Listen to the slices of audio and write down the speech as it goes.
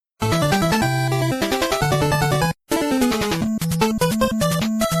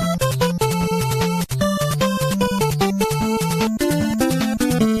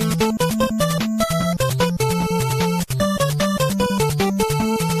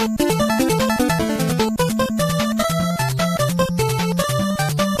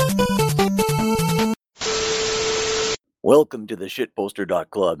welcome to the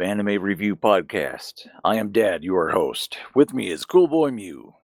Shitposter.club anime review podcast. I am Dad, your host. With me is Cool Boy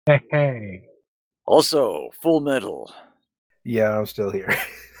Mew. Hey. Also, Full Metal. Yeah, I'm still here.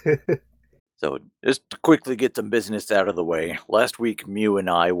 So, just to quickly get some business out of the way, last week Mew and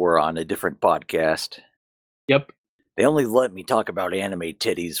I were on a different podcast. Yep. They only let me talk about anime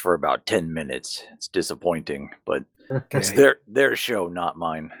titties for about 10 minutes. It's disappointing, but it's their show, not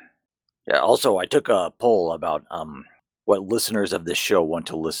mine. Yeah, also, I took a poll about what listeners of this show want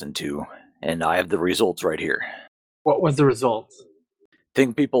to listen to, and I have the results right here. What was the result?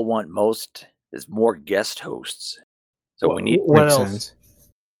 Thing people want most is more guest hosts. So What, we need. what else? Sense.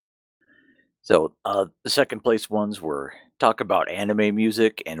 So the second place ones were talk about anime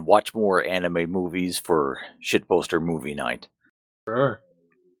music and watch more anime movies for Shitposter Movie Night. Sure.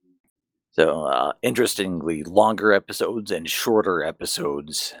 So interestingly, longer episodes and shorter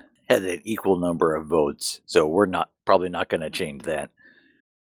episodes had an equal number of votes. So we're probably not going to change that.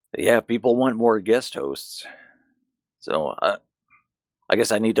 But yeah, people want more guest hosts. So I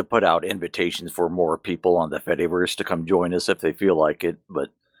guess I need to put out invitations for more people on the Fediverse to come join us if they feel like it. But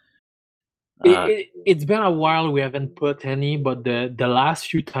It's been a while we haven't put any, but the last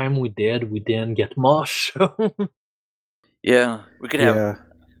few time we didn't get much. yeah, we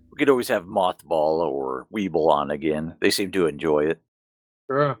could always have Mothball or Weeble on again. They seem to enjoy it.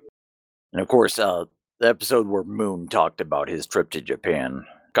 Sure. And of course, the episode where Moon talked about his trip to Japan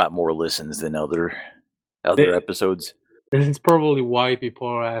got more listens than other episodes. This is probably why people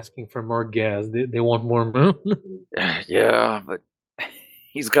are asking for more guests. They want more Moon. Yeah, but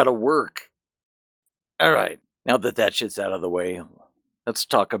he's got to work. All right, now that shit's out of the way, let's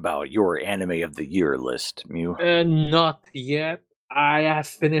talk about your anime of the year list, Mew. Not yet. I have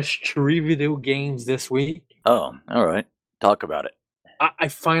finished 3 video games this week. Oh, all right. Talk about it. I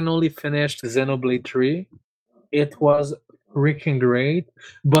finally finished Xenoblade 3. It was freaking great,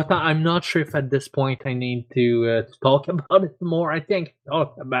 but I'm not sure if at this point I need to talk about it more. I think I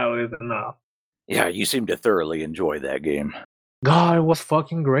talked about it enough. Yeah, you seem to thoroughly enjoy that game. God, it was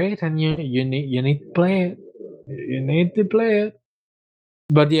fucking great, and you need to play it. You need to play it.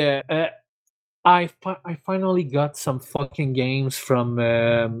 But yeah, I finally got some fucking games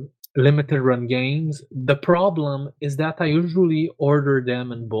from limited run games. The problem is that I usually order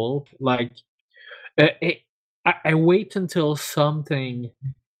them in bulk. Like, I wait until something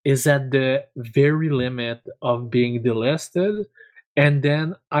is at the very limit of being delisted, and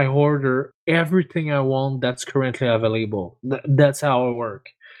then I order everything I want that's currently available. That's how I work.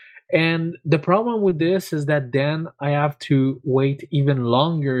 And the problem with this is that then I have to wait even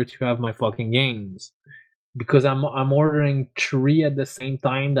longer to have my fucking games, because I'm ordering 3 at the same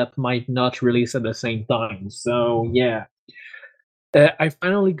time that might not release at the same time. So yeah. I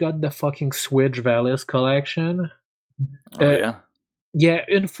finally got the fucking Switch Valis collection. Oh, yeah? Yeah,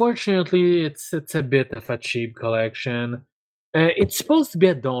 unfortunately, it's a bit of a cheap collection. It's supposed to be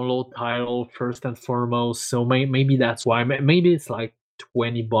a download title first and foremost, so maybe that's why. Maybe it's like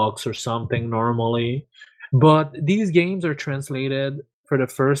 $20 or something normally. But these games are translated for the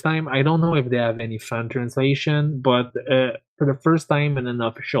first time. I don't know if they have any fan translation, but for the first time in an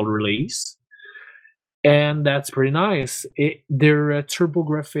official release. And that's pretty nice. They're a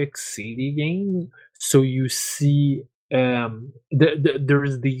TurboGrafx CD game, so you see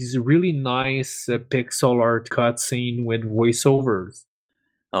there's these really nice pixel art cutscene with voiceovers.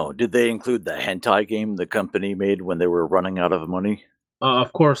 Oh, did they include the hentai game the company made when they were running out of money?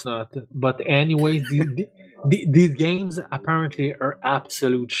 Of course not. But anyways, these games apparently are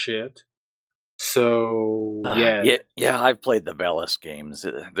absolute shit. So yeah. Yeah. I've played the Valis games.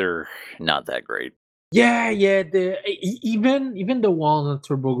 They're not that great. Yeah. Even the one on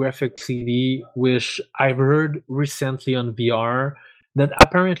TurboGrafx CD, which I've heard recently on VR, that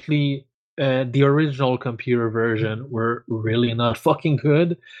apparently the original computer version were really not fucking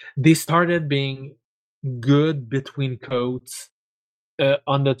good. They started being good between quotes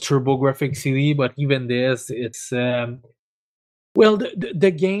on the TurboGrafx CD, but even this, it's well,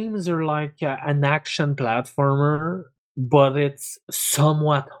 the games are like an action platformer, but it's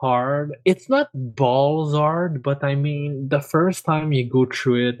somewhat hard. It's not balls hard, but I mean, the first time you go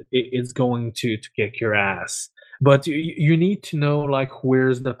through it's going to kick your ass. But you need to know like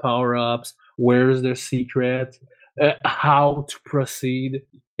where's the power ups, where's the secret, how to proceed.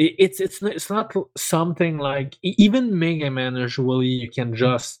 It's not something like even Mega Man. Usually, you can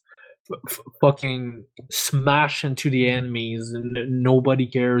just fucking smash into the enemies. Nobody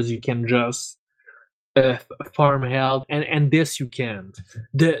cares. You can just farm health, and this you can't.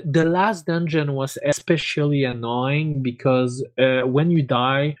 The last dungeon was especially annoying because when you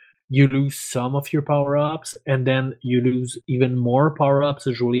die, you lose some of your power ups, and then you lose even more power ups.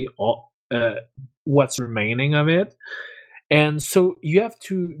 Usually, all what's remaining of it, and so you have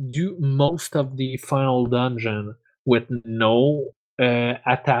to do most of the final dungeon with no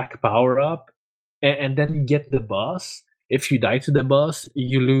attack power up, and then you get the boss. If you die to the boss,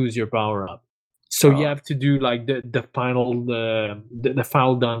 you lose your power up. So you Uh, have to do like the final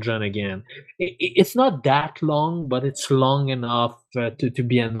dungeon again. It's not that long, but it's long enough to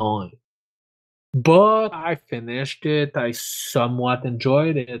be annoying. But I finished it. I somewhat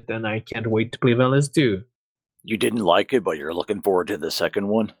enjoyed it, and I can't wait to play Velas 2. you didn't like it, but you're looking forward to the second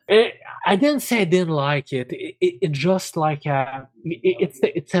one? Eh, I didn't say I didn't like it. It just like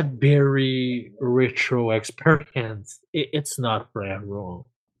it's a very retro experience. It's not for everyone.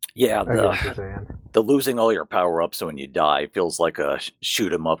 Yeah, I get what you're saying. the losing all your power-ups when you die feels like a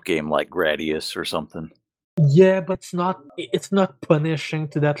shoot 'em up game like Gradius or something. Yeah, but it's not punishing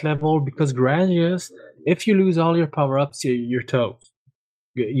to that level because Gradius, if you lose all your power ups, you're toast.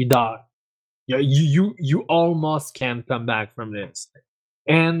 You die. Yeah, you almost can't come back from this.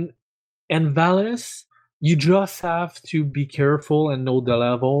 And And Valis, you just have to be careful and know the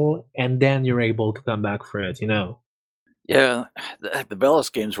level, and then you're able to come back for it. Yeah, the Bellis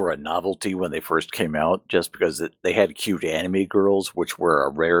games were a novelty when they first came out, just because they had cute anime girls, which were a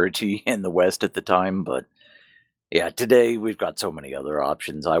rarity in the West at the time. But yeah, today we've got so many other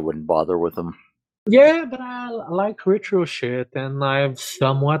options. I wouldn't bother with them. Yeah, but I like retro shit, and I've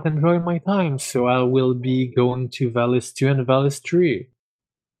somewhat enjoyed my time, so I will be going to Valis 2 and Valis 3.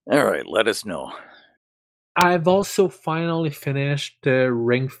 All right, let us know. I've also finally finished the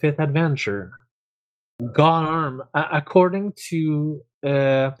Ring Fit Adventure. God arm. According to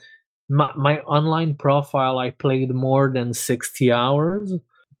my online profile, I played more than 60 hours,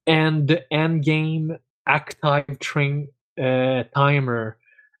 and the end game active train timer.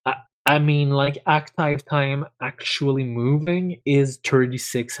 I, I mean, like active time actually moving is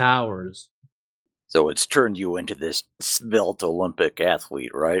 36 hours. So it's turned you into this svelte Olympic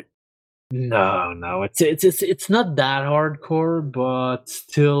athlete, right? No, no, it's not that hardcore, but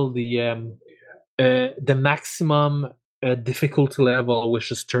still the maximum difficulty level,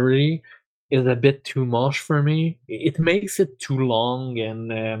 which is 30, is a bit too much for me. It makes it too long,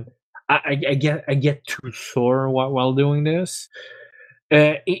 and I get too sore while doing this.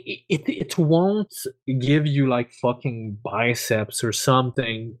 It won't give you like fucking biceps or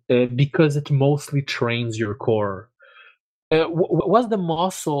something because it mostly trains your core. What's the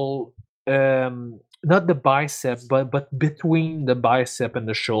muscle? Not the bicep, but between the bicep and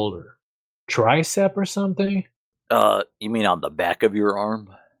the shoulder, tricep or something. You mean on the back of your arm?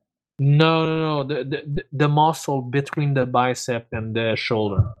 No, no, no. The muscle between the bicep and the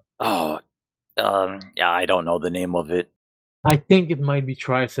shoulder. Oh, yeah, I don't know the name of it. I think it might be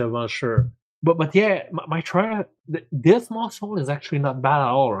tricep. I'm not sure. But yeah, this muscle is actually not bad at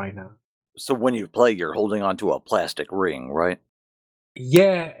all right now. So when you play, you're holding onto a plastic ring, right?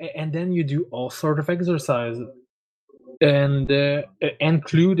 Yeah, and then you do all sort of exercise, and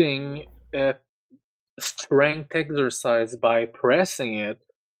including uh, strength exercise by pressing it,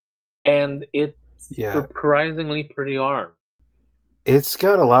 and it's Yeah, surprisingly pretty hard. it's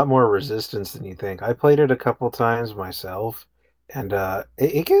got a lot more resistance than you think. I played it a couple times myself, and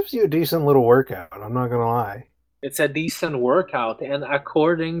it gives you a decent little workout. I'm not gonna lie. It's a decent workout, and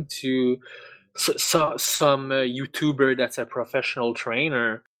according to some YouTuber that's a professional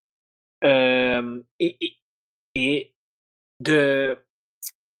trainer, it, it the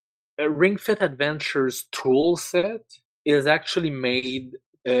Ring Fit Adventures tool set is actually made.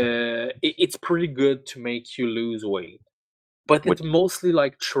 It's pretty good to make you lose weight, but it's Which mostly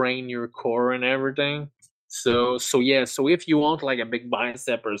like train your core and everything. So yeah. So if you want like a big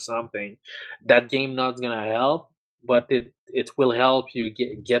bicep or something, that game not gonna help, but it will help you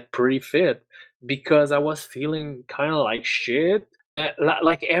get pretty fit because I was feeling kind of like shit.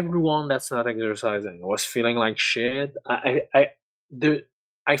 Like everyone that's not exercising was feeling like shit. The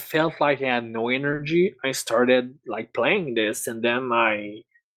I felt like I had no energy. I started like playing this, and then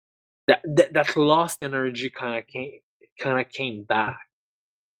that lost energy kind of came back.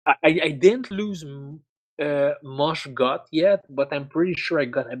 I didn't lose much gut yet, but I'm pretty sure I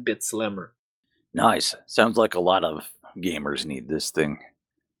got a bit slimmer. nice. Sounds like a lot of gamers need this thing.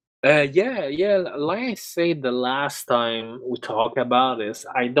 Yeah, yeah. Like I said the last time we talked about this,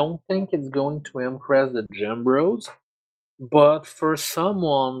 I don't think it's going to impress the gym bros. But for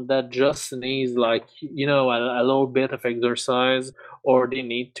someone that just needs like a little bit of exercise, or they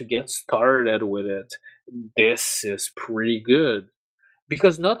need to get started with it, this is pretty good.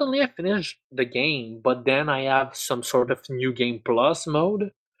 Because not only I finished the game, but then I have some sort of new game plus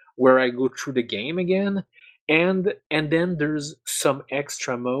mode where I go through the game again, and then there's some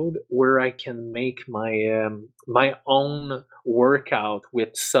extra mode where I can make my own workout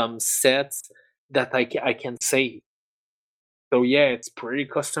with some sets that I can save. So yeah, it's pretty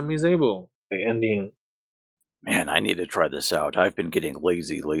customizable in the end. Man, I need to try this out. I've been getting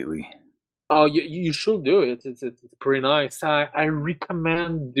lazy lately. Oh, you should do it. It's pretty nice. I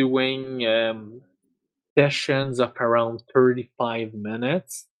recommend doing sessions of around 35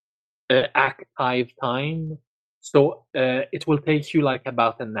 minutes active time. So it will take you like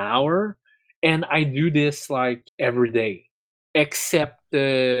about an hour. And I do this like every day, except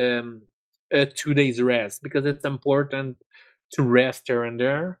 2 days rest because it's important to rest here and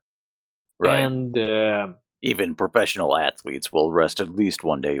there. Right. And Even professional athletes will rest at least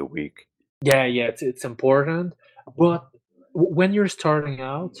 1 day a week. yeah, it's important. But when you're starting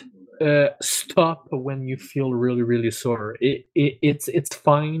out, stop when you feel really sore. It's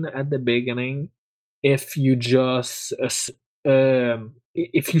fine at the beginning if you just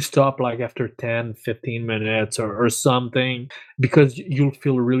if you stop like after 10, 15 minutes or something because you'll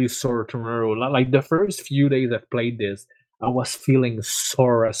feel really sore tomorrow. Like the first few days I played this, I was feeling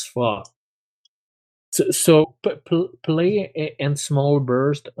sore as fuck. So play in small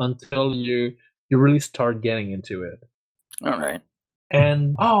bursts until you really start getting into it. All right.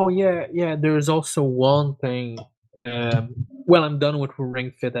 And oh yeah, there's also one thing. Well, I'm done with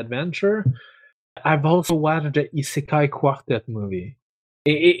Ring Fit Adventure. I've also watched the Isekai Quartet movie.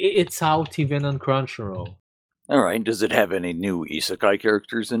 It's out even on Crunchyroll. All right. Does it have any new isekai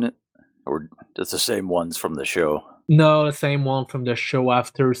characters in it? Or just the same ones from the show? No, the same one from the show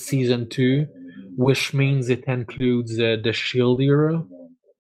after season 2, which means it includes the Shield Hero.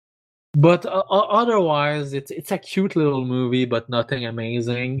 But otherwise, it's a cute little movie, but nothing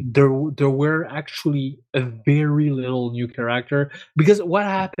amazing. There were actually a very little new character because what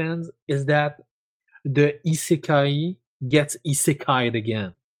happens is that the isekai gets isekai'd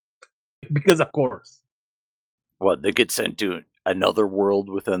again because of course. What, they get sent to another world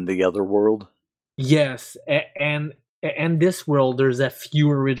within the other world? Yes, and this world there's a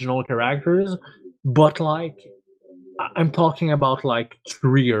few original characters, but like I'm talking about like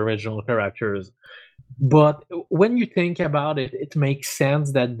 3 original characters. But when you think about it, it makes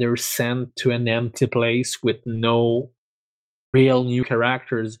sense that they're sent to an empty place with no real new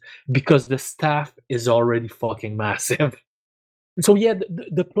characters because the staff is already fucking massive. So yeah,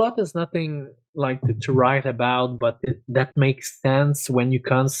 the plot is nothing like to write about, but that makes sense when you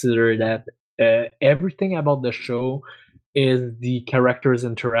consider that everything about the show is the characters'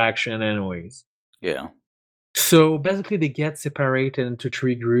 interaction, anyways. Yeah. So basically, they get separated into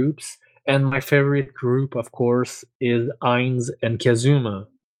 3 groups, and my favorite group, of course, is Ainz and Kazuma.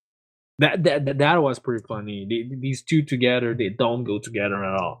 That was pretty funny. These two together, they don't go together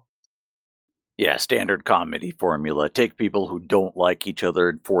at all. Yeah, standard comedy formula. Take people who don't like each other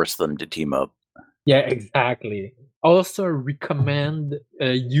and force them to team up. Yeah, exactly. Also, recommend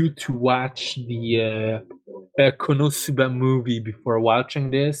you to watch the Konosuba movie before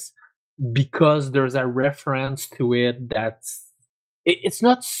watching this because there's a reference to it it's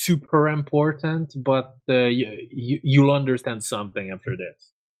not super important, but you'll understand something after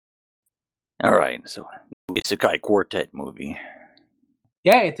this. All right, so Isekai Quartet movie.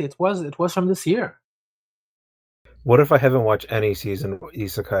 Yeah, it was from this year. What if I haven't watched any season of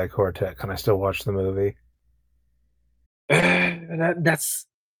Isekai Quartet? Can I still watch the movie? That's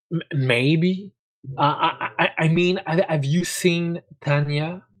maybe. I mean, have you seen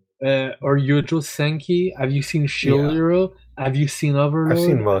Tanya or Yojo Senki? Have you seen Yeah. Shildero? Have you seen I've Overlord?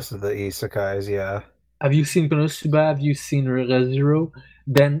 seen most of the Isekais, yeah. Have you seen Konosuba? Have you seen Re:Zero?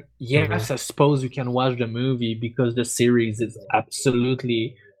 Then yes, I suppose you can watch the movie because the series is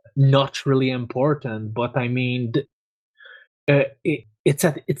absolutely not really important. But I mean, the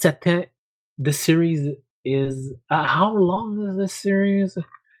series is how long is the series?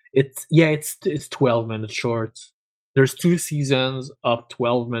 It's 12 minute shorts. There's 2 seasons of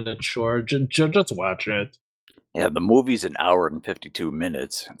 12-minute short. Just watch it. Yeah, the movie's an hour and 52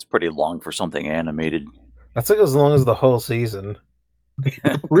 minutes. It's pretty long for something animated. That's like as long as the whole season.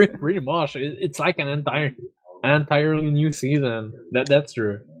 Pretty much, it's like an entirely new season. That's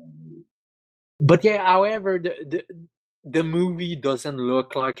true. But yeah, however, the movie doesn't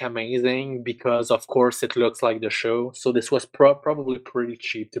look like amazing because, of course, it looks like the show. So this was probably pretty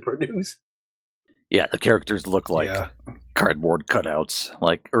cheap to produce. Yeah, the characters look like Yeah. cardboard cutouts,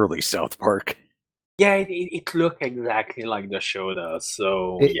 like early South Park. Yeah, it looked exactly like the show does.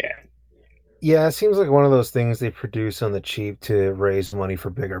 So yeah. Yeah, it seems like one of those things they produce on the cheap to raise money for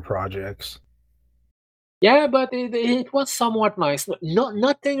bigger projects. Yeah, but it was somewhat nice.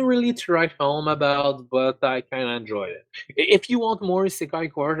 Nothing really to write home about, but I kind of enjoyed it. If you want more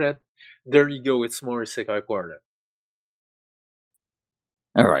Isekai Quartet, there you go. It's more Isekai Quartet.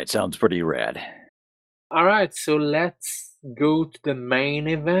 All right, sounds pretty rad. All right, so let's go to the main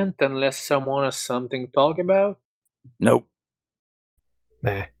event unless someone has something to talk about. Nope.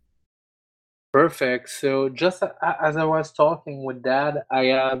 Nah. Perfect. So just as I was talking with Dad, I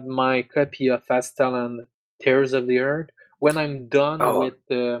have my copy of Astel and Tears of the Earth. When I'm done Oh,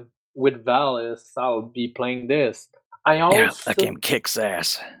 with Valis, I'll be playing this. I yeah, that also game kicks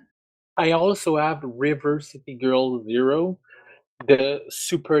ass. I also have River City Girl Zero, the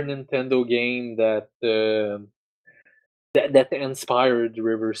Super Nintendo game that inspired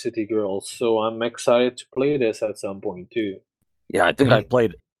River City Girls. So I'm excited to play this at some point too. Yeah, I think I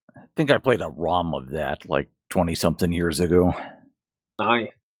played a ROM of that like 20 something years ago.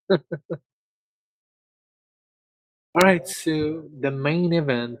 Nice. All right, so the main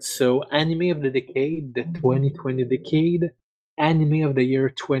event. So anime of the decade, the 2020 decade, anime of the year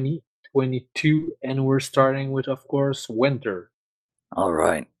 2022, and we're starting with, of course, winter. All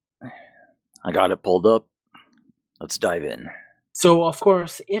right. I got it pulled up. Let's dive in. So, of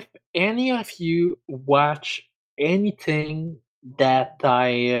course, if any of you watch anything that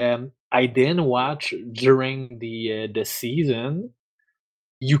I didn't watch during the season,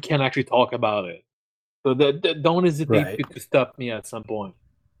 you can actually talk about it. So don't hesitate Right. to stop me at some point.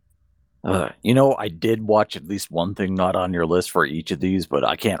 I did watch at least one thing not on your list for each of these, but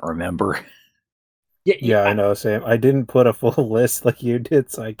I can't remember. Yeah, Yeah, I know, Sam. I didn't put a full list like you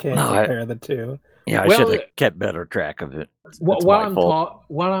did, so I can't No, compare the two. yeah, I should well, have kept better track of it. It's while my fault.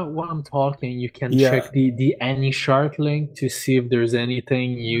 while I'm talking, you can Yeah, check the Any Shark link to see if there's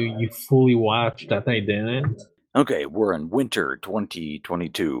anything you fully watched that I didn't. Okay, we're in winter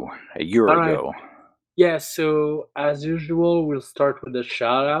 2022, a year All right. ago. Yeah, so as usual, we'll start with the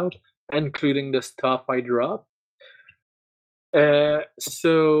shout out, including the stuff I dropped.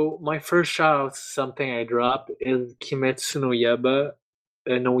 So my first shout out, something I dropped, is Kimetsu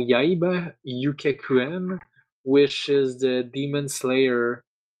no Yaiba Yukekuen, which is the Demon Slayer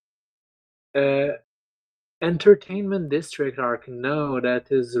uh, Entertainment District arc. No, that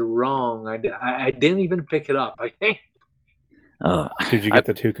is wrong. I didn't even pick it up. I think. did you I, get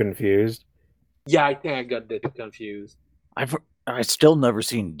the two confused? Yeah, I think I got that confused. I still never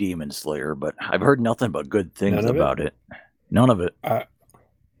seen Demon Slayer, but I've heard nothing but good things None of it? about it. None of it. Uh,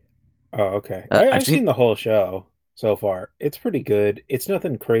 oh, okay. I've I've seen. seen the whole show so far. It's pretty good. It's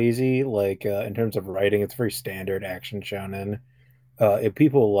nothing crazy, like, in terms of writing, it's very standard action shonen. If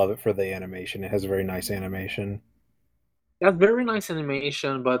people love it for the animation, it has a very nice animation. That's very nice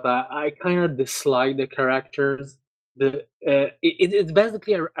animation, but I kind of dislike the characters. It's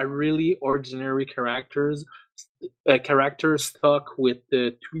basically a really ordinary character stuck with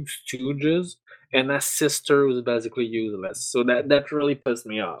the two stooges, and a sister who's basically useless. So that really pissed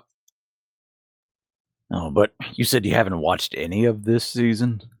me off. Oh, but you said you haven't watched any of this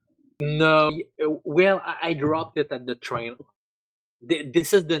season? No, well, I dropped it at the train.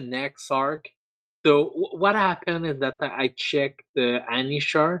 This is the next arc. So what happened is that I checked the Annie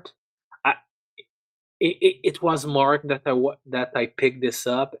chart. I, it was marked that that I picked this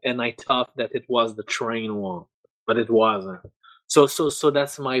up, and I thought that it was the train one, but it wasn't. So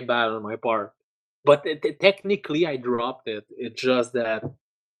that's my bad on my part. But technically, I dropped it. It's just that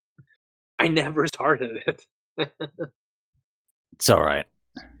I never started it. It's all right.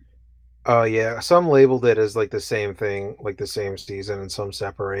 Oh yeah, some labeled it as like the same thing, like the same season, and some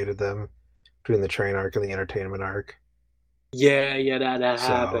separated them between the train arc and the entertainment arc. Yeah, that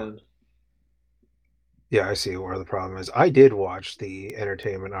So happened. yeah, I see where the problem is. I did watch the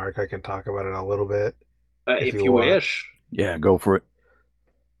entertainment arc. I can talk about it a little bit if If you you want. wish. Yeah, go for it.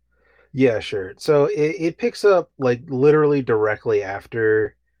 Yeah, sure. So it picks up like literally directly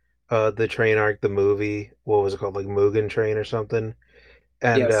after the train arc, the movie. What was it called? Like Mugen Train or something.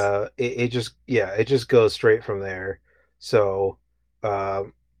 And Yes. it just yeah, it just goes straight from there. So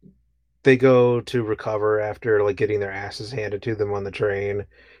um they go to recover after like getting their asses handed to them on the train,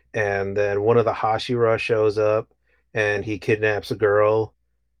 and then one of the Hashira shows up and he kidnaps a girl,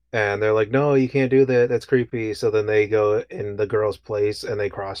 and they're like, no, you can't do that, that's creepy. So then they go in the girl's place and they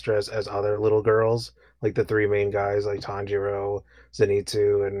cross-dress as other little girls, like the three main guys, like Tanjiro,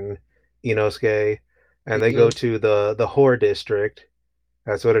 Zenitsu, and Inosuke. And they Hmm. go to the whore district.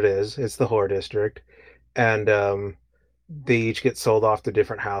 That's what it is, it's the whore district. And they each get sold off to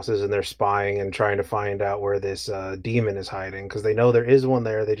different houses, and they're spying and trying to find out where this demon is hiding, because they know there is one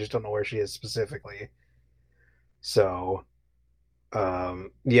there, they just don't know where she is specifically. So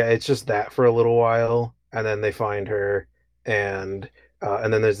yeah, it's just that for a little while. and then they find her, and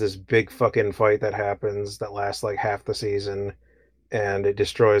then there's this big fucking fight that happens that lasts like half the season, and it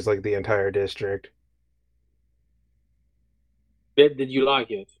destroys like the entire district. Did you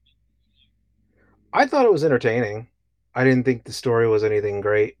like it? I thought it was entertaining. I didn't think the story was anything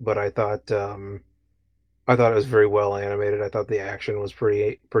great, but I thought it was very well animated. I thought the action was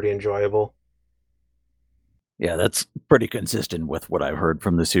pretty enjoyable. Yeah, that's pretty consistent with what I've heard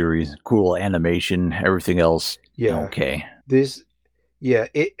from the series. Cool animation, everything else Yeah. okay. This Yeah,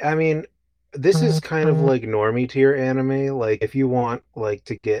 I mean, this is kind of like normie tier anime. Like if you want like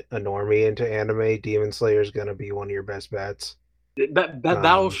to get a normie into anime, Demon Slayer is gonna be one of your best bets. That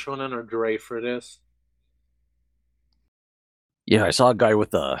was shonen or Dre for this. Yeah, I saw a guy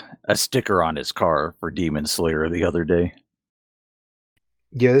with a sticker on his car for Demon Slayer the other day.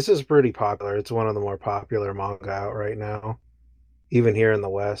 Yeah, this is pretty popular. It's one of the more popular manga out right now, even here in the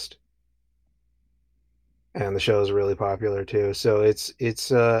West. And the show is really popular too. So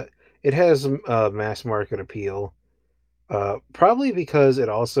it has mass market appeal. Probably because it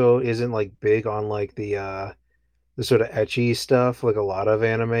also isn't like big on like the sort of etchy stuff like a lot of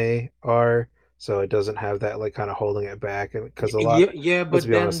anime are. So it doesn't have that like kind of holding it back, and because Yeah, let's but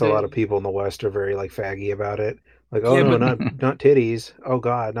be then honest, a lot of people in the West are very like faggy about it. Like, oh yeah, no, but not titties. Oh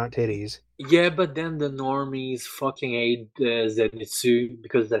God, not titties. yeah, but then the normies fucking hate Zenitsu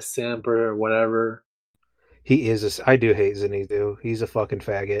because that's simp or whatever. He is I do hate Zenitsu. He's a fucking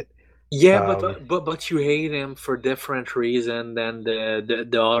faggot. Yeah, Um, but you hate him for different reason than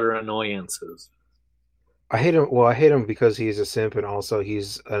the other annoyances. I hate him. Well, I hate him because he's a simp, and also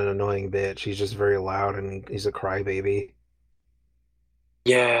he's an annoying bitch. He's just very loud, and he's a crybaby.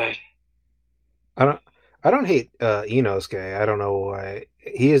 Yeah, I don't. I don't hate Inosuke. I don't know why.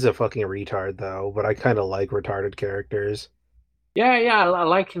 He is a fucking retard though, but I kind of like retarded characters. yeah, I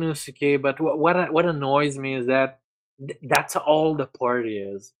like Inosuke, but what annoys me is that that's all the party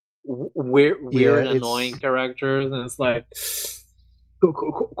is. Yeah, Weird, annoying it's characters, and it's like,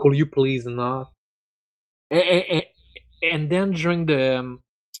 could you please not? And, and then during the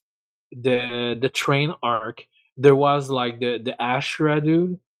train arc, there was like the Ashura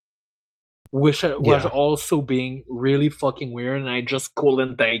dude, which was yeah. also being really fucking weird, and I just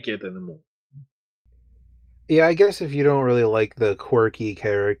couldn't take it anymore. Yeah, I guess if you don't really like the quirky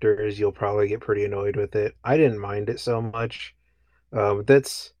characters, you'll probably get pretty annoyed with it. I didn't mind it so much.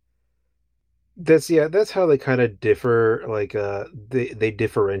 That's yeah, that's how they kind of differ. Like they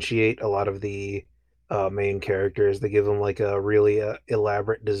differentiate a lot of the main characters. They give them like a really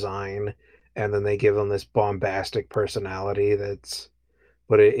elaborate design, and then they give them this bombastic personality.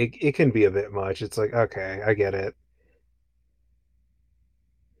 But it can be a bit much. It's like, okay, I get it.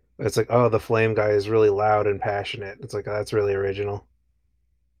 It's like, oh, the flame guy is really loud and passionate. It's like, oh, that's really original.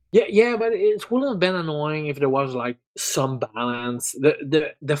 Yeah, but it would have been annoying if there was like some balance.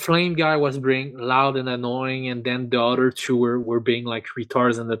 The flame guy was being loud and annoying, and then the other two were being like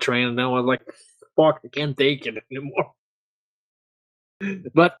retards in the train, and then I was like, fuck, I can't take it anymore.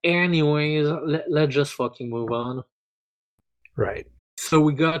 But anyways, let's just fucking move on. Right. So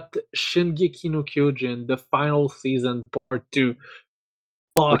we got Shingeki no Kyojin, the final season, part 2.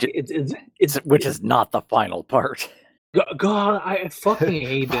 Which Fuck, is, it's which is not the final part. God, I fucking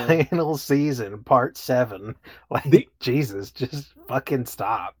hate them. Final season, part 7. Like, They Jesus, just fucking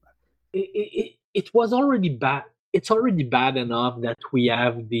stop. it was already bad. It's already bad enough that we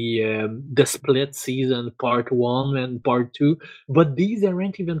have the split season part 1 and part 2, but these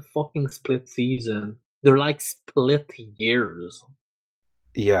aren't even fucking split season. They're like split years.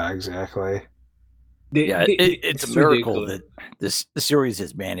 Yeah, exactly. Yeah, it's a It's miracle ridiculous. that the series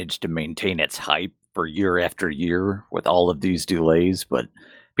has managed to maintain its hype for year after year with all of these delays, but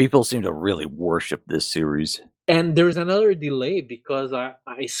people seem to really worship this series. And there's another delay because I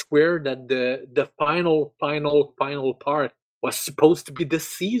swear that the final part was supposed to be this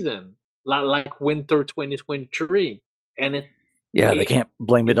season, like winter 2023, and Yeah, they it, can't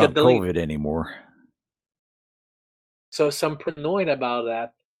blame it it got on delayed. COVID anymore. So some paranoid about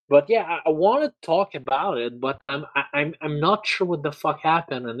that. But yeah, I want to talk about it, but I'm not sure what the fuck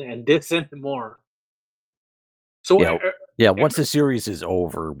happened and this anymore. So Yeah, yeah. Once the series is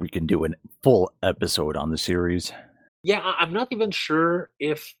over, we can do a full episode on the series. yeah, I'm not even sure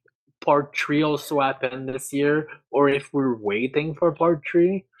if part 3 also happened this year or if we're waiting for part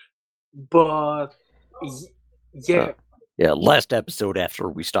 3. But yeah, Yeah, last episode after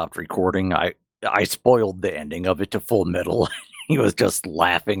we stopped recording, I spoiled the ending of it to Full Metal. He was just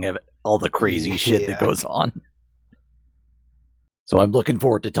laughing at all the crazy shit that Yeah. goes on. So I'm looking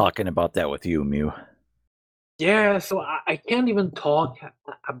forward to talking about that with you, Mew. yeah. So I can't even talk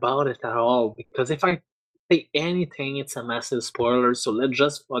about it at all because if I say anything, it's a massive spoiler. So let's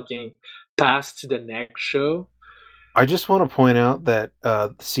just fucking pass to the next show. I just want to point out that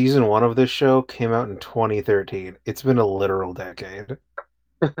season 1 of this show came out in 2013. It's been a literal decade.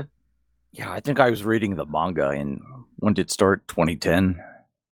 Yeah, I think I was reading the manga, and when did it start? 2010.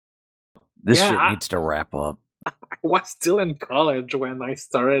 This Yeah, shit needs to wrap up. I was still in college when I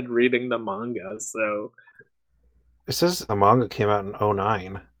started reading the manga, so It says the manga came out in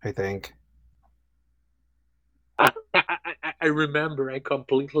 09, I think. I remember I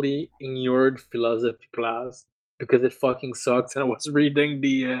completely ignored philosophy class because it fucking sucks, and I was reading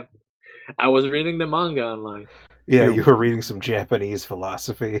the manga online. Yeah, Here- you were reading some Japanese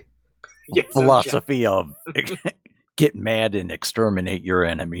philosophy. Yes, Philosophy of get mad and exterminate your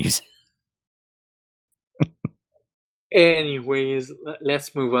enemies. Anyways,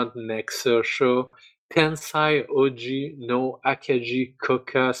 let's move on to the next show. Tensai Oji no Akeji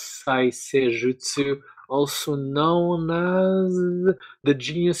Koka Sai Seijutsu, also known as the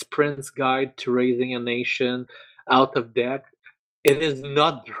Genius Prince Guide to Raising a Nation Out of Debt. It is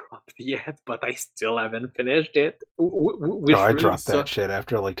not dropped yet, but I still haven't finished it. Which I really dropped that sucks. shit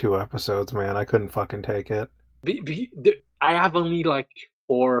after like 2 episodes, man. I couldn't fucking take it. I have only like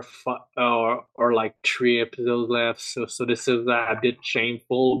 4 or like 3 episodes left, so this is a bit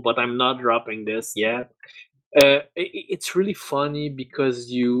shameful. But I'm not dropping this yet. It's really funny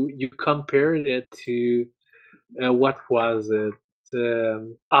because you compared it to what was it?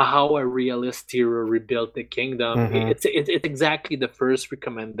 How a realist hero rebuilt the kingdom. Mhm. It's exactly the first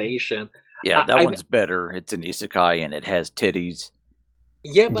recommendation. Yeah, that I've one's better. It's an isekai and it has titties.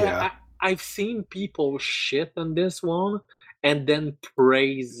 Yeah, but Yeah. I've seen people shit on this one and then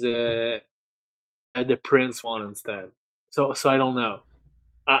praise the Prince one instead. So I don't know.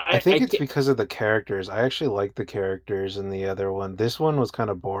 I I think it's can't, because of the characters. I actually like the characters in the other one. This one was kind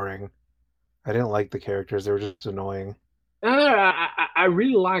of boring. I didn't like the characters. They were just annoying. I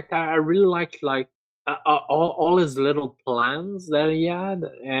really liked like all his little plans that he had,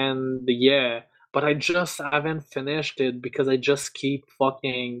 and yeah, but I just haven't finished it because I just keep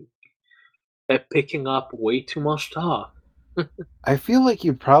fucking picking up way too much stuff. I feel like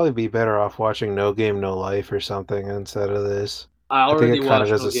you'd probably be better off watching No Game No Life or something instead of this. I I think already it kind of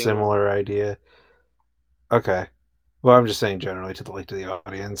watched does No a Game No Life. similar idea. Okay. Well, I'm just saying generally to the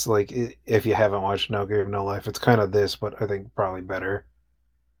audience, like if you haven't watched No Game No Life, it's kind of this, but I think probably better.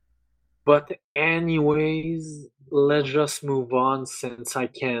 But anyways, let's just move on since I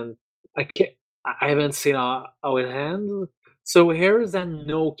haven't seen how it ends. So here is a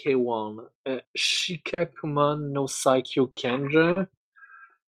no K1. Shikakuman no Saikyo Kenja.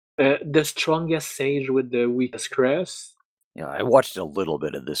 The strongest sage with the weakest crest. Yeah, I watched a little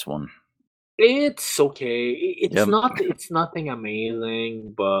bit of this one. It's okay. Yep. It's nothing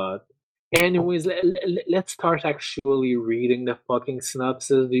amazing, but anyways, let's start actually reading the fucking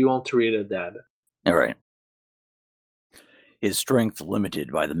synopsis. Do you want to read it, Dad? All right. His strength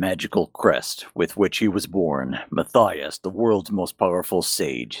limited by the magical crest with which he was born, Matthias, the world's most powerful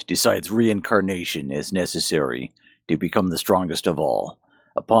sage, decides reincarnation is necessary to become the strongest of all.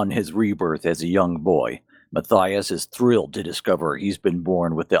 Upon his rebirth as a young boy, Matthias is thrilled to discover he's been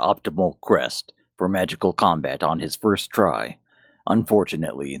born with the optimal crest for magical combat on his first try.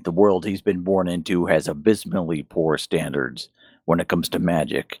 Unfortunately, the world he's been born into has abysmally poor standards when it comes to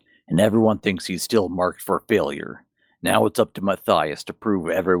magic, and everyone thinks he's still marked for failure. Now it's up to Matthias to prove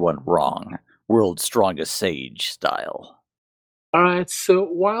everyone wrong, world's strongest sage style. All right. So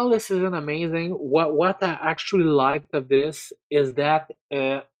while this isn't amazing, what I actually liked of this is that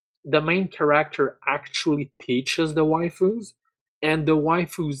the main character actually teaches the waifus, and the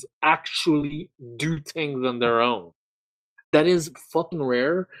waifus actually do things on their own. That is fucking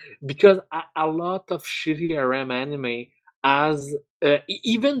rare because a lot of shitty RM anime as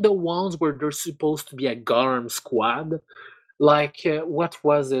even the ones where they're supposed to be a Garm squad, like what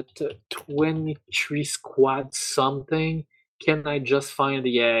was it, 23 squad something. Can I just find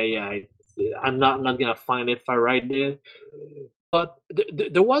I'm not gonna find it if I write it, but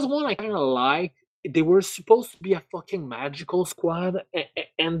there was one I kind of liked. They were supposed to be a fucking magical squad,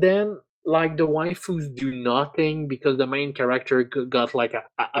 and then like the waifus do nothing because the main character got like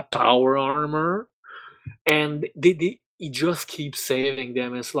a power armor, and he just keeps saving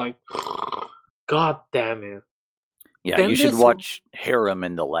them. It's like, god damn it. Yeah, Then you should this watch Harem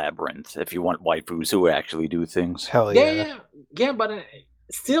in the Labyrinth if you want waifus who actually do things. Hell Yeah, yeah. yeah, but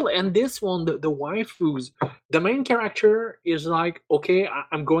still, and this one, the waifus, the main character is like, okay,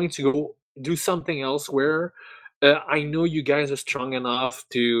 I'm going to go do something elsewhere. I know you guys are strong enough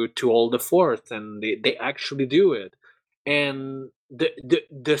to hold the fort, and they actually do it. And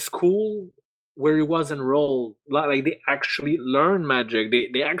the school where he was enrolled, like they actually learn magic.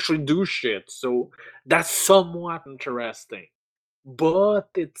 They actually do shit. So that's somewhat interesting, but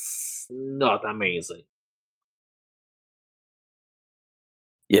it's not amazing.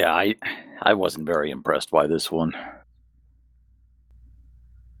 Yeah, I wasn't very impressed by this one.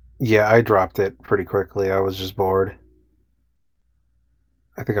 Yeah, I dropped it pretty quickly. I was just bored.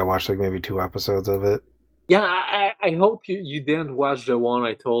 I think I watched like maybe 2 episodes of it. Yeah, I hope you didn't watch the one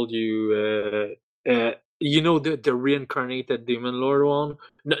I told you. The reincarnated demon lord one,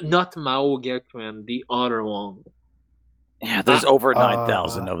 not Mao Gekuen, the other one. Yeah, Uh, there's over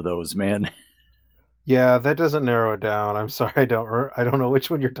 9,000 Uh, of those, man. yeah, that doesn't narrow it down. I'm sorry, I don't know which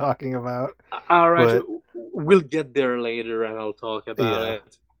one you're talking about, all right, but we'll get there later, and I'll talk about yeah,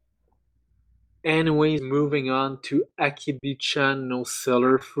 it. Anyways, moving on to Akibi-chan no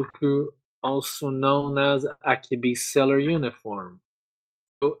Sailor Fuku, also known as Akibi Sailor Uniform.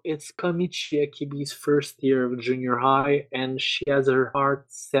 So it's Komichi Akibi's first year of junior high, and she has her heart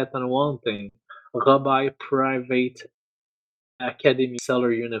set on one thing: Rabbi Private Academy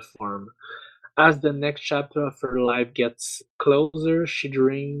Sailor Uniform. As the next chapter of her life gets closer, she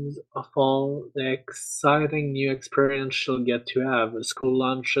dreams of all the exciting new experience she'll get to have: school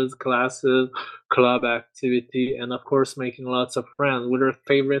lunches, classes, club activity, and of course making lots of friends. With her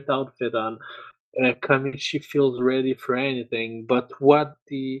favorite outfit on, Kamichi feels ready for anything. But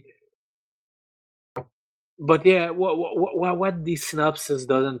yeah, what the synopsis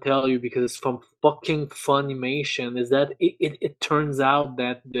doesn't tell you, because it's from fucking Funimation, is that it turns out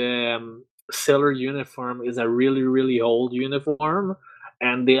that the Sailor uniform is a really really old uniform,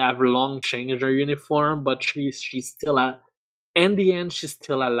 and they have long changed their uniform, but she's still in the end she's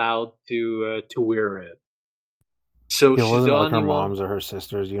still allowed to wear it. So yeah, she's the wasn't it like her only one. mom's or her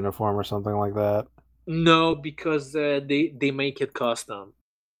sister's uniform or something like that? No, because they make it custom.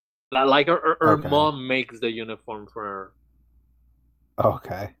 Like her Okay, mom makes the uniform for her.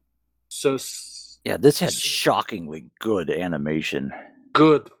 okay, So Yeah, this had shockingly good animation.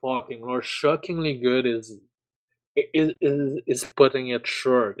 good fucking or shockingly good is putting it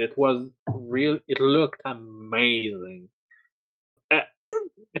short. It was real. It looked amazing. Uh,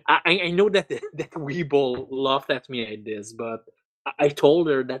 I know that that Weeble laughed at me at this, but I told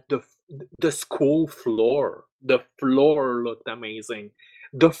her that the school floor, the floor looked amazing.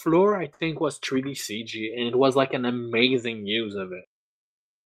 The floor I think was 3D CG, and it was like an amazing use of it.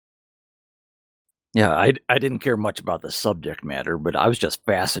 Yeah, I didn't care much about the subject matter, but I was just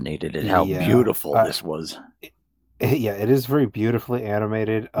fascinated at how yeah, beautiful this was. yeah, it is very beautifully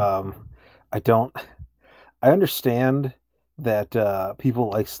animated. I don't, I understand that people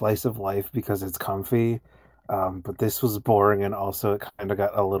like slice of life because it's comfy, but this was boring and also it kind of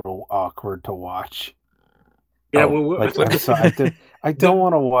got a little awkward to watch. Yeah, Oh, Like I'm sorry, I don't the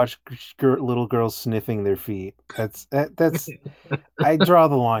want to watch little girls sniffing their feet. That's I draw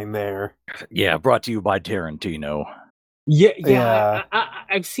the line there. yeah, brought to you by Tarantino. yeah, Yeah,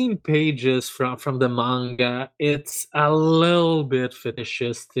 I've seen pages from the manga. It's a little bit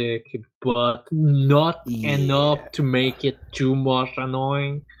fetishistic, but not yeah. enough to make it too much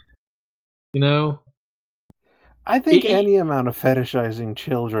annoying. You know? I It, think it- any amount of fetishizing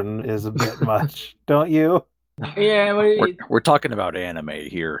children is a bit much, don't you? yeah, but We're talking about anime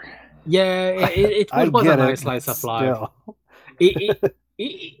here. yeah, I was a get nice it, but slice of life. still.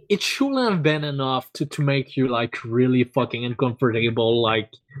 It shouldn't have been enough to make you like really fucking uncomfortable,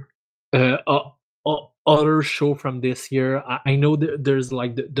 like other show from this year. I know that there's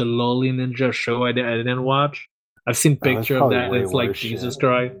like the Lolly Ninja show I didn't watch. I've seen No, there's picture of probably that. And way it's like worse Jesus shit.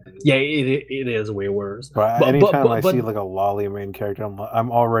 Christ. Yeah, it is way worse. But But but anytime but I but see like a lolly main character,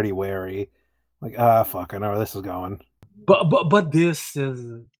 I'm already wary. Like, ah, fuck, I know where this is going. but this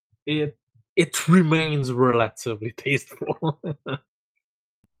is it. It remains relatively tasteful.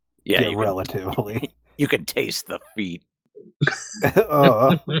 Yeah, Yeah, relatively. you can taste the feet.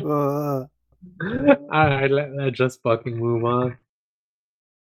 uh, uh, All right, let's just fucking move on.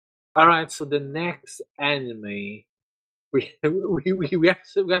 All right, so the next anime we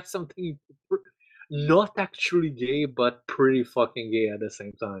have something not actually gay, but pretty fucking gay at the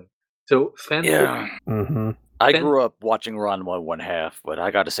same time. So Yeah, mm-hmm. I fan, grew up watching Ranma one half, but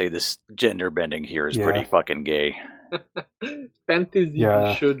I got to say this gender bending here is pretty Yeah, fucking gay. fantasy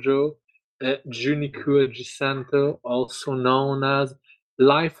yeah. shoujo, Juniku Jisanto, also known as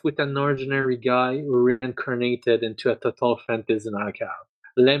Life with an Ordinary Guy Reincarnated into a Total Fantasy Knockout.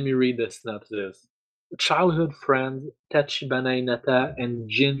 Let me read the synopsis. Childhood friends Tachibana Inata and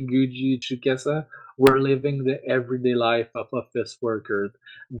Jinguji Chikasa were living the everyday life of office workers.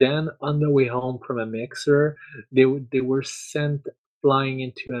 Then, on the way home from a mixer, they were sent flying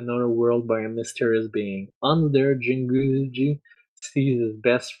into another world by a mysterious being. On there, Jinguji sees his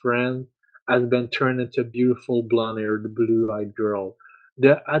best friend has been turned into a beautiful blonde-haired, blue-eyed girl.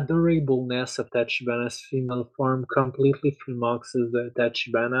 The adorableness of Tachibana's female form completely flummoxes the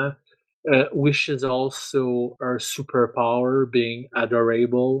Tachibana, which is also her superpower, being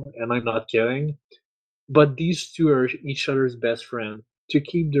adorable, and I'm not kidding. But these two are each other's best friend. To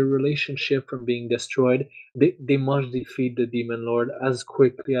keep the relationship from being destroyed, they must defeat the Demon Lord as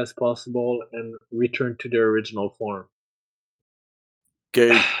quickly as possible and return to their original form.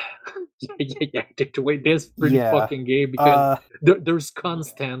 Gay. Yeah, wait, this is pretty Yeah. fucking gay because there's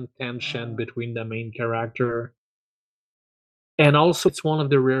constant tension between the main character. And also, it's one of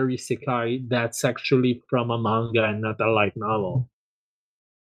the rare isekai that's actually from a manga and not a light novel.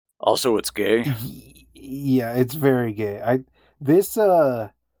 Also, it's gay. Yeah, it's very gay. This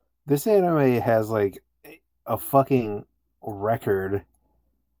anime has like a fucking record.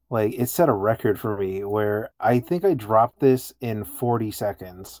 Like it set a record for me where I think I dropped this in 40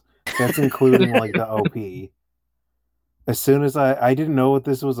 seconds. That's including like the OP. As soon as I didn't know what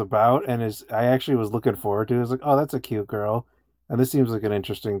this was about, and as I actually was looking forward to it, I was like, oh, that's a cute girl, and this seems like an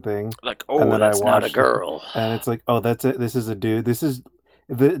interesting thing. Like, And oh, then that's I not a watched, girl. and it's like, oh, that's it. This is a dude. This is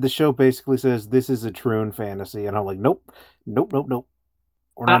the show basically says this is a troon fantasy, and I'm like, nope, nope, nope, nope.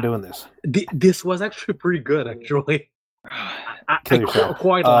 We're not doing this. This was actually pretty good, actually. I Kill yourself.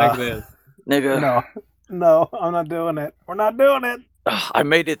 quite like this. Nigga. No, I'm not doing it. We're not doing it. I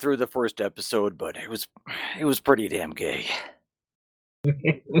made it through the first episode, but it was pretty damn gay.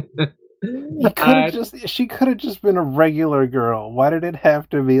 She could have just been a regular girl. Why did it have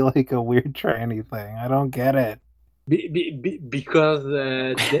to be like a weird tranny thing? I don't get it. Because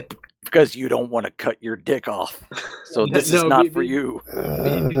because you don't want to cut your dick off. So this is not for you.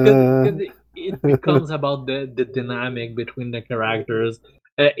 Because it becomes about the dynamic between the characters.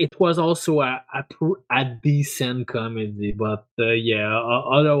 It was also a decent comedy, but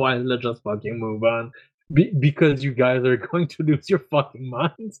otherwise let's just fucking move on. Because you guys are going to lose your fucking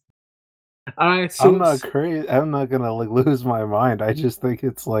minds. Alright, so I'm not crazy. I'm not gonna like lose my mind. I just think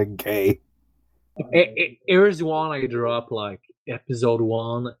it's like gay. Here's one I dropped, like episode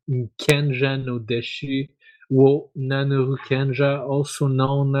 1, Kenja no Deshi wo Nanoru Kenja, also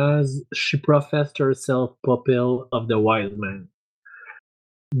known as She Professed Herself Pupil of the Wise Man.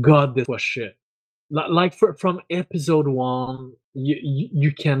 God, this was shit. Like from episode 1,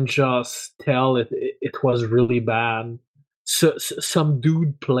 you can just tell it was really bad. So some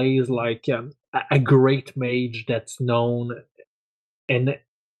dude plays like a great mage that's known and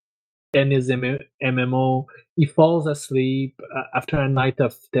his MMO. He falls asleep after a night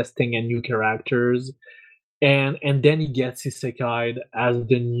of testing a new characters, and then he gets isekai'd as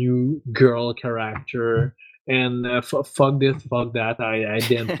the new girl character. And fuck this, fuck that. I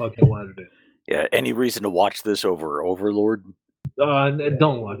didn't fucking watch it. Yeah, any reason to watch this over Overlord?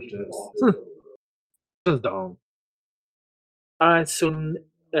 Don't watch this. Just don't. Alright, so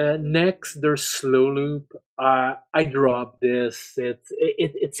next there's Slow Loop. I dropped this.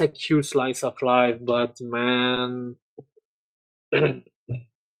 It's a cute slice of life, but man,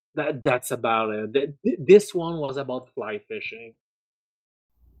 that's about it. This one was about fly fishing.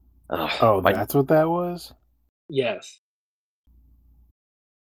 That's what that was? Yes.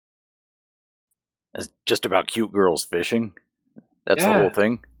 It's just about cute girls fishing. That's the Yeah. whole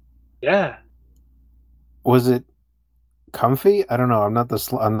thing. Yeah. Was it comfy? I don't know. I'm not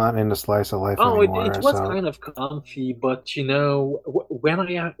into slice of life anymore. It was kind of comfy, but you know, when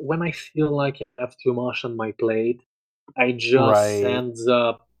I feel like I have too much on my plate, I just ends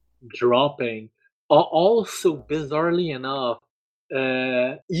up dropping. Also, bizarrely enough,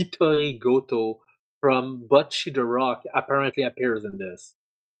 Itori Goto from Bocce the Rock apparently appears in this.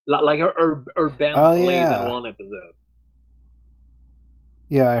 Like her band plays in one episode.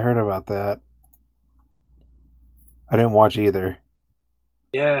 Yeah, I heard about that. I didn't watch either.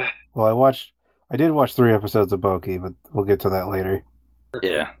 Yeah. Well, I did watch 3 episodes of Boki, but we'll get to that later.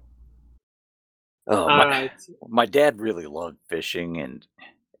 Yeah. My dad really loved fishing, and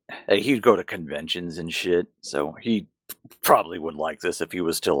he'd go to conventions and shit, so he probably would like this if he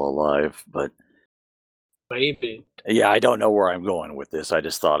was still alive, but maybe. Yeah, I don't know where I'm going with this. I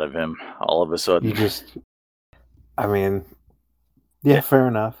just thought of him all of a sudden. Fair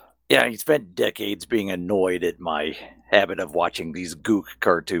enough. Yeah, he spent decades being annoyed at my habit of watching these gook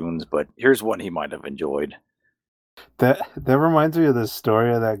cartoons, but here's one he might have enjoyed. That reminds me of the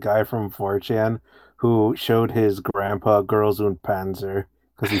story of that guy from 4chan who showed his grandpa Girls und Panzer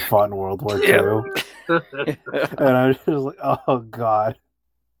because he fought in World War II. And I was just like, oh god.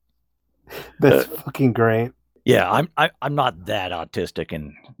 That's fucking great. Yeah, I'm not that autistic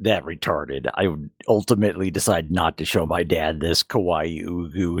and that retarded. I would ultimately decide not to show my dad this kawaii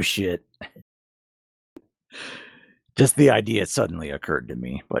ugu shit. Just the idea suddenly occurred to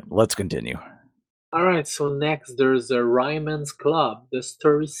me, but let's continue. Alright, so next there's a Ryman's Club. The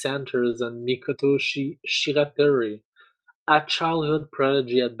story centers on Mikoto Shiratori, a childhood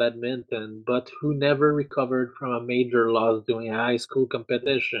prodigy at badminton, but who never recovered from a major loss during a high school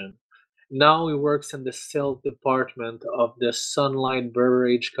competition. Now he works in the sales department of the Sunlight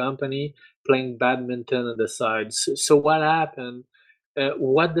Beverage Company, playing badminton on the side. So what happened?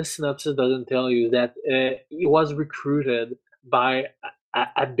 What the synopsis doesn't tell you is that he was recruited by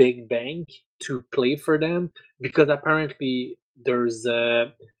a big bank to play for them because apparently there's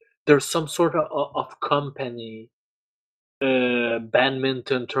some sort of company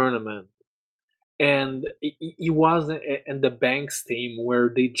badminton tournament, and he was in the bank's team where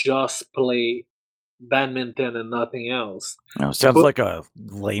they just play badminton and nothing else. Sounds But like a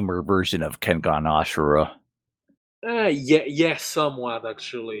lamer version of Kengan Ashura. yeah, yeah, somewhat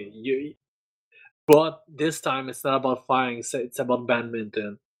actually. But this time it's not about fighting; it's about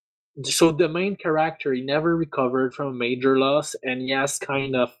badminton. So the main character, he never recovered from a major loss, and he has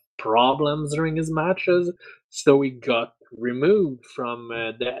kind of problems during his matches. So he got removed from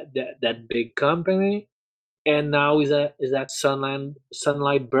that big company, and now he's at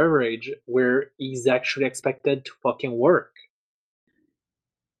Sunlight Beverage, where he's actually expected to fucking work.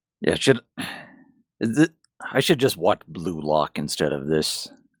 Yeah, is it, I should just watch Blue Lock instead of this.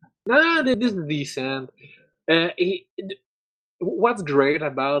 Nah, this is decent. What's great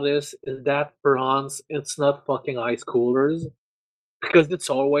about this is that for once it's not fucking high schoolers, because it's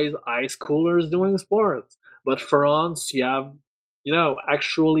always high schoolers doing sports. But for once you have,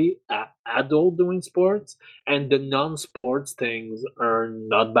 actually adult doing sports, and the non-sports things are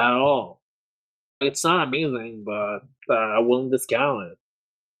not bad at all. It's not amazing, but I wouldn't discount it.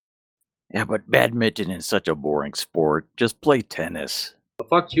 Yeah, but badminton is such a boring sport. Just play tennis. But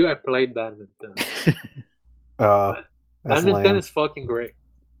fuck you, I played badminton. Oh, that's Badminton lame. is fucking great.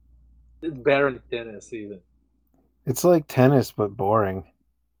 It's better than tennis even. It's like tennis but boring.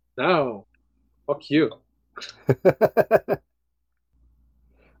 No, fuck you.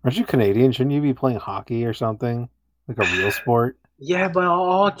 Aren't you Canadian? Shouldn't you be playing hockey or something? Like a real sport? Yeah, but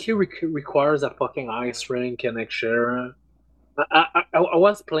hockey requires a fucking ice rink and etc. I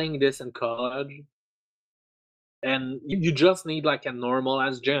was playing this in college, and you just need like a normal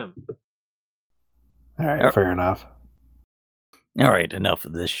ass gym. All right, All fair enough. right, enough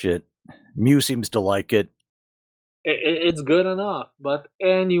of this shit. Mew seems to like it. It's good enough. But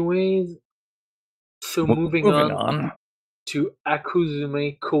anyways, so moving Moving on on. to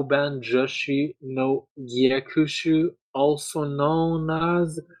Akuzume Koban Joshi no Gyakushu, also known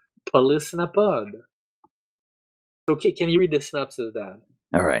as Police in a Pod. Okay, can you read the synopsis of that?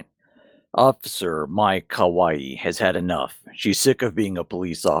 All right. Officer Mai Kawaii has had enough. She's sick of being a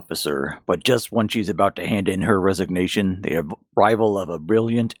police officer, but just when she's about to hand in her resignation, the arrival of a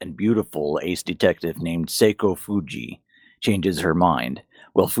brilliant and beautiful ace detective named Seiko Fuji changes her mind.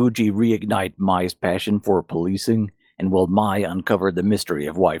 Will Fuji reignite Mai's passion for policing? And will Mai uncover the mystery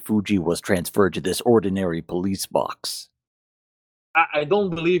of why Fuji was transferred to this ordinary police box? I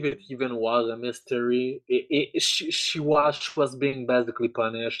don't believe it even was a mystery. She was being basically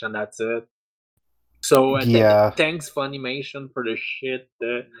punished, and that's it. So Yeah, thanks Funimation for the shit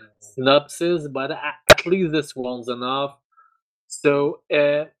synopsis, but at least this one's enough. So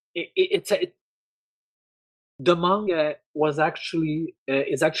the manga is actually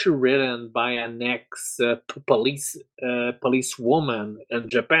written by an ex police woman in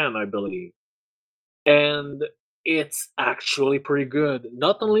Japan, I believe, and it's actually pretty good.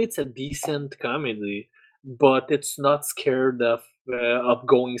 Not only it's a decent comedy, but it's not scared of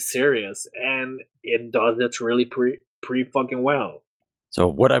going serious, and it does it really pretty fucking well. So,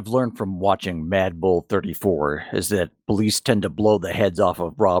 what I've learned from watching Mad Bull 34 is that police tend to blow the heads off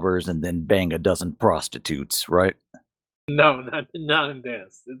of robbers and then bang a dozen prostitutes, right? No, not in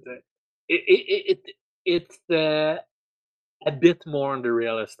this. It's a bit more on the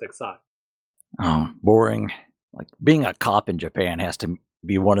realistic side. Oh, boring. Like being a cop in Japan has to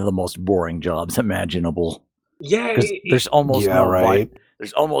be one of the most boring jobs imaginable Yeah, because yeah, right.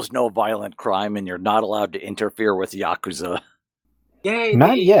 there's almost no violent crime, and you're not allowed to interfere with yakuza. yeah.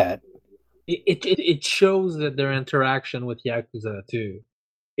 Not yet. It shows that their interaction with Yakuza too.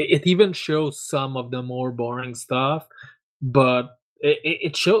 It even shows some of the more boring stuff, but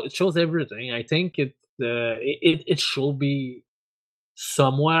it shows everything. I think it should be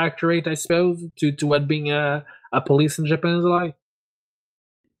somewhat accurate, I suppose, to what being a police in Japan is like.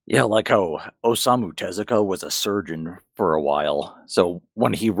 Yeah, like how Osamu Tezuka was a surgeon for a while. So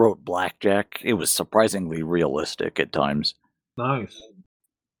when he wrote Blackjack, it was surprisingly realistic at times. Nice.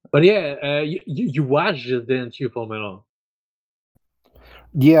 But yeah, you watched it, didn't you, Pomelo?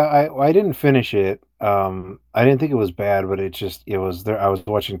 Yeah, I didn't finish it. I didn't think it was bad, but it was there. I was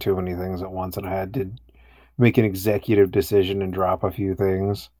watching too many things at once, and I had to make an executive decision and drop a few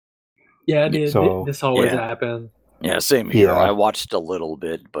things. Yeah, Y- So this always Yeah, happens. yeah, same here. I yeah, watched a little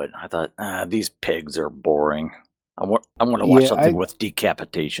bit, but I thought, these pigs are boring. I want to watch yeah. something with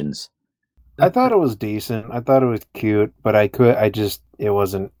decapitations. I thought it was decent. I thought it was cute, but it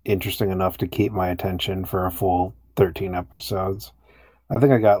wasn't interesting enough to keep my attention for a full 13 episodes. I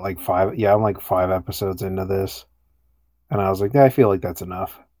think I got like five. Yeah, I'm like 5 episodes into this, and I was like, yeah, I feel like that's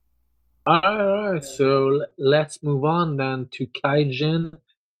enough. Alright, so let's move on then to Kaijin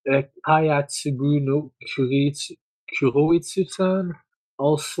Kayatsugu no Kuroitsu-san,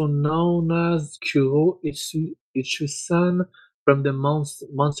 also known as Kuroitsu-san from the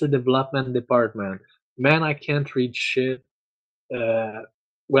Monster Development Department. Man, I can't read shit. Uh,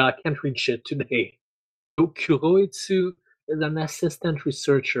 well, I can't read shit today. Kuroitsu is an assistant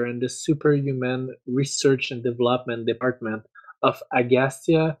researcher in the Superhuman Research and Development Department of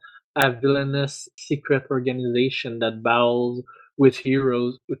Agastia, a villainous secret organization that battles with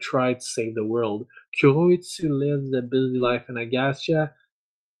heroes who try to save the world. Kuroitsu lives a busy life in Agastia,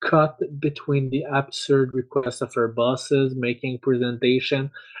 caught between the absurd requests of her bosses, making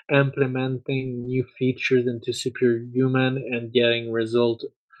presentation, implementing new features into Superhuman, and getting results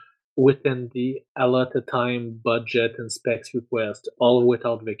within the allotted time, budget, and specs request, all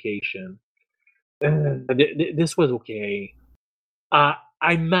without vacation. This was okay.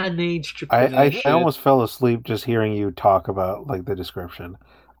 I managed to finish I it. almost fell asleep just hearing you talk about like the description.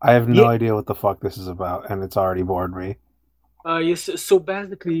 I have Yeah, no idea what the fuck this is about, and it's already bored me. yes. So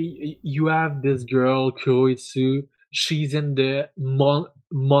basically, you have this girl Koitsu. She's in the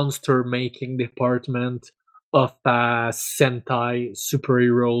monster making department of a Sentai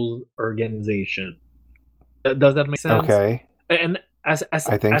superhero organization. Does that make sense? Okay, And as I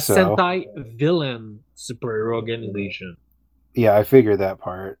a think so. Sentai villain superhero organization. Yeah, I figured that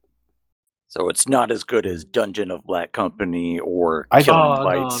part. So it's not as good as Dungeon of Black Company or I Killing Oh no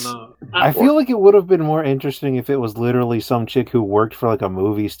Bites. no. I Or feel like it would have been more interesting if it was literally some chick who worked for like a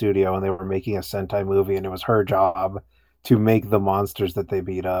movie studio and they were making a Sentai movie and it was her job to make the monsters that they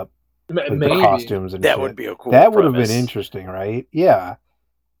beat up, like the Maybe. costumes and that would shit. be a cool That would have been premise. interesting, right? Yeah.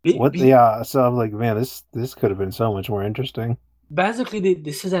 Be, What? be, Yeah. So I'm like, man, this could have been so much more interesting. Basically,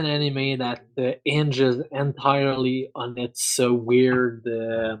 this is an anime that hinges entirely on its weird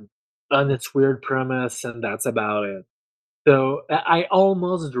premise, and that's about it. So I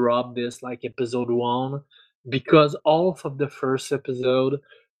almost dropped this like episode one because all of the first episode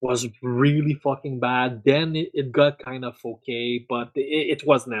was really fucking bad. Then it got kind of okay, but it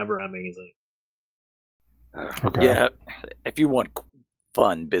was never amazing. Okay. Yeah, if you want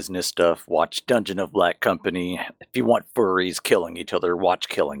fun business stuff, watch Dungeon of Black Company. If you want furries killing each other, watch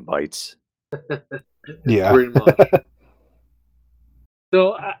Killing Bites. Yeah. Pretty much.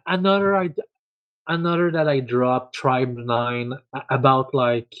 So another that I dropped, Tribe Nine, about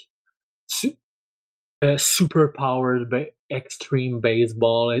like su- super powered extreme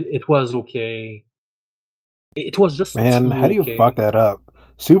baseball. It was okay. It was just Man, how too do you fuck okay. that up?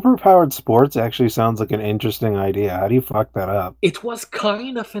 Superpowered sports actually sounds like an interesting idea. How do you fuck that up? It was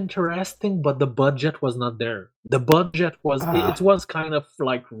kind of interesting, but the budget was not there. The budget was it Ah, was kind of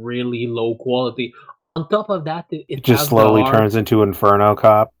like really low quality. On top of that, it it just has the slowly art. turns into Inferno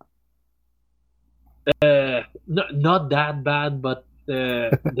Cop. Not that bad, but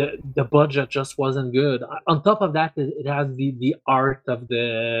the budget just wasn't good. On top of that, it has the art of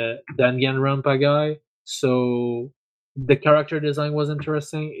the Danganronpa guy, so the character design was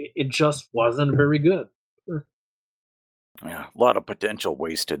interesting. It just wasn't very good. Yeah, a lot of potential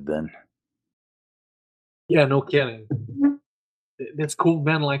wasted then. Yeah, no kidding. This cool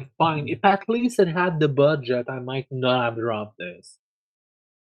man, like, fine. If at least it had the budget, I might not have dropped this.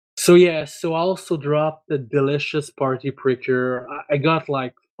 So yeah, so I also dropped the Delicious Party Pricker. I got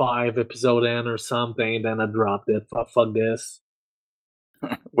like 5 episode in or something, then I dropped it. Fuck this.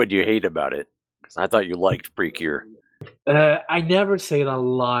 What do you hate about it? Because I thought you liked Precure. I never said I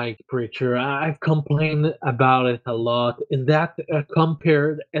like Preacher. I've complained about it a lot. In that,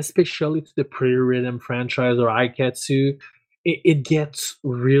 compared especially to the Pretty Rhythm franchise or Aiketsu, it gets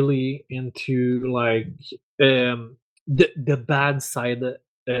really into like the bad side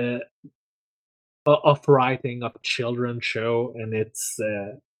of writing of children show, and it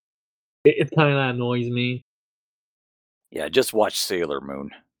kind of annoys me. Yeah, just watch Sailor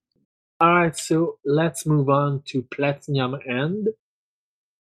Moon. Alright, so let's move on to Platinum End.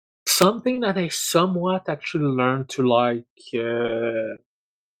 Something that I somewhat actually learned to like the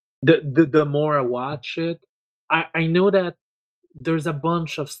more I watch it. I know that there's a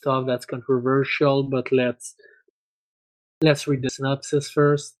bunch of stuff that's controversial, but let's read the synopsis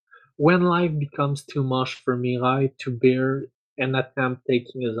first. When life becomes too much for Mirai to bear and attempt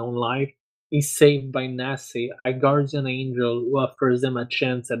taking his own life, he's saved by Nase, a guardian angel who offers him a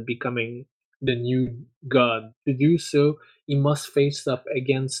chance at becoming the new god. To do so, he must face up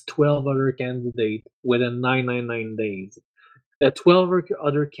against 12 other candidates within 999 days. 12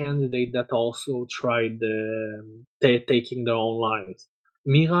 other candidates that also tried taking their own lives.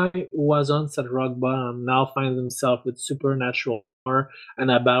 Mirai, who was once at rock bottom, now finds himself with supernatural power and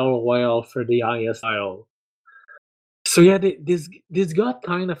a battle royale for the highest title. So yeah, this got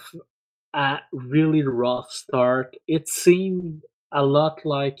kind of a really rough start. It seemed a lot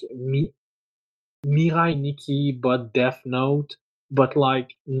like Mirai Nikki, but Death Note, but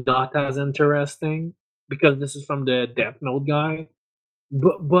like not as interesting because this is from the Death Note guy.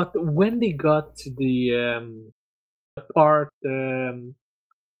 But when they got to the part in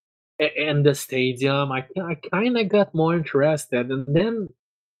the stadium, I kind of got more interested, and then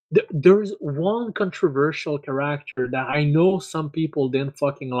there's one controversial character that I know some people didn't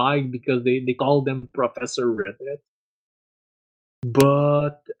fucking like because they call them Professor Reddit.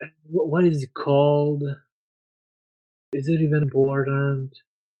 But what is it called? Is it even important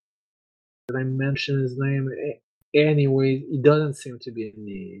that I mention his name? Anyways, it doesn't seem to be in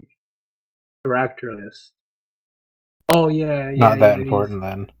the character list. Oh Not that yeah. He's important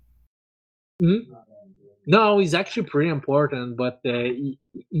then. hmm? No, he's actually pretty important, but he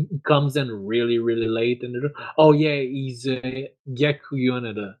comes in really, really late. Oh yeah, he's Gyaku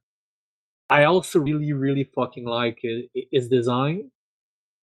Yoneda. I also really, really fucking like his design,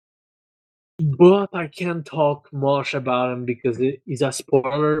 but I can't talk much about him because he's a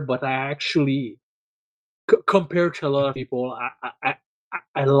spoiler. But I actually, compared to a lot of people,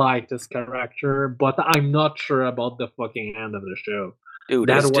 I like this character, but I'm not sure about the fucking end of the show. Dude,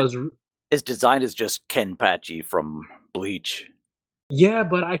 That was his design is just Kenpachi from Bleach. Yeah,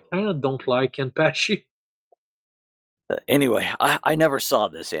 but I kind of don't like Kenpachi. Anyway, I never saw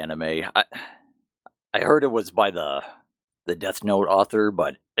this anime. I heard it was by the Death Note author,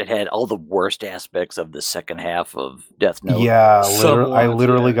 but it had all the worst aspects of the second half of Death Note. Yeah, I Somewhat,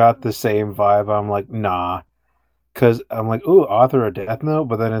 literally yeah. got the same vibe. I'm like, nah, because I'm like, ooh, author of Death Note,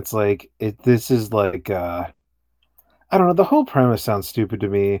 but then it's like, this is like, I don't know. The whole premise sounds stupid to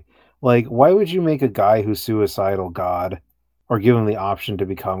me. Like, why would you make a guy who's suicidal God, or give him the option to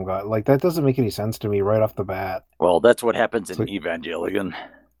become God? Like, that doesn't make any sense to me right off the bat. Well, that's what happens It's in like, Evangelion.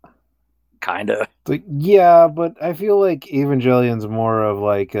 Kinda. yeah, but I feel like Evangelion's more of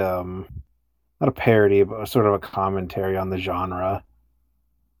like, not a parody, but sort of a commentary on the genre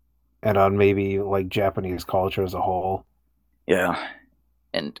and on maybe like Japanese culture as a whole. Yeah.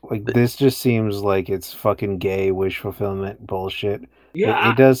 And Like, this just seems like it's fucking gay wish fulfillment bullshit. It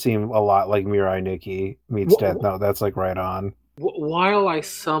Yeah, does seem a lot like Mirai Nikki meets w- Death Note. That's like right on. while I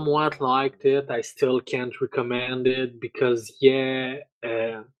somewhat liked it, I still can't recommend it because, yeah,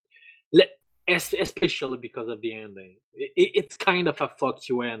 le- especially because of the ending. It's kind of a fuck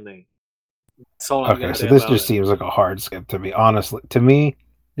you ending. That's all I'm Okay, gonna so say this about just it. seems like a hard skip to me. Honestly, to me,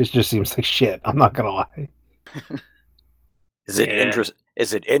 this just seems like shit. I'm not gonna lie. Yeah,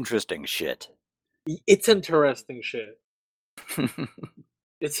 is it interesting shit? it's interesting shit.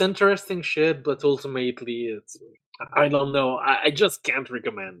 It's interesting shit, but ultimately, I don't know. I just can't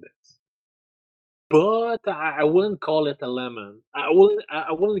recommend it. But I wouldn't call it a lemon. I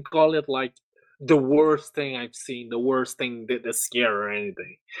wouldn't call it like the worst thing I've seen, the worst thing this year or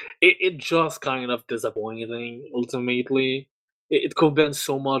anything. It just kind of disappointing ultimately. It could have been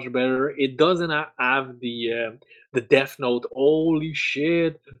so much better. It doesn't have the Death Note. Holy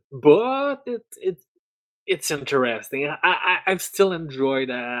shit! But it's interesting. I've still enjoyed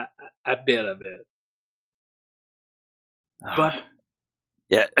a bit of it. But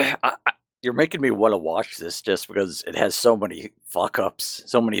Yeah, you're making me want to watch this just because it has so many fuck ups,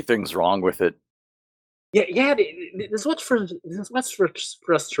 so many things wrong with it. yeah, this is what's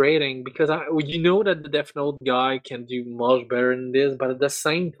frustrating because you know that the Death Note guy can do much better than this, but at the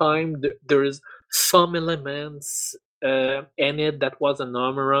same time, there is some elements in it that was a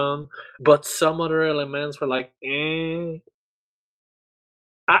around, but some other elements were like, eh.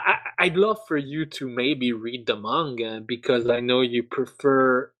 I'd love for you to maybe read the manga because I know you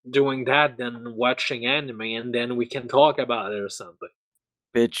prefer doing that than watching anime, and then we can talk about it or something.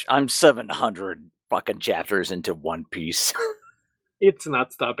 Bitch, I'm 700 fucking chapters into One Piece. It's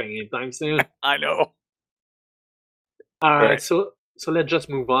not stopping anytime soon. I know. All All right, right. so let's just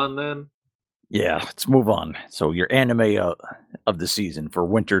move on then. Yeah, let's move on. So your anime of the season for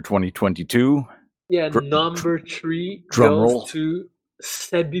winter 2022. Yeah, Dr- number 3 drum goes roll. to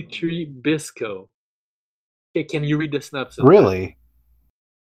Sebitri Bisco. Okay, can you read the synopsis? Really?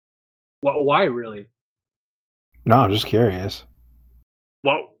 Why really? No, I'm just curious.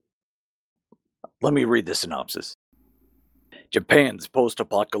 Well, Let me read the synopsis. Japan's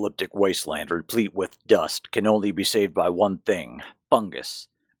post-apocalyptic wasteland, replete with dust, can only be saved by one thing: fungus.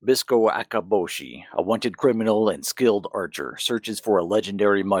 Bisco Akaboshi, a wanted criminal and skilled archer, searches for a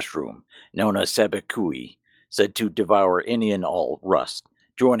legendary mushroom known as sabekui, said to devour any and all rust.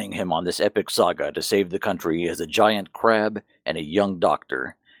 Joining him on this epic saga to save the country is a giant crab and a young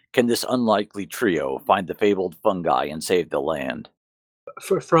doctor. Can this unlikely trio find the fabled fungi and save the land?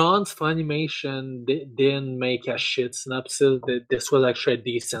 for France, Funimation didn't make a shit synopsis. This was actually a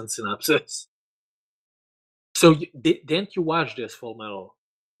decent synopsis. So, didn't you watch this Full Metal?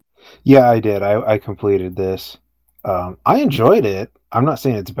 Yeah, I did. I completed this. I enjoyed it. I'm not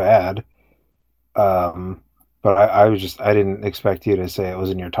saying it's bad. But I was just I didn't expect you to say it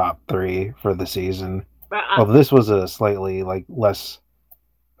was in your top 3 for the season. I, Well, this was a slightly like less.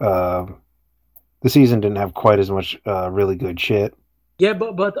 Uh, the season didn't have quite as much really good shit Yeah,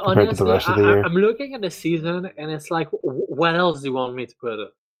 but compared to the honestly, rest of the year. I'm looking at the season and it's like, what else do you want me to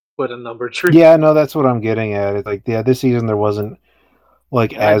put a number 3? Yeah, no, that's what I'm getting at. It's like, yeah, this season there wasn't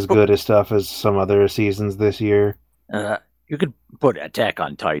like I'd as good as stuff as some other seasons this year. you could put Attack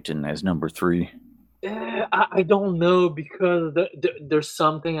on Titan as number 3. I don't know because there's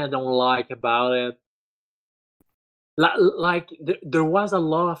something I don't like about it. Like there was a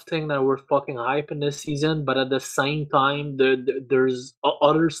lot of things that were fucking hype in this season, but at the same time, there's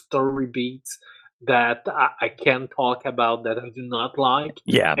other story beats that I can't talk about that I do not like,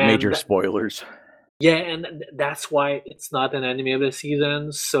 Yeah, major and spoilers. yeah, and that's why it's not an anime of the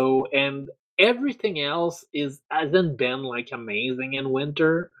season. So, and everything else is hasn't been like amazing in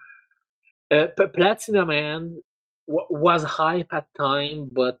winter. Platinum Man was hype at time,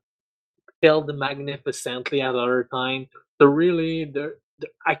 but failed magnificently at other time. So really,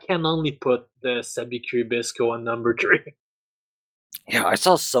 I can only put the Sabikuri Bisco on number 3. Yeah, I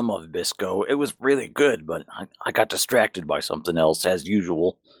saw some of Bisco. It was really good, but I got distracted by something else as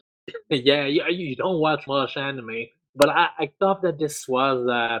usual. Yeah, you don't watch much anime, but I thought that this was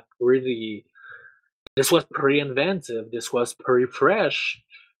pretty inventive. This was pretty fresh.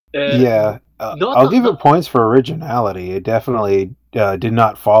 Uh, Yeah, not I'll give it not points for originality. It definitely did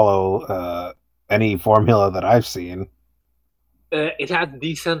not follow any formula that I've seen. It had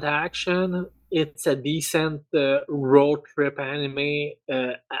decent action. It's a decent road trip anime.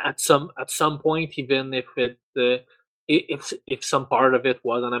 At some point, even if if some part of it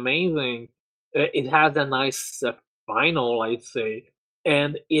wasn't amazing, it has a nice final, I'd say,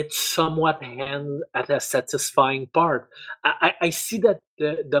 and it somewhat ends at a satisfying part. I see that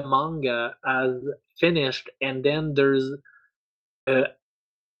the manga has finished, and then there's uh,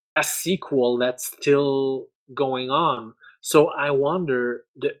 a sequel that's still going on. So I wonder,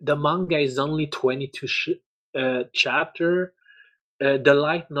 the manga is only 22 chapter. The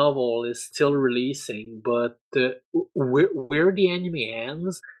light novel is still releasing, but where the anime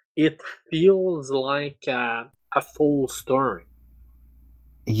ends, it feels like a full story.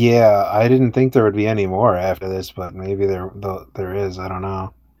 Yeah, I didn't think there would be any more after this, but maybe there is. I don't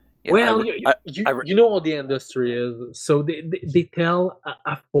know. Yeah, Well, you know what the industry is. So they tell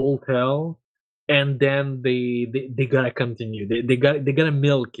a full tale, and then they gotta continue. They gotta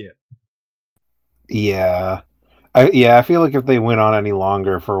milk it. Yeah, I feel like if they went on any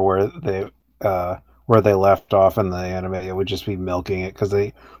longer for where they left off in the anime, it would just be milking it because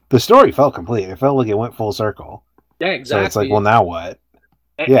the story felt complete. It felt like it went full circle. Yeah, So it's like, well, exactly. now what?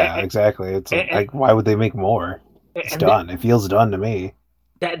 Yeah, And, exactly. It's like why would they make more? It's and done. It feels done to me.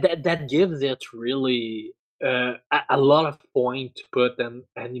 that gives it really a lot of point to put an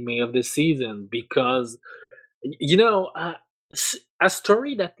anime of the season because you know a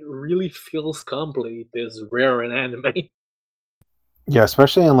story that really feels complete is rare in anime. Yeah,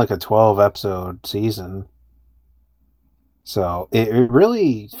 especially in like a 12 episode season. So it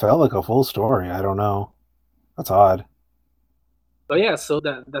really felt like a full story. I don't know. That's odd. So yeah, so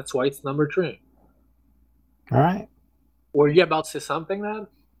that's why it's number 3. All right. Were you about to say something then?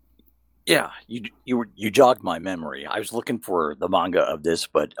 yeah, you jogged my memory. I was looking for the manga of this,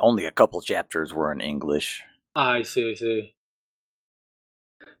 but only a couple chapters were in English. I see, I see.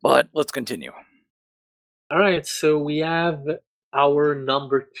 But let's continue. All right, so we have our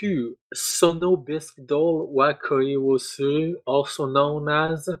number two, Sono Bisque Doll Wakoi Wosu, also known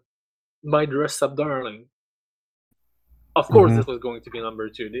as My Dress Up Darling. Of course, Hmm. this was going to be number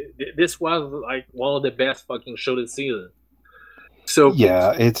two. This was like one of the best fucking shows this season. So,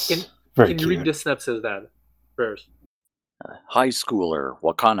 Yeah, can it's very can you read cute. the synopsis that first? High schooler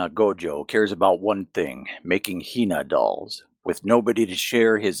Wakana Gojo cares about one thing, making Hina dolls. With nobody to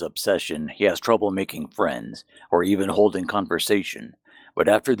share his obsession, he has trouble making friends, or even holding conversation. But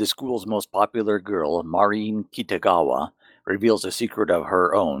after the school's most popular girl, Marin Kitagawa, reveals a secret of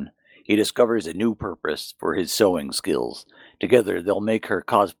her own, he discovers a new purpose for his sewing skills. Together, they'll make her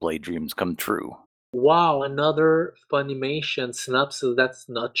cosplay dreams come true. Wow, another Funimation synopsis that's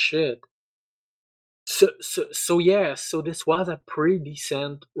not shit. So yeah, so this was a pretty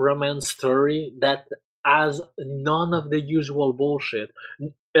decent romance story that has none of the usual bullshit.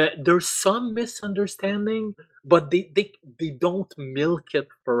 There's some misunderstanding, but they don't milk it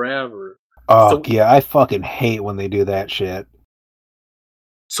forever. Oh So yeah, I fucking hate when they do that shit.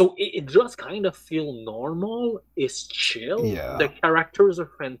 so it just kind of feel normal. It's chill. The Yeah. characters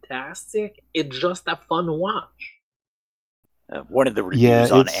are fantastic. It's just a fun watch. One of the Yeah,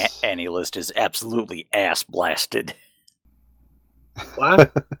 reviews on it's AniList is absolutely ass blasted.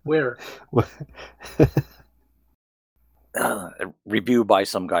 What? Where? A review by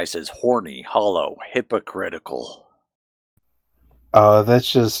some guy says horny, hollow, hypocritical.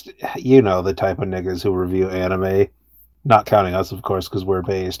 that's just the type of niggas who review anime. Not counting us, of course, because we're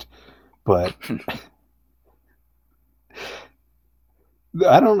based. But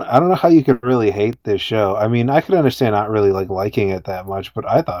I don't know how you could really hate this show. I mean, I could understand not really liking it that much, but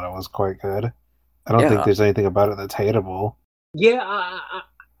I thought it was quite good. I don't think Yeah, there's anything about it that's hateable. Yeah,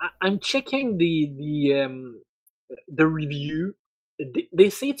 I'm checking the review. They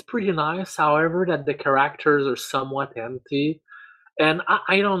say it's pretty nice. However, that the characters are somewhat empty, and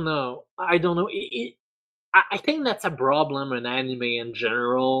I don't know. I don't know. I think that's a problem in anime in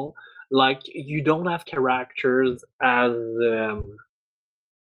general. Like you don't have characters as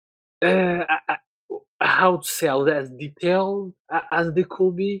uh, how to say as detailed as they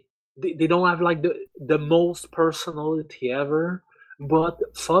could be. They don't have like the most personality ever. But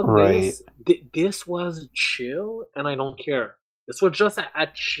fuck Right. this. This was chill, and I don't care. This was just a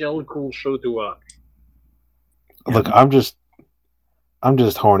chill, cool show to watch. Look, I'm just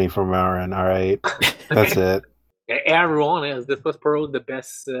horny for Marin, all right? That's it. Everyone is. This was probably the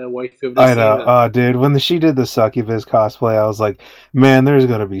best waifu of the I know. season. Oh, dude, when she did the succubus cosplay, I was like, man, there's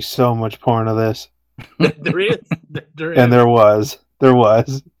gonna be so much porn of this. There is. There And is. there was. There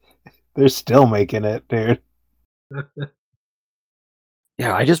was. They're still making it, dude.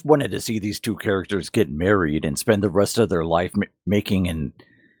 yeah. I just wanted to see these two characters get married and spend the rest of their life making and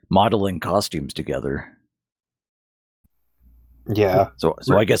modeling costumes together. Yeah. So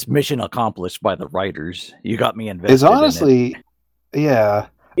I guess mission accomplished by the writers. You got me invested It's honestly, yeah.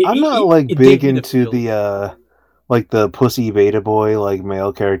 I'm not It big gave me the into feel. the pussy beta boy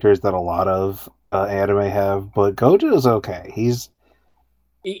male characters that a lot of anime have, but Gojo's okay. He's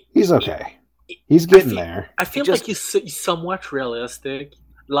okay. He's getting there. I feel just- like he's somewhat realistic.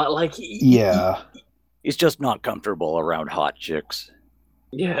 Like Yeah. He's just not comfortable around hot chicks.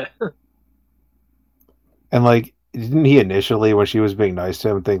 Yeah. And didn't he initially, when she was being nice to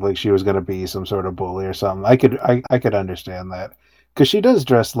him, think she was gonna be some sort of bully or something? I could understand that. Because she does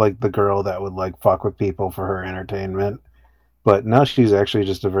dress like the girl that would fuck with people for her entertainment. But now she's actually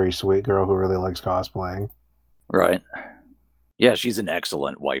just a very sweet girl who really likes cosplaying. Right. Yeah, she's an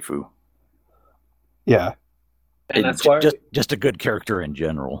excellent waifu. Yeah. And that's why just a good character in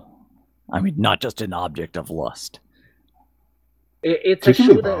general. I mean, not just an object of lust. it's She a can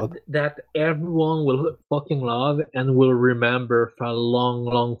be show both. that everyone will fucking love and will remember for a long,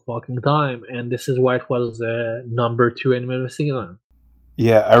 long fucking time. And this is why it was number 2 anime of the season.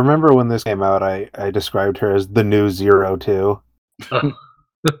 Yeah, I remember when this came out, I described her as the new 02.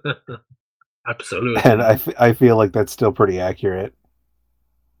 Absolutely. And I feel like that's still pretty accurate.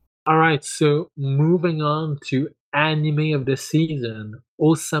 All right, so moving on to anime of the season,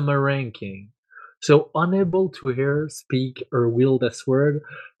 Osama ranking. So unable to hear, speak, or wield a sword,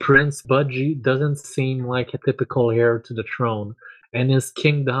 Prince Budgie doesn't seem like a typical heir to the throne, and his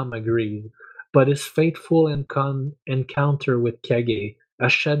kingdom agrees. But his fateful encounter with Kage, a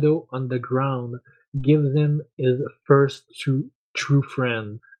shadow on the ground, gives him his first true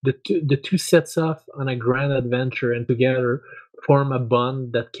friend. The two sets off on a grand adventure, and together form a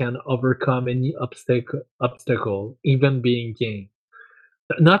bond that can overcome any obstacle, even being king.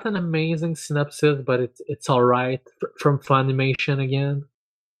 Not an amazing synopsis, but it's all right from Funimation again.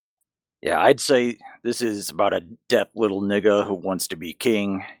 Yeah, I'd say this is about a deaf little nigga who wants to be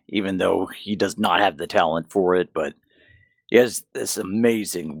king, even though he does not have the talent for it, but he has this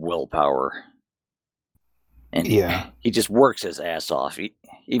amazing willpower. And Yeah. he just works his ass off,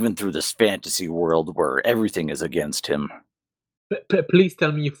 even through this fantasy world where everything is against him. Please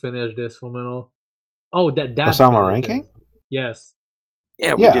tell me you finished this, Romano. Oh, that Osama finishes. ranking? Yes.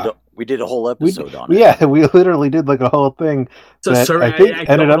 Yeah, Yeah. we did a whole We episode on it. yeah, we literally did like a whole thing So that sorry, I think I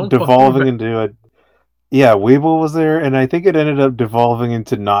ended up don't fucking devolving remember. into a yeah, Weeble was there, and I think it ended up devolving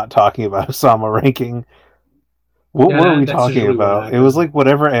into not talking about Osama ranking. What Yeah, were we that's talking usually what about? It was happened. like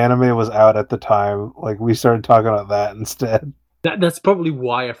whatever anime was out at the time. Like we started talking about that instead. That's probably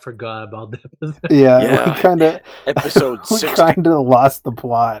why I forgot about that. Yeah, we Yeah, kind of episode we 60. kind of lost the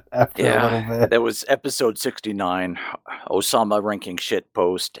plot after a little Yeah, bit. that was episode 69, Osama ranking shit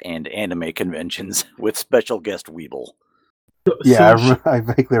post and anime conventions with special guest Weeble. Yeah, So I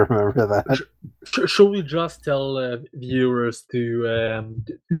vaguely remember that. should we just tell viewers to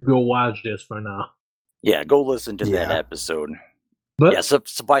go watch this for now? Yeah, go listen to that Yeah. episode. But Yeah,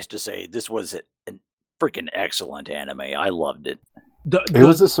 suffice to say, this was a freaking excellent anime. I loved it. It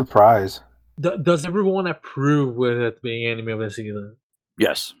was a surprise. does everyone approve with it being anime of the season?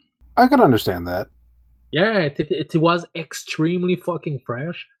 Yes. I can understand that. Yeah, it was extremely fucking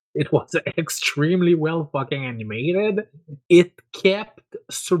fresh. It was extremely well fucking animated. It kept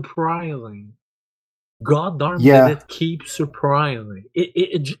surprising. God darn did Yeah. it keep surprising.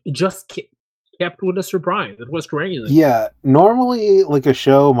 It just kept with a surprise. It was crazy. Yeah, normally like a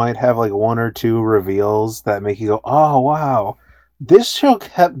show might have like one or two reveals that make you go, "Oh, wow." This show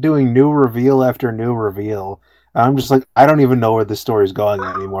kept doing new reveal after new reveal. I'm just like, I don't even know where the story's going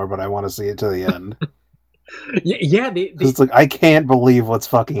anymore, but I want to see it to the end. Yeah, Because it's like, I can't believe what's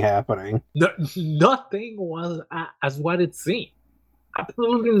fucking happening. nothing was as what it seemed.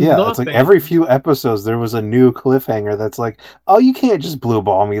 Absolutely Yeah, nothing. it's like every few episodes there was a new cliffhanger that's like, oh, you can't just blue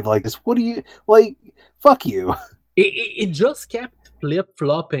ball me like this. What do you, like, fuck you. It just kept flip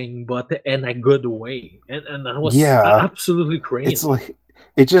flopping, but in a good way, and that was absolutely crazy. It's like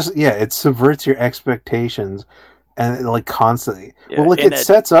it subverts your expectations and like constantly. Yeah, Well, like it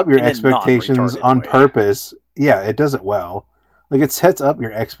sets up your expectations on way. purpose. Yeah, it does it well. Like it sets up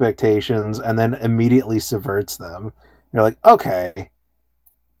your expectations and then immediately subverts them. You're like, okay.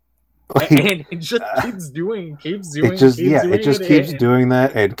 Like, and it just keeps doing it just keeps doing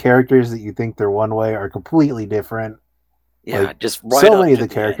that, and characters that you think they're one way are completely different. Yeah, like, just right so up many of to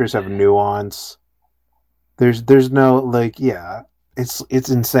the characters have nuance. There's no like, yeah, it's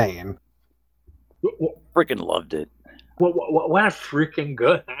insane. Freaking loved it. What a freaking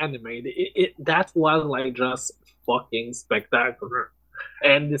good anime! That was like just fucking spectacular,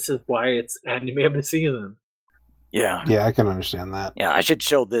 and this is why it's anime of the season. Yeah. Yeah, I can understand that. Yeah, I should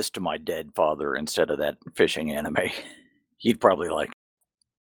show this to my dead father instead of that fishing anime. He'd probably like.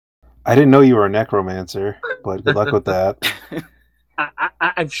 I didn't know you were a necromancer, but good luck with that.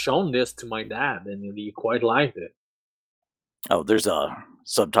 I've shown this to my dad, and he quite liked it. Oh, there's a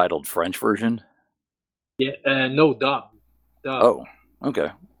subtitled French version? Yeah, no, dub. Oh, okay.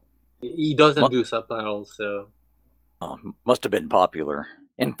 He doesn't do subtitles, so. Must have been popular,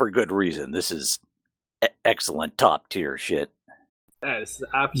 and for good reason. This is excellent top tier shit. That's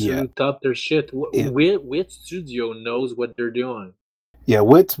absolute top tier shit. Which studio knows what they're doing? Yeah,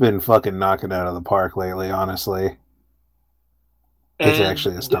 Wit's been fucking knocking out of the park lately, honestly. It's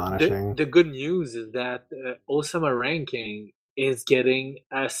actually astonishing. The good news is that Osama Ranking is getting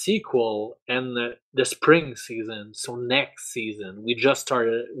a sequel in the spring season. So next season, we just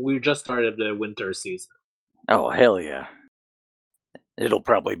started the winter season. Oh, hell yeah. It'll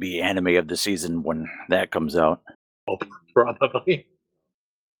probably be anime of the season when that comes out. Oh, probably.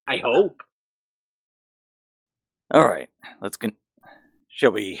 I hope. All right,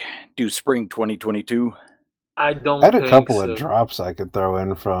 shall we do spring 2022? I don't. I had a couple of drops I could throw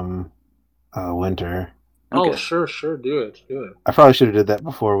in from winter. Okay. Oh, sure, do it. I probably should have did that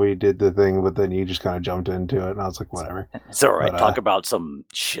before we did the thing, but then you just kind of jumped into it, and I was like, whatever. It's all right. Talk about some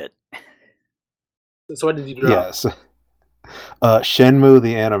shit. So what did you drop? Yes. Shenmue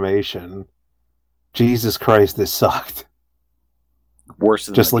the animation. Jesus Christ, this sucked. Worse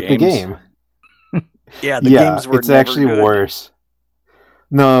than just the like games. The game. Yeah, the games were it's actually good. Worse.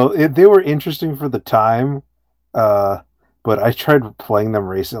 No, they were interesting for the time, but I tried playing them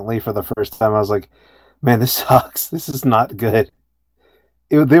recently for the first time. I was like, man, this sucks. This is not good.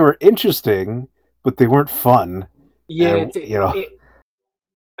 They were interesting, but they weren't fun. Yeah,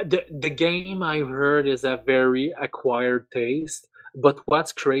 the game I've heard is a very acquired taste. But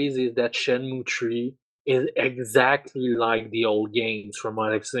what's crazy is that Shenmue 3 is exactly like the old games from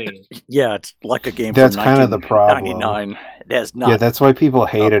what I've seen. Yeah, it's like a game That's from kind of the problem. 1999. It has Yeah, not that's why people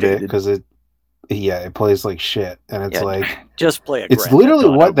hated it, updated. because it plays like shit, and it's Yeah, like just play a it's Grand Theft literally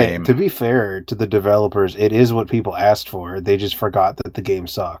Auto what game. to be fair to the developers, it is what people asked for. They just forgot that the game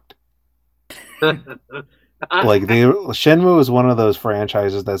sucked. Like Shenmue is one of those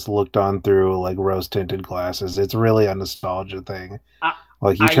franchises that's looked on through like rose-tinted glasses. It's really a nostalgia thing.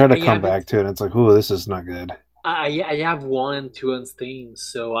 Like you try to come back to it, and it's like, ooh, this is not good. I have 1 and 2 on Steam,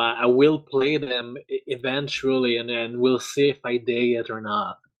 so I will play them eventually, and then we'll see if I dig it or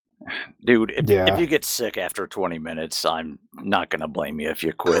not. Dude, if you get sick after 20 minutes, I'm not gonna blame you if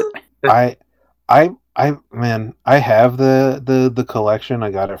you quit. I man, I have the collection.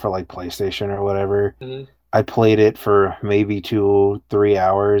 I got it for like PlayStation or whatever. Mm-hmm. I played it for maybe 2-3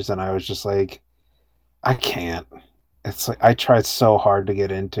 hours, and I was just like, I can't. It's like I tried so hard to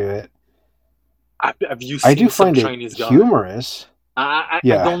get into it. Have you seen I do find Chinese it guy? humorous. I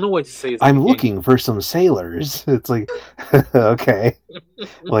don't know what to say. I'm looking for some sailors. It's like, okay,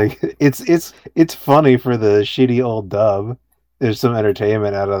 like it's funny for the shitty old dub. There's some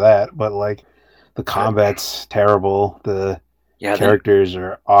entertainment out of that, but like the combat's terrible. The characters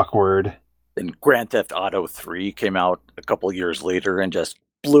are awkward. Then Grand Theft Auto 3 came out a couple years later and just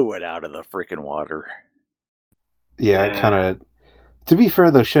blew it out of the freaking water. Yeah, kind of. To be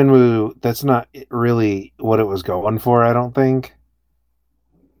fair, though, Shenmue, that's not really what it was going for, I don't think.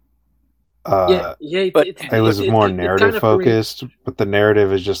 But it was more narrative focused, but the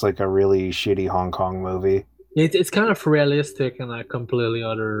narrative is just like a really shitty Hong Kong movie. It's kind of realistic in a completely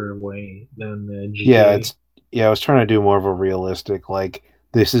other way than GTA. I was trying to do more of a realistic, like,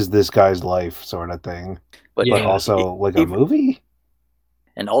 this is this guy's life sort of thing. But also like a movie?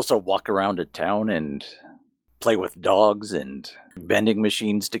 And also walk around a town and play with dogs and vending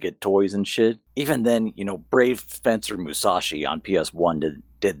machines to get toys and shit. Even then, Brave Fencer Musashi on PS1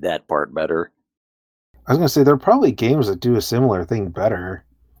 did that part better. I was going to say, there are probably games that do a similar thing better.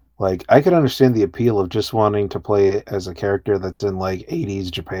 Like, I could understand the appeal of just wanting to play as a character that's in, like, 80s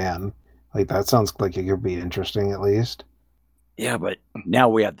Japan. Like, that sounds like it could be interesting, at least. Yeah, but now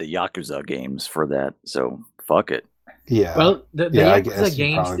we have the Yakuza games for that, so fuck it. Yeah. Well, the Yakuza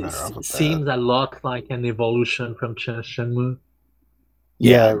games seems a lot like an evolution from Shenmue.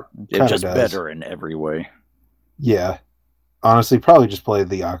 Yeah, it's just better in every way. Yeah. Honestly, probably just play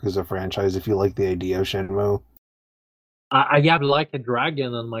the Yakuza franchise if you like the idea of Shenmue. I have like a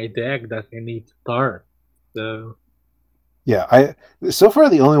dragon on my deck that I need to start. So yeah, so far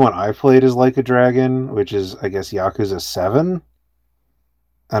the only one I've played is Like a Dragon, which is, I guess, Yakuza 7.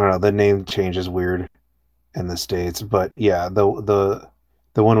 I don't know, the name change is weird in the States, but yeah, the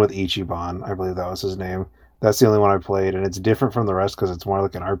one with Ichiban, I believe that was his name. That's the only one I played, and it's different from the rest because it's more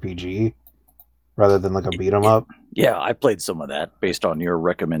like an RPG rather than like a beat 'em up. Yeah, I played some of that based on your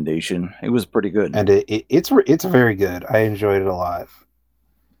recommendation. It was pretty good, and it's very good. I enjoyed it a lot.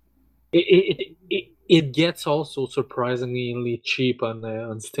 It gets also surprisingly cheap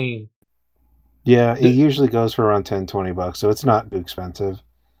on Steam. Yeah, it usually goes for around $10-$20, so it's not too expensive.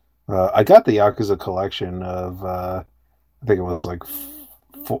 I got the Yakuza collection of I think it was like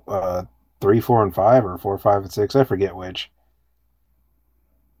 3, 4, and 5, or 4, 5, and 6. I forget which.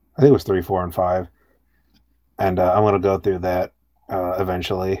 I think it was 3, 4, and 5. And I'm going to go through that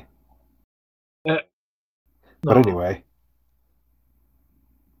eventually. But anyway.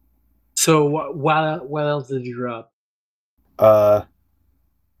 So what else did you drop?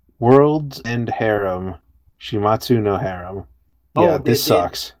 World's End Harem. Shimatsu no Harem. Yeah, this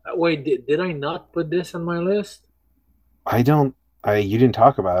sucks. Wait, did I not put this on my list? You didn't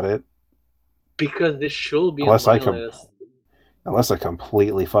talk about it. Because this should be on my list. Unless I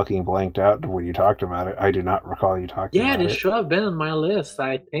completely fucking blanked out when you talked about it. I do not recall you talking about it. Yeah, this should have been on my list.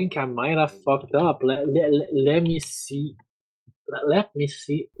 I think I might have fucked up. Let me see. Let me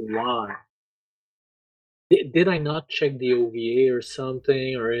see why. Did I not check the OVA or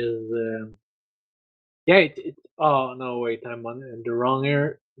something? Or is... Yeah, oh, no, wait. I'm on the wrong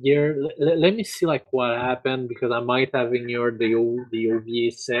year. Let me see like what happened, because I might have ignored the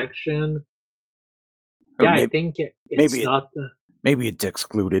OVA section. Yeah, I think it's not... Maybe it's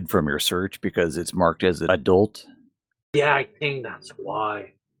excluded from your search because it's marked as an adult. Yeah, I think that's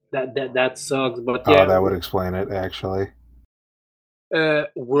why. That sucks, but yeah. Oh, that would explain it, actually.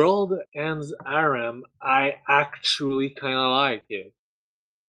 World Ends Harem, I actually kind of like it.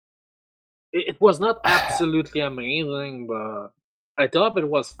 It was not absolutely amazing, but I thought it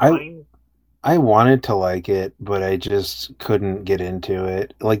was fine. I wanted to like it, but I just couldn't get into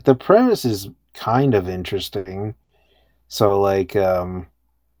it. Like, the premise is kind of interesting. So, like,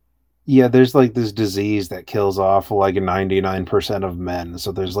 Yeah, there's like this disease that kills off like 99% of men,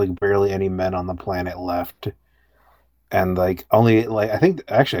 so there's like barely any men on the planet left. And like only like I think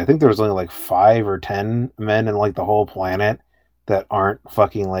there was only like 5 or 10 men in like the whole planet that aren't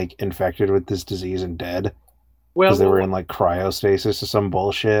fucking like infected with this disease and dead because they were in like cryostasis or some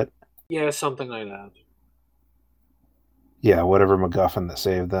bullshit. yeah, something like that. Yeah, whatever MacGuffin that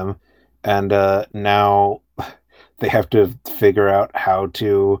saved them. And now they have to figure out how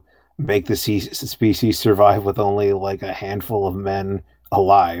to make the species survive with only like a handful of men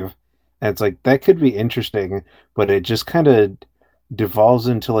alive. And it's like that could be interesting, but it just kind of devolves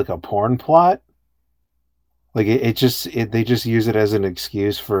into like a porn plot. Like they just use it as an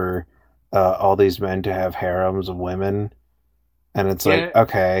excuse for all these men to have harems of women, and it's Yeah, like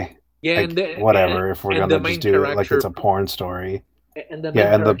okay, yeah, like whatever if we're and the gonna just main do it like it's character a porn story. and the main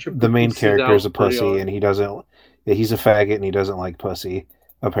Yeah, and character the main pushes character is a out pretty pussy, hard. and he doesn't. Yeah, he's a faggot, and he doesn't like pussy.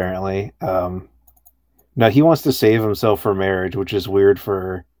 Apparently, now he wants to save himself for marriage, which is weird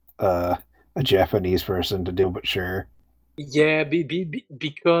for uh, a Japanese person to do. But sure, Yeah,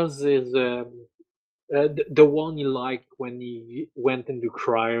 because is the one he liked when he went into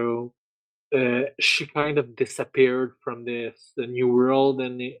cryo. She kind of disappeared from the new world,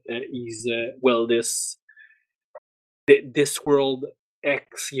 and he's well this world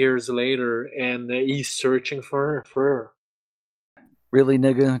X years later, and he's searching for her. Really,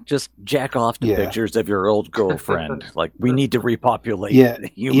 nigga? Just jack off to yeah, pictures of your old girlfriend. Like, we need to repopulate yeah, the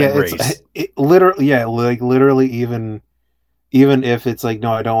yeah. human It's race. literally, yeah, like literally, even if it's like,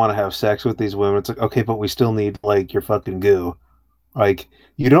 no, I don't want to have sex with these women. It's like, okay, but we still need like your fucking goo. Like,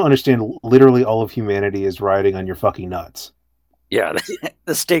 you don't understand. Literally, all of humanity is riding on your fucking nuts. Yeah,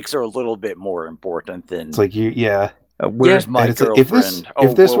 the stakes are a little bit more important than It's like yeah. where's And my it's like if girlfriend?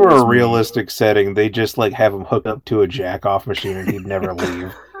 Oh, this woe were a is me. realistic setting, they just like have him hook up to a jack off machine and he'd never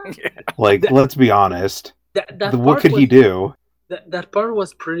leave. Yeah. Like, That let's be honest. that What part could he was do? that part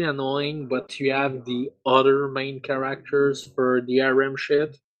was pretty annoying, but you have the other main characters for the RM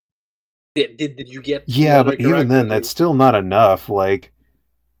shit. Did you get the Yeah, other but even then, characters? that's still not enough. Like,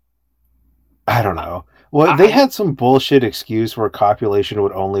 I don't know. Well, they I had some bullshit excuse where copulation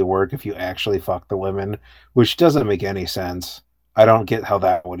would only work if you actually fuck the women, which doesn't make any sense. I don't get how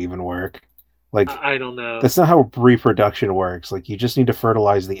that would even work. Like, I don't know, that's not how reproduction works. Like, you just need to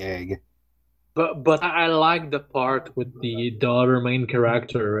fertilize the egg. but I like the part with the other main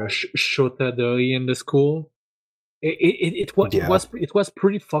character, Shota Doi in the school. Yeah. It was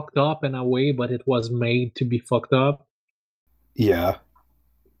pretty fucked up in a way, but it was made to be fucked up. Yeah.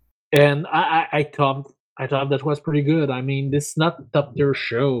 And I thought that was pretty good. I mean, this is not top tier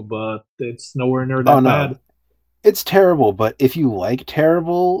show, but it's nowhere near Oh that no, bad. it's terrible. But if you like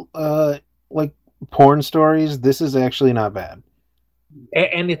terrible, like porn stories, this is actually not bad.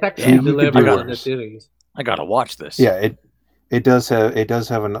 And it actually Damn, You could I do delivers got on the worse. titties. I gotta watch this. Yeah, it does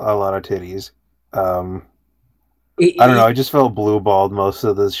have a lot of titties. Um, It, I don't know. it, I just felt blue balled most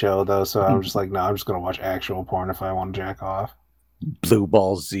of the show though, so I'm just like, no, I'm just gonna watch actual porn if I want to jack off. Blue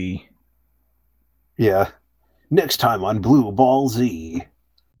Ball Z. Yeah. Next time on Blue Ball Z,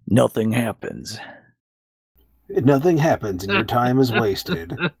 Nothing happens. nothing happens and your time is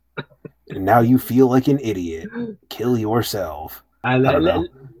wasted. And now you feel like an idiot. Kill yourself. I don't know.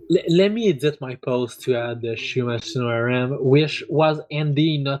 let me edit my post to add the Shumatsu RM, which was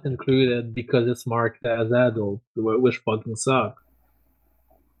indeed not included because it's marked as adult, which fucking sucks.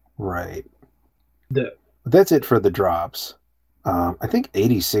 Right. The, But that's it for the drops. I think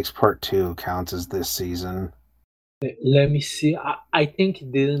 86 Part 2 counts as this season. let me see. I think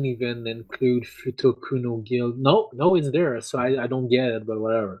it didn't even include Futoku no Guild. No, it's there, so I don't get it, but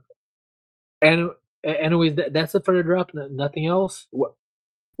whatever. And anyways, that's it for the drop. Nothing else. What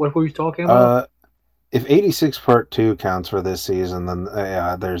were you talking about? If 86 Part 2 counts for this season, then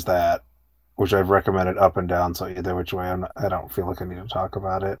yeah, there's that, which I've recommended up and down, so either which way, I don't feel like I need to talk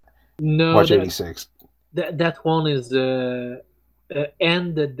about it. No, Watch 86. that one is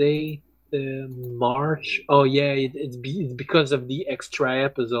end the date March. Oh yeah, it's because of the extra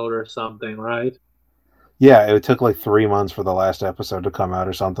episode or something, right? Yeah, it took like 3 months for the last episode to come out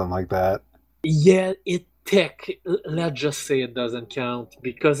or something like that. Yeah, let's just say it doesn't count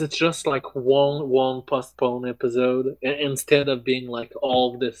because it's just like one postponed episode instead of being like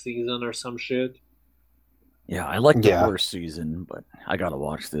all of the season or some shit. Yeah, I like the Yeah. worst season, but I gotta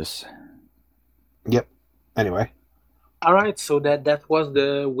watch this. Yep. Anyway. All right, so that was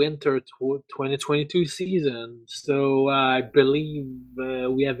the winter 2022 season. So I believe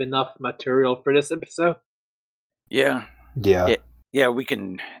we have enough material for this episode. Yeah. Yeah. Yeah, we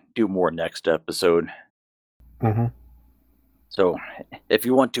can do more next episode. Mm-hmm. So, if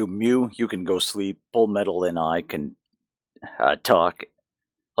you want to, Mew, you can go sleep. Full Metal and I can talk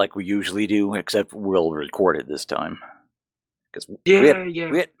like we usually do, except we'll record it this time because Yeah.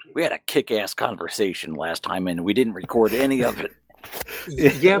 we had a kick-ass conversation last time, and we didn't record any of it.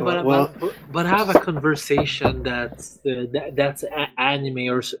 Yeah, well, but have a conversation that's anime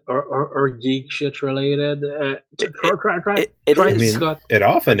or geek shit related. It Try I to is. mean, cut. it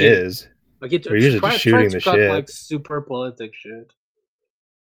often Okay, is. okay. We're usually just Try shooting to the cut shit. like super politic shit.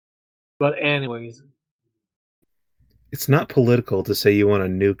 But anyways, It's not political to say you want to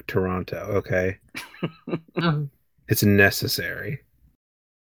nuke Toronto, okay? It's necessary.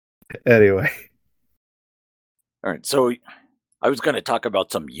 Anyway. All right, so I was going to talk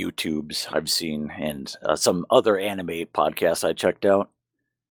about some YouTubes I've seen and some other anime podcasts I checked out.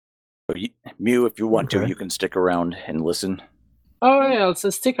 So Mew, if you want to, Okay. you can stick around and listen. oh yeah, let's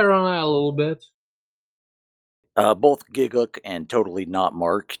stick around a little bit. Both Giguk and Totally Not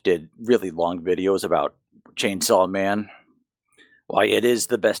Mark did really long videos about Chainsaw Man. Why it is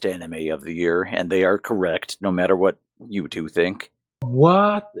the best anime of the year, and they are correct, no matter what you two think.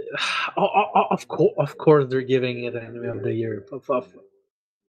 What? Of course, they're giving it anime of the year.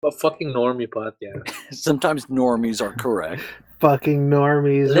 A fucking normie podcast. Sometimes normies are correct. Fucking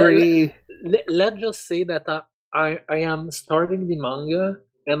normies, Let's just say that I am starting the manga,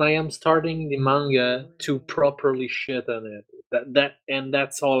 and I am starting the manga to properly shit on it.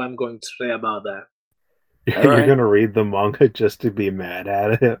 That's all I'm going to say about that. All You're right. gonna read the manga just to be mad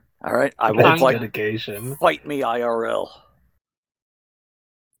at it. All right, I will That's Kinda. dedication. fight me IRL.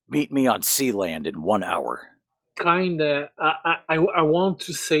 Meet me on Sealand in 1 hour. Kinda. I want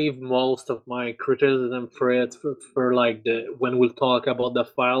to save most of my criticism for it for like the when we'll talk about the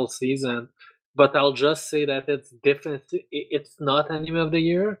final season, but I'll just say that it's definitely it's not anime of the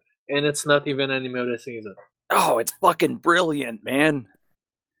year, and it's not even anime of the season. Oh, it's fucking brilliant, man.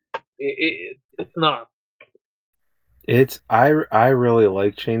 It's not. I really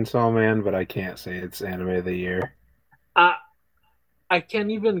like Chainsaw Man, but I can't say it's anime of the year. I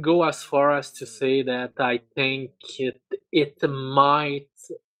can't even go as far as to say that I think it might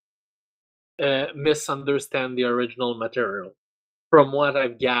misunderstand the original material from what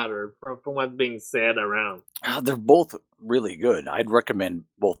I've gathered from what's being said around. They're both really good. I'd recommend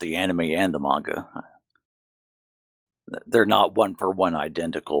both the anime and the manga. They're not one for one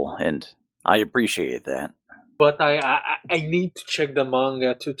identical, and I appreciate that. But I need to check the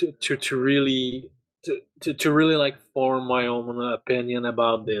manga to really to really like form my own opinion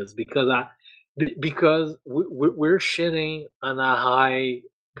about this because because we're shitting on a high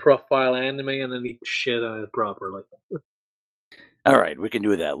profile anime and I need to shit on it properly. All right, we can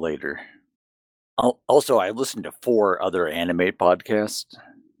do that later. Also, I listened to 4 other anime podcasts,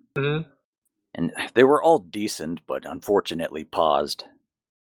 Mhm. and they were all decent, but unfortunately paused.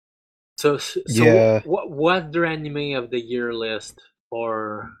 So Yeah. what's their anime of the year list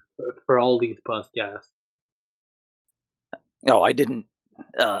for all these podcasts? No, I didn't.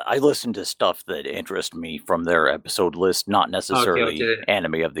 I listened to stuff that interested me from their episode list, not necessarily Okay.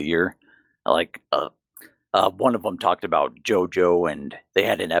 anime of the year. Like one of them talked about JoJo, and they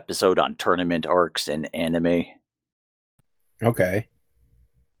had an episode on tournament arcs and anime. Okay.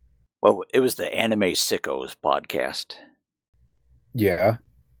 Well, it was the Anime Sickos podcast. Yeah.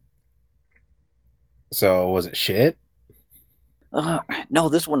 So was it shit? No,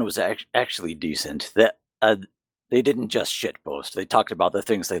 this one was actually decent. That they didn't just shitpost. They talked about the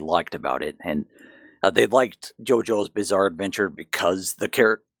things they liked about it, and they liked JoJo's Bizarre Adventure because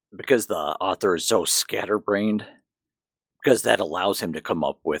because the author is so scatterbrained. Because that allows him to come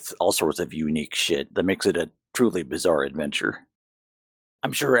up with all sorts of unique shit that makes it a truly bizarre adventure.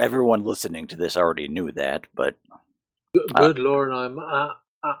 I'm sure everyone listening to this already knew that, but uh, Good lord,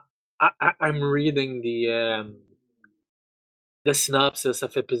 I'm reading the synopsis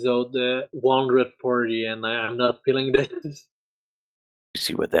of episode 140, and I'm not feeling this.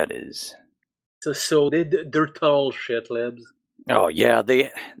 see what that is. So they're total shit libs. Oh yeah, they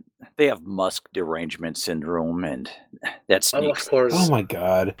have Musk derangement syndrome, and that Of sneaks. course. Oh my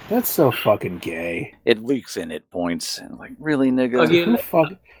god. That's so fucking gay. It leaks in at points, and like really, nigga. Again, Who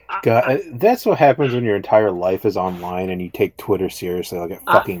fuck God, that's what happens when your entire life is online and you take Twitter seriously like it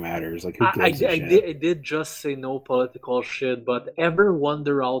fucking matters. Like who gives a shit? I did just say no political shit, but ever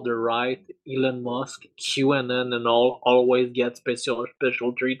wonder how the right, Elon Musk, QAnon, and all always get special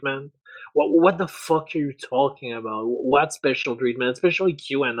treatment? What the fuck are you talking about? What special treatment? Especially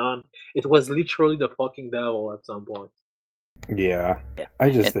QAnon. It was literally the fucking devil at some point. Yeah. Yeah. I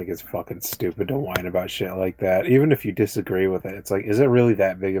just And think it's fucking stupid to whine about shit like that. Even if you disagree with it, it's like, is it really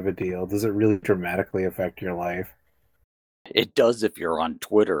that big of a deal? Does it really dramatically affect your life? It does if you're on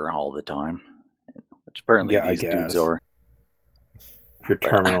Twitter all the time, which apparently Yeah, I these dudes guess. are. If you're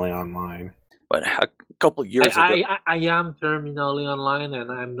terminally online. But a couple years ago, I am terminally online,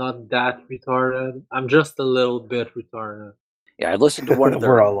 and I'm not that retarded. I'm just a little bit retarded. yeah, I listened to one of We're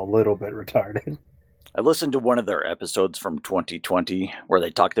their all a little bit retarded. I listened to one of their episodes from 2020 where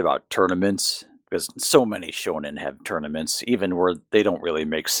they talked about tournaments because so many shonen have tournaments, even where they don't really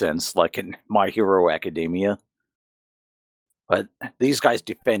make sense, like in My Hero Academia. But these guys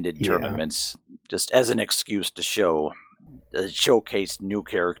defended Yeah. tournaments just as an excuse to showcase new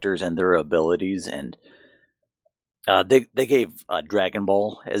characters and their abilities, and they gave Dragon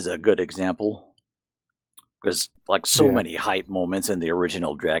Ball as a good example because like so Yeah. many hype moments in the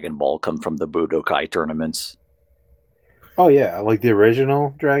original Dragon Ball come from the Budokai tournaments. Oh yeah, like the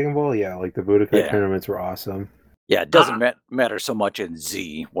original Dragon Ball. Yeah, like the Budokai Yeah. tournaments were awesome. Yeah, it doesn't matter so much in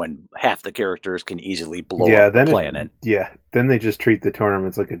Z when half the characters can easily blow Yeah, up the then planet. then they just treat the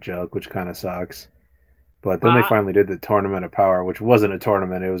tournaments like a joke, which kind of sucks. But then they finally did the Tournament of Power, which wasn't a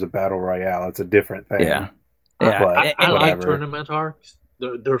tournament; it was a battle royale. It's a different thing. Yeah. I like whatever. tournament arcs.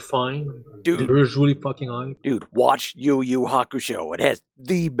 They're fine. Dude. They're usually fucking hype. Dude, watch Yu Yu Hakusho. It has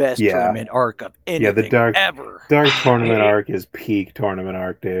the best Yeah. tournament arc of anything the dark ever. tournament arc is peak tournament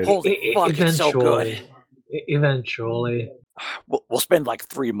arc, dude. Holy fuck, it's so good. Eventually. We'll spend like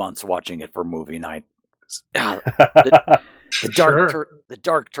 3 months watching it for movie night. The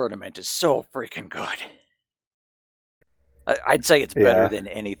dark tournament is so freaking good. I'd say it's better Yeah. than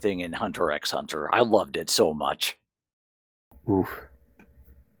anything in Hunter x Hunter. I loved it so much. Oof.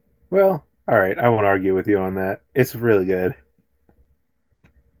 Well, all right. I won't argue with you on that. It's really good.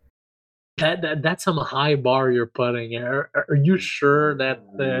 That's some high bar you're putting. Are you sure that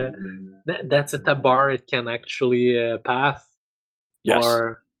that's at a bar it can actually pass? Yes.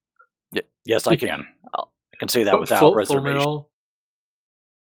 Or yes, I can. I can say that without reservation.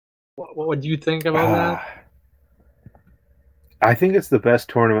 What do you think about that? I think it's the best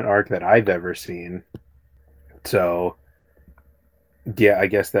tournament arc that I've ever seen. So, yeah, I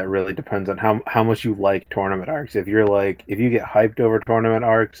guess that really depends on how much you like tournament arcs. If you get hyped over tournament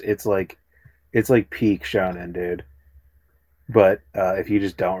arcs, it's like peak shonen, dude. But if you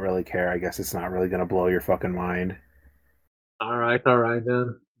just don't really care, I guess it's not really gonna blow your fucking mind. All right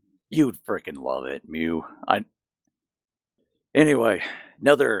then. You'd freaking love it, Mew. Anyway,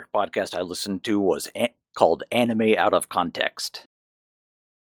 another podcast I listened to was called Anime Out of Context.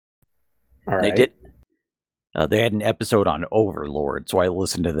 All right. They had an episode on Overlord, so I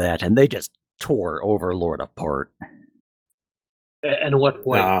listened to that, and they just tore Overlord apart. And what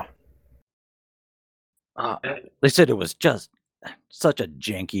way? They said it was just such a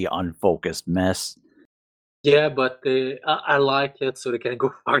janky, unfocused mess. Yeah, but I like it, so they can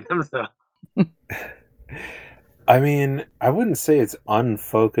go fuck themselves. I mean, I wouldn't say it's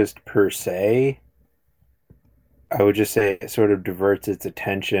unfocused per se. I would just say it sort of diverts its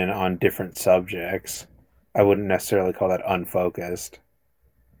attention on different subjects. I wouldn't necessarily call that unfocused.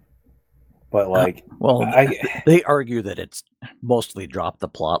 But they argue that it's mostly dropped the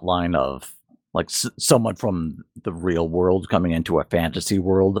plot line of like someone from the real world coming into a fantasy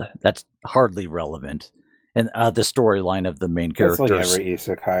world. That's hardly relevant. And the storyline of the main characters. That's like every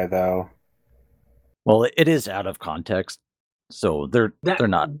isekai, though. Well, it is out of context, so they're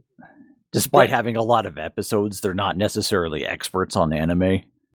not. Despite having a lot of episodes, they're not necessarily experts on anime.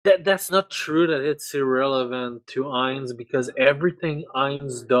 That's not true that it's irrelevant to Ainz, because everything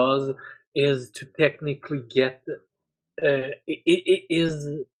Ainz does is to technically get it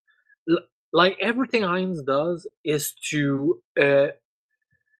is like everything Ainz does is to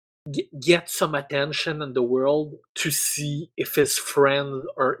get some attention in the world to see if his friends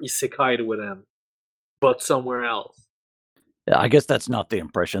are isekai'd with him, but somewhere else. Yeah, I guess that's not the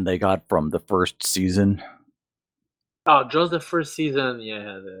impression they got from the first season. Oh, just the first season,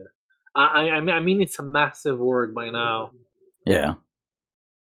 yeah. I mean, it's a massive work by now. Yeah.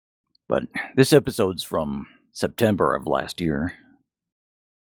 But this episode's from September of last year.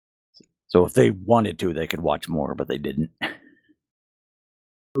 So if they wanted to, they could watch more, but they didn't.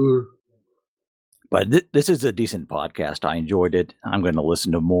 But this is a decent podcast. I enjoyed it. I'm going to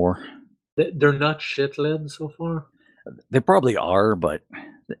listen to more. They're not shitlib so far? They probably are, but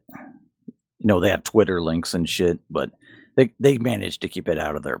they have Twitter links and shit, but they managed to keep it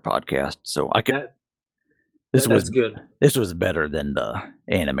out of their podcast. So I could. That's good. This was better than the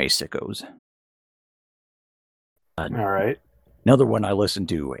Anime Sickos. All right. Another one I listened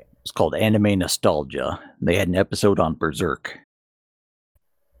to was called Anime Nostalgia. They had an episode on Berserk.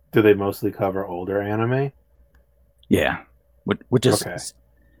 Do they mostly cover older anime? Yeah, which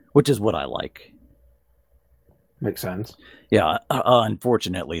is what I like. Makes sense. Yeah,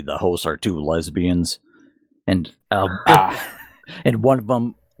 unfortunately, the hosts are two lesbians, and and one of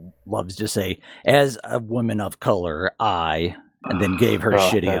them loves to say, "As a woman of color, I," and then gave her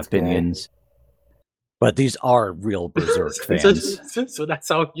shitty That's gay. opinions. But these are real Berserk fans. So that's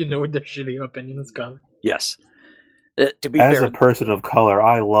how you know the shitty opinions come. Yes. To be As fair, a person of color,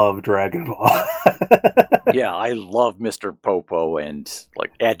 I love Dragon Ball. yeah, I love Mr. Popo and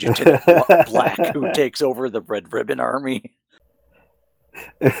like Adjutant Black, who takes over the Red Ribbon Army.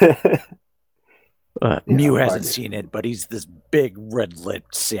 Mew hasn't seen it, but he's this big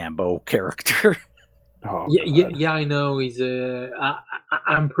red-lipped Sambo character. Oh, Yeah, I know. He's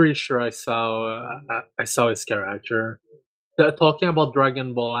I'm pretty sure I saw his character. Talking about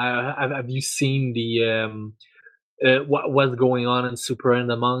Dragon Ball, have you seen the what's going on in Super in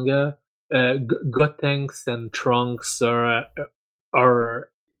the manga? Gotenks and Trunks are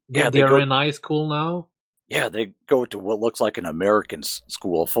Yeah, they are in high school now. Yeah, they go to what looks like an American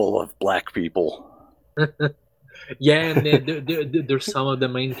school full of black people. Yeah, and there's some of the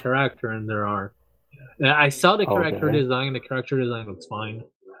main character in there are. I saw the character design. The character design looks fine,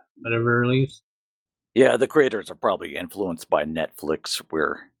 at the very least. Yeah, the creators are probably influenced by Netflix,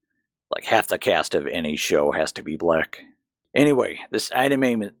 where like half the cast of any show has to be black. Anyway, this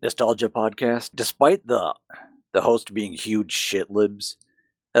anime nostalgia podcast, despite the host being huge shit libs,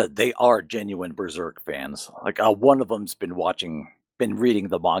 they are genuine Berserk fans. Like one of them's been reading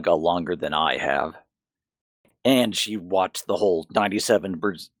the manga longer than I have, and she watched the whole '97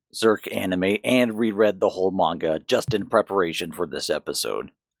 Berserk anime and reread the whole manga just in preparation for this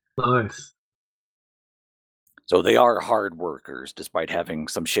episode. Nice. So they are hard workers, despite having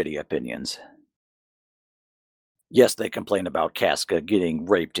some shitty opinions. Yes, they complain about Casca getting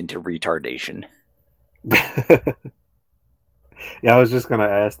raped into retardation. Yeah, I was just gonna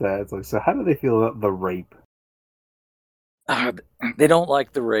ask that. It's like, so how do they feel about the rape? They don't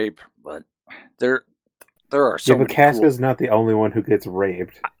like the rape, but there are so many. But Casca's not the only one who gets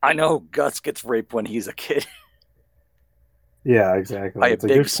raped. I know Gus gets raped when he's a kid. Yeah, exactly. It's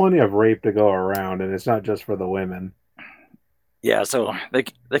like there's plenty of rape to go around, and it's not just for the women. Yeah, so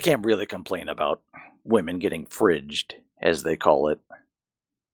they can't really complain about women getting fridged, as they call it.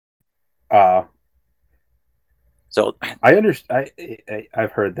 So I understand.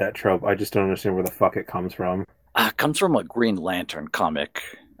 I've heard that trope. I just don't understand where the fuck it comes from. It comes from a Green Lantern comic.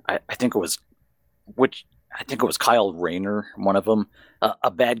 I think it was Kyle Rayner, one of them. A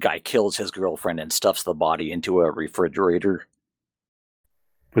bad guy kills his girlfriend and stuffs the body into a refrigerator.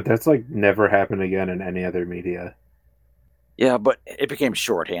 But that's like never happened again in any other media. Yeah, but it became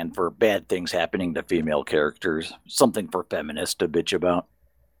shorthand for bad things happening to female characters. Something for feminists to bitch about.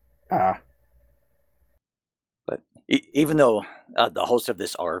 But even though the hosts of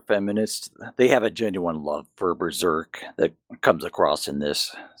this are feminists, they have a genuine love for Berserk that comes across in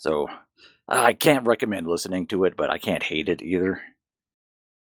this. So I can't recommend listening to it, but I can't hate it either.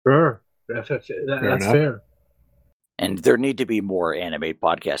 Sure. That's fair. And there need to be more anime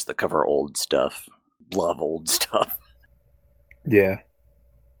podcasts that cover old stuff. Love old stuff. Yeah.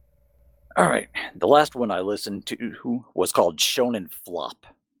 All right. The last one I listened to was called Shonen Flop.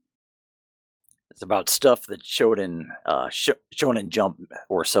 It's about stuff that showed in Shonen Jump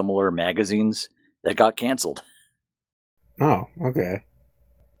or similar magazines that got canceled. Oh, okay.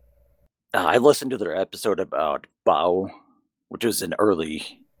 I listened to their episode about Bao, which was an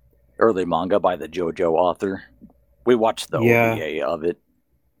early manga by the JoJo author. We watched the OVA of it.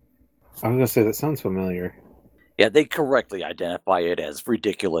 I was gonna say that sounds familiar. Yeah, they correctly identify it as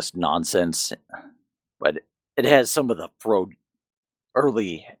ridiculous nonsense, but it has some of the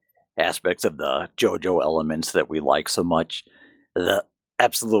early aspects of the JoJo elements that we like so much. The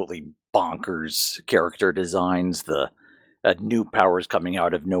absolutely bonkers character designs, the new powers coming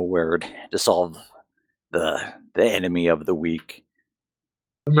out of nowhere to solve the enemy of the week.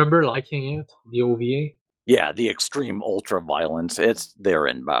 Remember liking it, the OVA? Yeah, the extreme ultra violence. It's there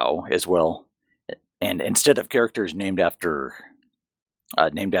in Bao as well. And instead of characters named after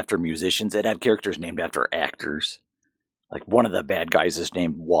musicians, it had characters named after actors. Like one of the bad guys is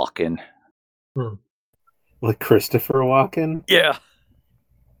named Walken. Like Christopher Walken? Yeah.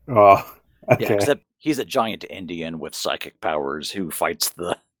 Oh, okay. Yeah, except he's a giant Indian with psychic powers who fights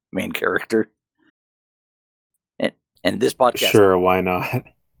the main character. And this podcast... Sure, why not?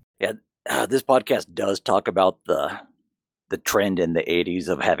 Yeah, this podcast does talk about the trend in the 80s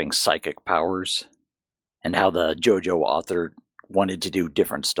of having psychic powers and how the JoJo author wanted to do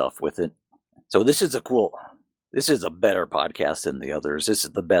different stuff with it. So this is a better podcast than the others. This is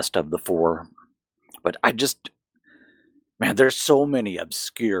the best of the four. But there's so many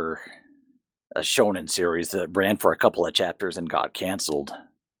obscure a shonen series that ran for a couple of chapters and got canceled.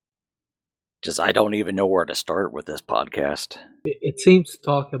 Just I don't even know where to start with this podcast. It seems to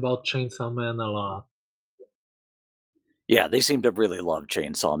talk about Chainsaw Man a lot. Yeah, they seem to really love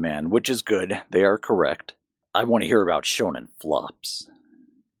Chainsaw Man, which is good. They are correct. I want to hear about shonen flops.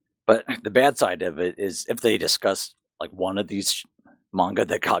 But the bad side of it is if they discuss like one of these manga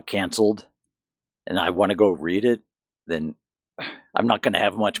that got canceled and I want to go read it, then I'm not going to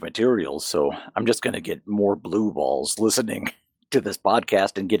have much material. So I'm just going to get more blue balls listening to this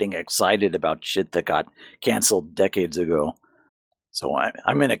podcast and getting excited about shit that got canceled decades ago. So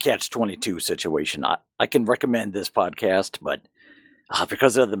I'm in a catch-22 situation. I can recommend this podcast, but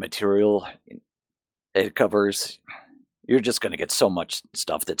because of the material it covers, you're just going to get so much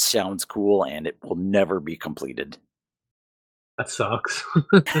stuff that sounds cool and it will never be completed. That sucks.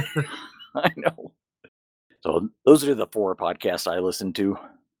 I know. So those are the 4 podcasts I listen to.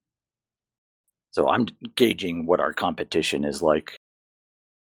 So I'm gauging what our competition is like.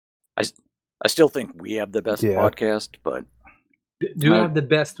 I still think we have the best podcast, but Do you have the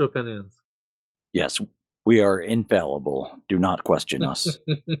best opinions? yes, we are infallible. Do not question us.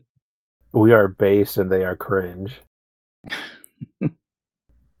 We are base and they are cringe.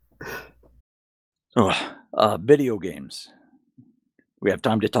 Video games. We have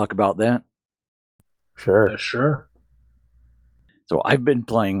time to talk about that? Sure. Sure. So I've been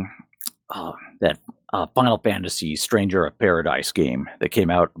playing that Final Fantasy Stranger of Paradise game that came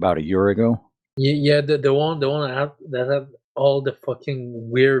out about a year ago. Yeah, the one that have all the fucking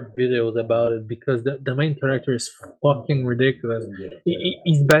weird videos about it because the main character is fucking ridiculous.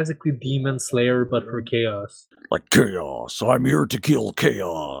 He's basically Demon Slayer but for chaos. Like chaos, I'm here to kill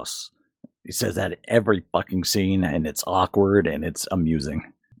chaos. He says that in every fucking scene, and it's awkward and it's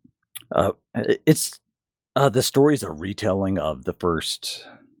amusing. It's the story's a retelling of the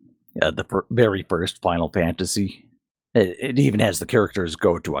very first Final Fantasy. It even has the characters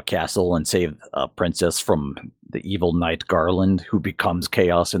go to a castle and save a princess from the evil knight Garland, who becomes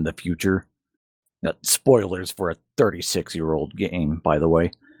chaos in the future. Spoilers for a 36-year-old game, by the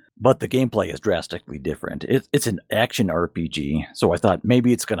way. But the gameplay is drastically different. It's an action RPG, so I thought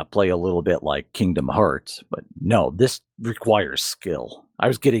maybe it's going to play a little bit like Kingdom Hearts, but no, this requires skill. I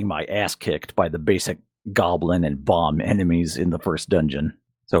was getting my ass kicked by the basic goblin and bomb enemies in the first dungeon.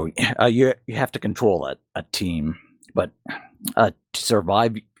 So you have to control a team, but to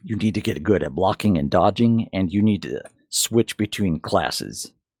survive, you need to get good at blocking and dodging, and you need to switch between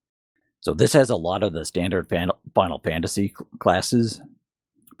classes. So this has a lot of the standard Final Fantasy classes,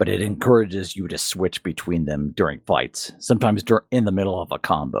 but it encourages you to switch between them during fights, sometimes in the middle of a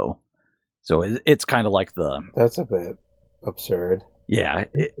combo. So it's kind of like That's a bit absurd. Yeah.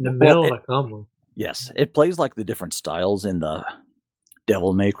 In the middle of a combo. Yes, it plays like the different styles in the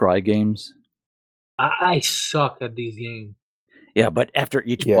Devil May Cry games. I suck at these games. Yeah, but after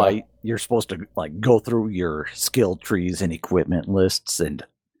each fight, you're supposed to like go through your skill trees and equipment lists and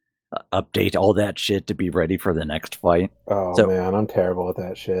update all that shit to be ready for the next fight. Oh man, I'm terrible at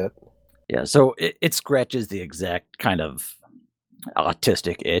that shit. Yeah, so it scratches the exact kind of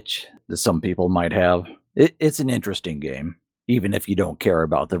autistic itch that some people might have. It's an interesting game, even if you don't care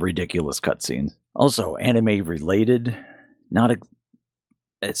about the ridiculous cutscenes. Also, anime related,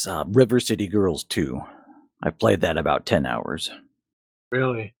 it's River City Girls 2. I played that about 10 hours.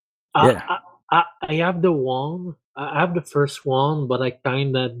 Really? Yeah. I have the one. I have the first one, but I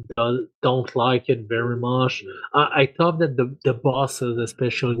kind of don't like it very much. I thought that the bosses,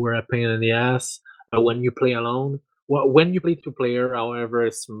 especially, were a pain in the ass when you play alone. Well, when you play 2-player, however,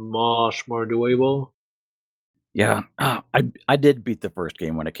 it's much more doable. Yeah, I did beat the first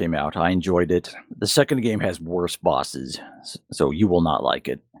game when it came out. I enjoyed it. The second game has worse bosses, so you will not like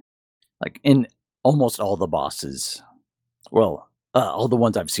it. Like in almost all the bosses, well, all the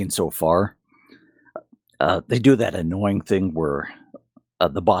ones I've seen so far, they do that annoying thing where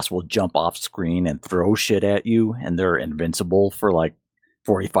the boss will jump off screen and throw shit at you, and they're invincible for like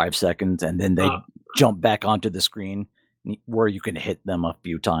 45 seconds, and then they jump back onto the screen where you can hit them a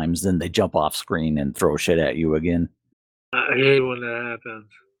few times, then they jump off screen and throw shit at you again. I hate when that happens.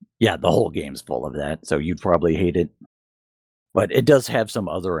 Yeah, the whole game's full of that, so you'd probably hate it. But it does have some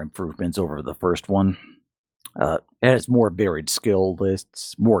other improvements over the first one. It has more varied skill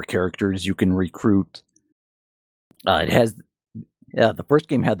lists, more characters you can recruit. The first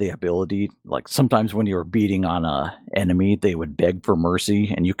game had the ability, like sometimes when you were beating on a enemy, they would beg for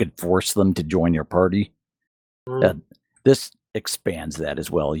mercy, and you could force them to join your party. This expands that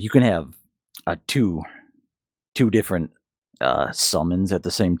as well. You can have two different summons at the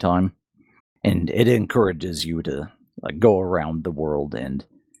same time, and it encourages you to like go around the world and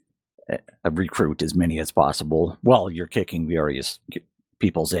recruit as many as possible while you're kicking various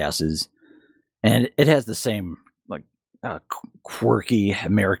people's asses. And it has the same like quirky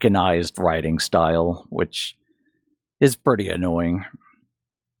Americanized writing style, which is pretty annoying.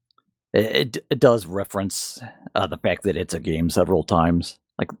 It does reference the fact that it's a game several times.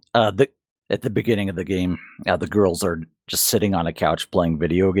 Like at the beginning of the game, the girls are just sitting on a couch playing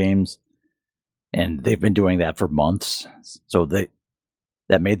video games, and they've been doing that for months. So that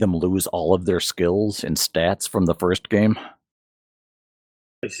made them lose all of their skills and stats from the first game.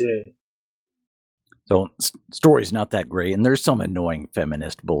 I see. So story's not that great, and there's some annoying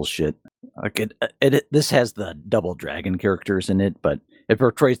feminist bullshit. Like this has the double dragon characters in it, but it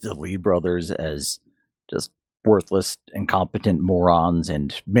portrays the Lee brothers as just worthless, incompetent morons,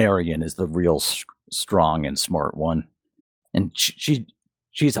 and Marion is the real strong and smart one. And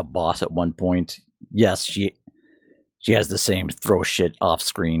she's a boss at one point. Yes, she has the same throw shit off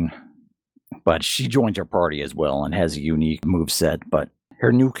screen, but she joins your party as well and has a unique move set. But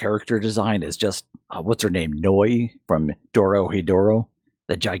her new character design is just what's her name? Noi from Dorohedoro,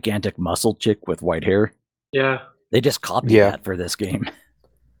 the gigantic muscle chick with white hair. Yeah, They just copied that for this game.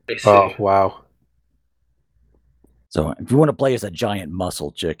 I see. Oh, wow. So if you want to play as a giant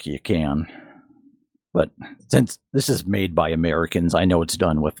muscle chick, you can. But since this is made by Americans, I know it's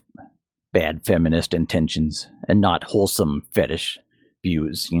done with bad feminist intentions and not wholesome fetish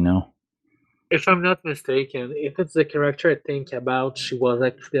views, you know? If I'm not mistaken, if it's the character I think about, she was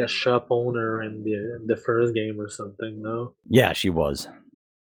actually a shop owner in the first game or something, no? Yeah, she was.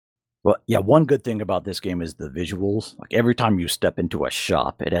 Well, yeah, one good thing about this game is the visuals. Like every time you step into a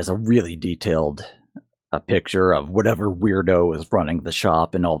shop, it has a really detailed picture of whatever weirdo is running the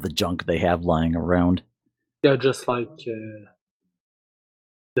shop and all the junk they have lying around. Yeah, just like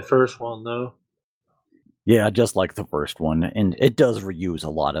the first one, no? Yeah, just like the first one. And it does reuse a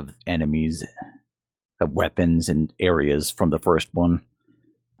lot of enemies, weapons, and areas from the first one.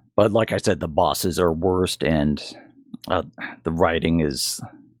 But like I said, the bosses are worst and the writing is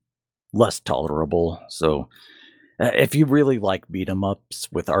less tolerable. So if you really like beat 'em ups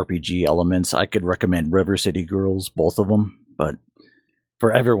with RPG elements, I could recommend River City Girls, both of them. But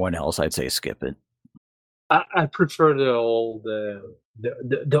for everyone else, I'd say skip it. I prefer the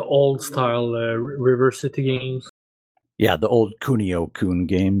old style River City games. Yeah, the old Kunio-kun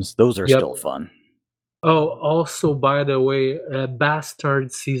games, those are Yep. still fun. Oh, also, by the way,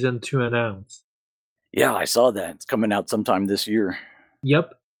 Bastard Season 2 announced. Yeah, I saw that. It's coming out sometime this year.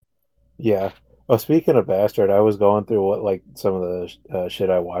 Yep. Yeah. Well, speaking of Bastard, I was going through some of the shit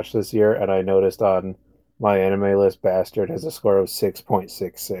I watched this year, and I noticed on my anime list, Bastard has a score of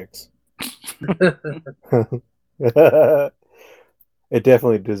 6.66. It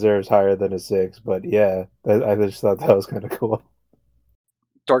definitely deserves higher than a 6, but yeah, I just thought that was kind of cool.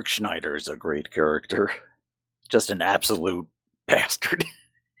 Dark Schneider is a great character. Just an absolute bastard.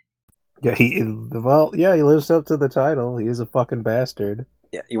 Yeah, he lives up to the title. He is a fucking bastard.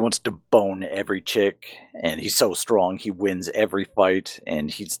 Yeah, he wants to bone every chick, and he's so strong, he wins every fight, and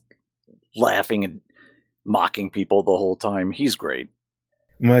he's laughing and mocking people the whole time. He's great.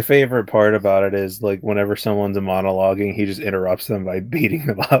 My favorite part about it is, like, whenever someone's monologuing, he just interrupts them by beating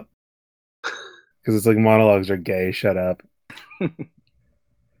them up. Because it's like, monologues are gay, shut up.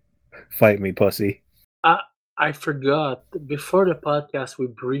 Fight me, pussy. I forgot, before the podcast, we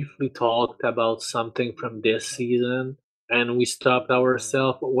briefly talked about something from this season, and we stopped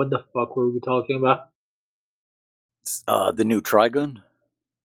ourselves. What the fuck were we talking about? The new Trigun?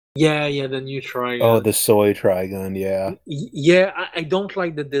 Yeah, the new Trigun. Oh, the soy Trigun, yeah. Yeah, I don't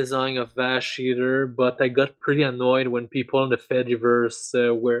like the design of Vash either, but I got pretty annoyed when people in the Fediverse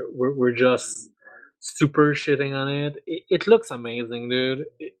were just super shitting on it. It looks amazing, dude.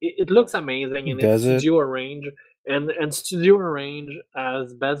 It looks amazing, and it's Does it? Studio Arrange, and Studio Arrange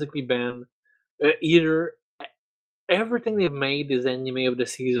has basically been either everything they've made is anime of the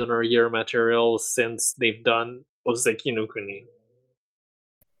season or year material since they've done Oseki no Kuni.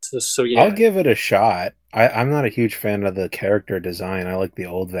 So yeah. I'll give it a shot. I'm not a huge fan of the character design. I like the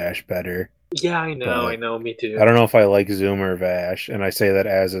old Vash better. Yeah, I But know, me too. I don't know if I like Zoomer Vash, and I say that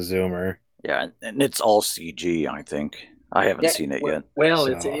as a Zoomer. Yeah, and it's all CG, I think. I haven't seen it yet. Well,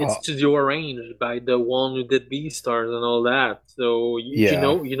 So, it's Studio Arranged by the one who did Beastars and all that. So Yeah.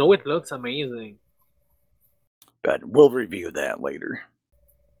 you know it looks amazing. But we'll review that later.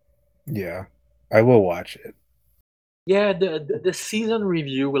 Yeah, I will watch it. Yeah, the season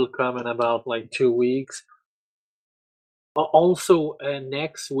review will come in about like 2 weeks. Also,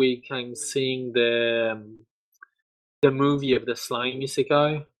 next week I'm seeing the movie of the Slime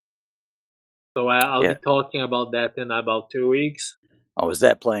Isekai. So I'll Yeah. be talking about that in about 2 weeks. Oh, is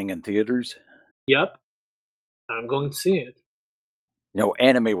that playing in theaters? Yep, I'm going to see it.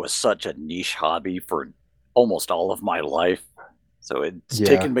 Anime was such a niche hobby for almost all of my life, so it's Yeah.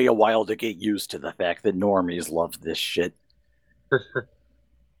 taken me a while to get used to the fact that normies love this shit.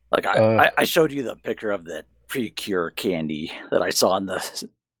 Like Uh, I showed you the picture of that Precure candy that I saw in the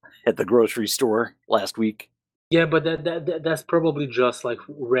at the grocery store last week. Yeah, but that's probably just like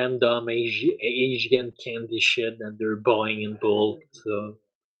random Asian candy shit that they're buying in bulk. So,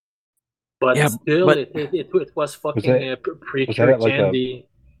 but Yeah, still, but it was was fucking that was that precure at like a candy.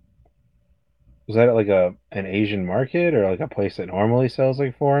 was that at like a an Asian market or like a place that normally sells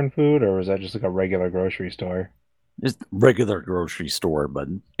like foreign food, or was that just like a regular grocery store? it's regular grocery store, but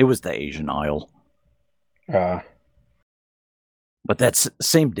it was the Asian aisle. Uh, But that's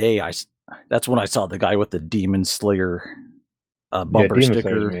same day that's when I saw the guy with the Demon Slayer yeah, bumper Demon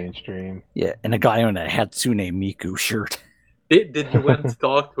Slayer's sticker. mainstream. Yeah, and a guy in a Hatsune Miku shirt. Did you went to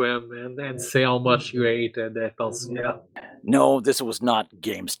talk to him and say how much you ate at the FLCL? No, this was not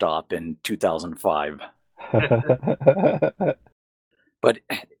GameStop in 2005. But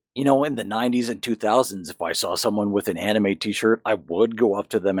in the 90s and 2000s, if I saw someone with an anime T-shirt, I would go up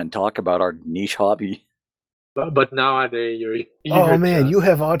to them and talk about our niche hobby. But nowadays Oh you're man, you just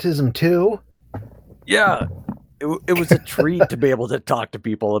have autism too? Yeah, it was a treat to be able to talk to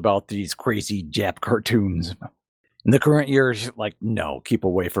people about these crazy Jap cartoons. In the current year, it's like, no, keep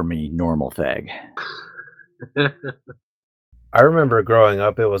away from me, normal fag. I remember growing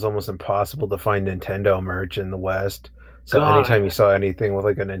up, it was almost impossible to find Nintendo merch in the West. So anytime you God. saw anything with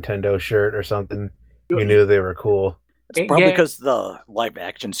like a Nintendo shirt or something, you I- knew they were cool. It's probably Yeah, because the live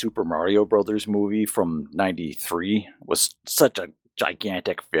action Super Mario Brothers movie from '93 was such a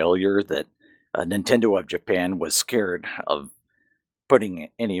gigantic failure that Nintendo of Japan was scared of putting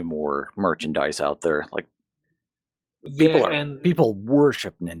any more merchandise out there. Like yeah, people are and people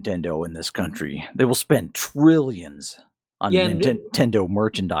worship Nintendo in this country. They will spend trillions on yeah, Nintendo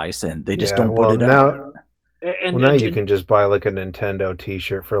merchandise and they just Yeah, don't put well it out. now you can just buy like a Nintendo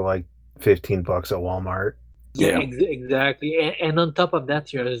T-shirt for like $15 at Walmart. yeah, Yeah. exactly. And on top of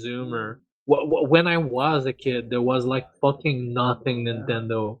that, you're a Zoomer. When I was a kid, there was like fucking nothing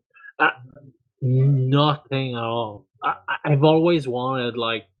Nintendo. Uh, Nothing at all. I've always wanted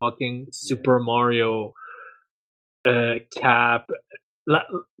like fucking Super Mario cap, la-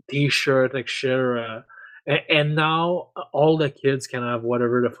 t-shirt, etc. And now all the kids can have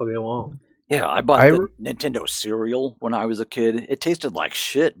whatever the fuck they want. Yeah, I bought I the re- Nintendo cereal when I was a kid. It tasted like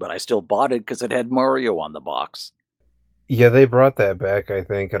shit, but I still bought it because it had Mario on the box. yeah, they brought that back, I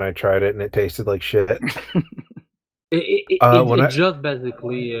think, and I tried it and it tasted like shit. When It's I just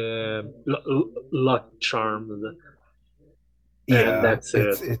basically luck charms, and Yeah, that's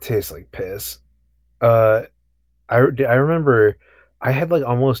it. it tastes like piss. Uh, I remember I had like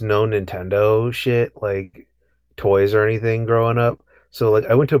almost no Nintendo shit like toys or anything growing up. So like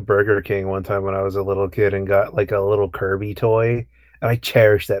I went to Burger King one time when I was a little kid and got like a little Kirby toy, and I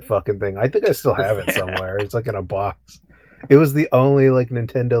cherished that fucking thing. I think I still have it somewhere. It's like in a box. It was the only like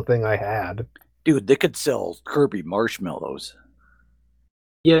Nintendo thing I had. Dude, they could sell Kirby marshmallows.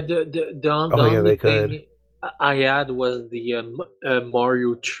 Yeah, the Oh yeah, only they could. thing I had was the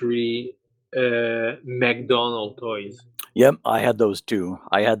Mario Tree McDonald toys. Yep, I had those too.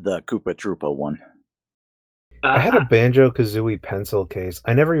 I had the Koopa Troopa one. I had a Uh, Banjo-Kazooie pencil case.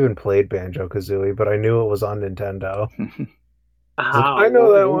 I never even played Banjo-Kazooie, but I knew it was on Nintendo. I was like, how? I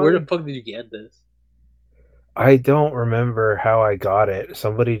know that Where the one. fuck did you get this? I don't remember how I got it.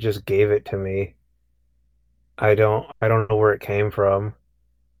 Somebody just gave it to me. I don't know where it came from.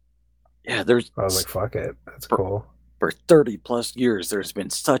 Yeah, there's I was like, fuck it. That's for, cool. for 30 plus years there's been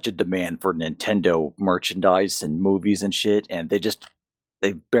such a demand for Nintendo merchandise and movies and shit, and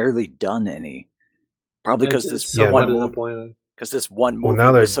they've barely done any. Probably because It's Yeah, somewhat no, disappointing. this one well movie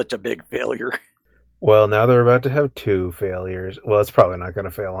now was they're such a big failure. well, now they're about to have two failures. Well, it's probably not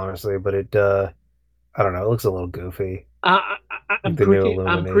gonna fail, honestly, but I don't know, it looks a little goofy. Like the new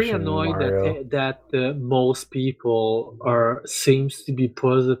I'm pretty Illumination annoyed Mario. most people are seems to be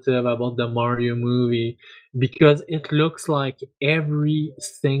positive about the Mario movie because it looks like every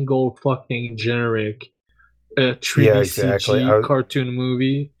single fucking generic Yeah, 3D exactly. CG cartoon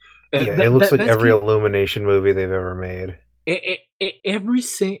movie. Yeah, it looks like every Basically, Illumination movie they've ever made. every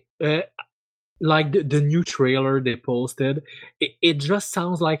like the new trailer they posted, it just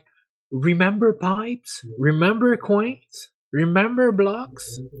sounds like remember pipes, remember coins, remember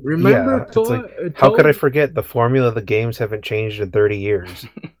blocks, remember Yeah, it's like, how could I toad. forget the formula of the games haven't changed in 30 years?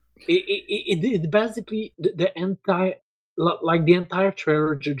 It basically the entire like the entire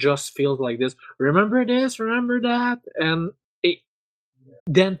trailer just feels like this. Remember this, remember that, and it.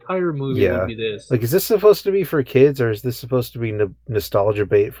 The entire movie would Yeah. be this. Like, is this supposed to be for kids, or is this supposed to be nostalgia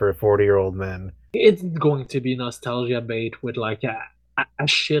bait for 40-year-old men? It's going to be nostalgia bait with like a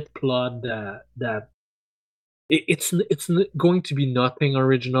shit plot that it's going to be nothing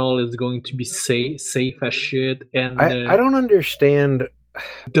original. It's going to be safe as shit, and I don't understand.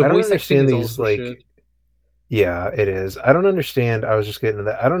 the I don't voice acting understand is these, also shit. like, yeah, it is. I don't understand. I was just getting to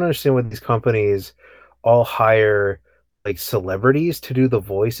that. I don't understand why these companies all hire like celebrities to do the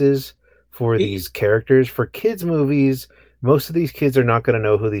voices for these characters. For kids' movies, most of these kids are not going to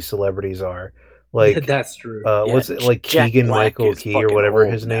know who these celebrities are. Like, That's true. Yeah, what's it like Jack Keegan Black Michael is Key or fucking whatever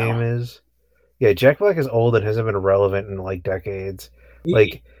old his name now. is? Yeah, Jack Black is old and hasn't been relevant in like decades.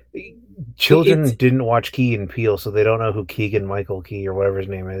 Like, children It's didn't watch Key and Peele, so they don't know who Keegan Michael Key or whatever his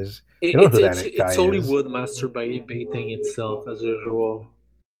name is. They don't know who that guy it's is. Hollywood masturbating itself as usual.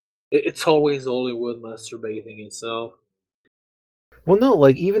 It's always Hollywood masturbating itself. Well, no,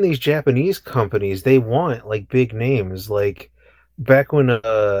 like even these Japanese companies, they want like big names. Like back when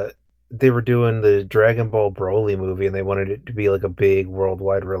they were doing the Dragon Ball Broly movie and they wanted it to be like a big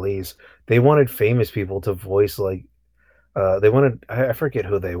worldwide release. They wanted famous people to voice like they wanted I forget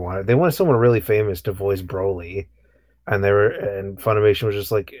who they wanted. They wanted someone really famous to voice Broly. And Funimation was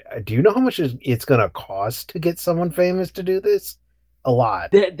just like, "Do you know how much it's gonna cost to get someone famous to do this? A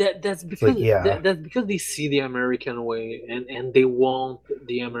lot." That's It's because like, yeah. that's because they see the American way and they want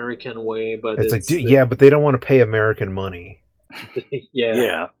the American way, but It's like, it's yeah, but they don't want to pay American money. yeah.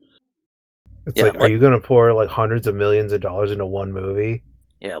 Yeah, It's yeah, like, are you going to pour like hundreds of millions of dollars into one movie?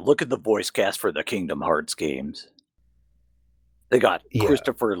 yeah. Look at the voice cast for the Kingdom Hearts games. They got Yeah,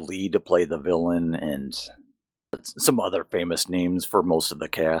 Christopher Lee to play the villain and some other famous names for most of the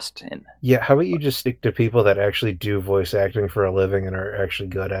cast. And yeah. How about you just stick to people that actually do voice acting for a living and are actually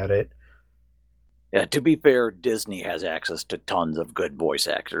good at it? yeah, to be fair, Disney has access to tons of good voice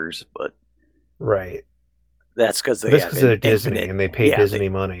actors, but Right. that's because But they that's have because they're Disney infinite. and they pay Yeah, Disney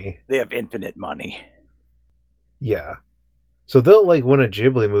money. they have infinite money. Yeah. So they'll like when a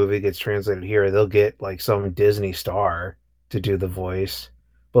Ghibli movie gets translated here, they'll get like some Disney star to do the voice.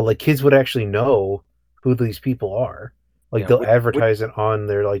 But like kids would actually know who these people are. Like Yeah, they'll advertise it on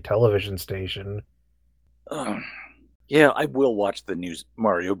their like television station. yeah, I will watch the new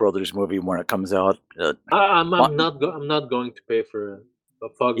Mario Brothers movie when it comes out. I'm not going to pay for it.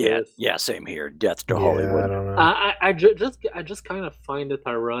 But fuck Yeah, this. yeah, same here. Death to Yeah, Hollywood. I don't know. I just kind of find it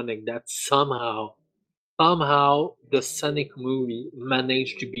ironic that somehow the Sonic movie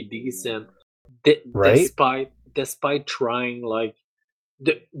managed to be decent, Right? despite trying like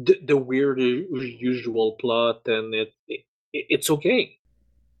the weird usual plot, and it's okay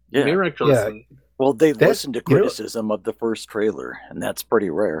Yeah. Yeah. miraculously. Well, they That's listened to criticism of the first trailer, and that's pretty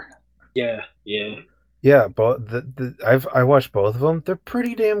rare. Yeah. yeah, but I watched both of them. They're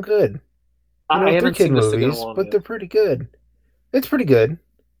pretty damn good. You know, I they're haven't kid seen the second movies, one but yet. they're pretty good. It's pretty good.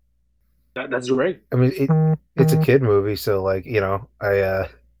 That's great. I mean, it's a kid movie, so like you know, Yeah,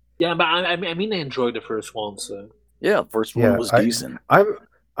 but I mean I enjoyed the first one, so Yeah, first one was decent.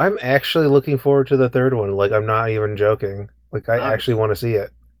 I'm actually looking forward to the third one. Like I'm not even joking. Like I nice. actually want to see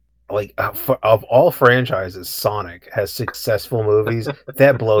it. Like of all franchises, Sonic has successful movies.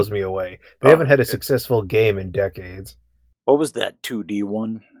 That blows me away. They haven't had a successful game in decades. What was that 2D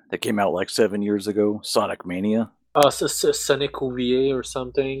one that came out like 7 years ago? Sonic Mania? Sonic OVA or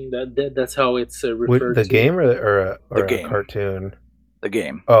something. That's how it's With referred the to. game or The a game. cartoon? The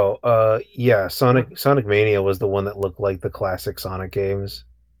game. Oh, yeah, Sonic Mania was the one that looked like the classic Sonic games,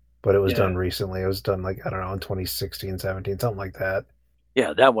 but it was done recently. It was done like I don't know in 2016, 17, something like that.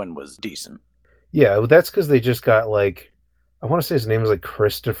 Yeah, that one was decent. Yeah, that's because they just got like I want to say his name was like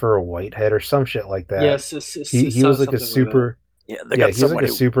Christopher Whitehead or some shit like that. Yes, He was like a super Yeah, he's like a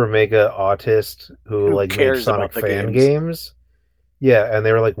super mega autist who like made cares Sonic about the fan games. games. Yeah, and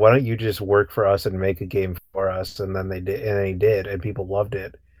they were like, "Why don't you just work for us and make a game for us?" And then they did, and he did, and people loved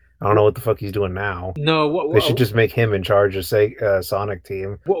it. I don't know what the fuck he's doing now. No, They should just make him in charge of Sonic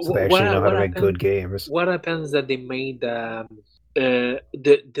Team, so they actually know how to make good games. What happens that they made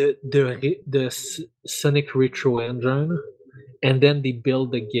Sonic Retro engine, and then they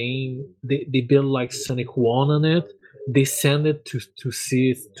build the game. They build like Sonic One on it. They send it to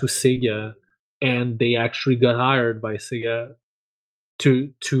Sega, and they actually got hired by Sega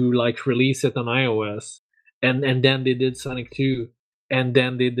to like release it on iOS, and then they did Sonic 2, and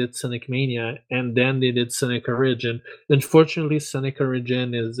then they did Sonic Mania, and then they did Sonic Origin. Unfortunately, Sonic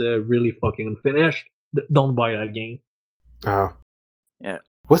Origin is really fucking unfinished. Don't buy that game. Oh, yeah.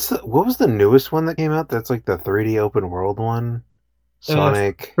 What was the newest one that came out? That's like the 3D open world one.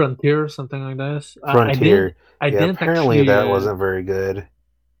 Sonic Frontier, something like this. Frontier. I Yeah, didn't apparently actually that wasn't very good.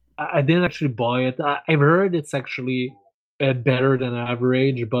 I didn't actually buy it. I've heard it's actually better than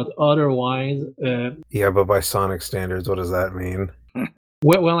average, but otherwise, Yeah, but by Sonic standards, what does that mean?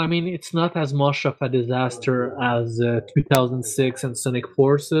 well, I mean, it's not as much of a disaster as 2006 and Sonic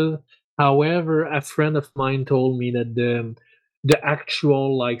Forces. However, a friend of mine told me that the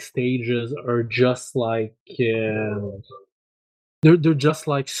actual like stages are just like they're just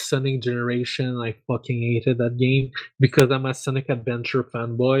like Sonic Generation. I fucking hated that game because I'm a Sonic Adventure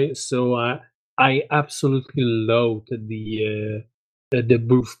fanboy. So I absolutely loathed the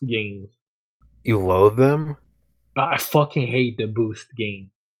Boost games. You loathe them? I fucking hate the Boost game.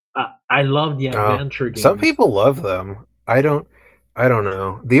 I love the Oh, adventure some games. people love them. I don't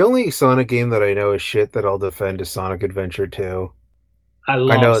know. The only Sonic game that I know is shit that I'll defend is Sonic Adventure 2. I I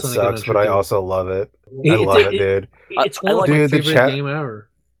love know it Sonic sucks, but Adventure I 2. also love it. I It, love it, it, it, dude. it's I one of like my Dude, the favorite chat game ever.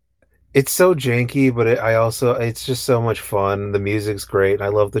 it's so janky, but I also it's just so much fun. The music's great, and I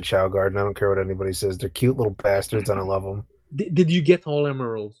love the Chow Garden. I don't care what anybody says. They're cute little bastards, and I love them. Did you get all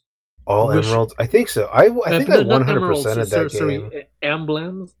emeralds? All Which emeralds? I think so. I think I not emeralds, 100%ed that game.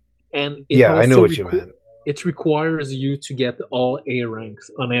 emblems, and it Yeah, I know also what you meant. it requires you to get all A ranks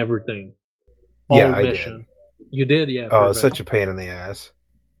on everything, Yeah, all I did. mission. You did, yeah, Oh, it's perfect. such a pain in the ass.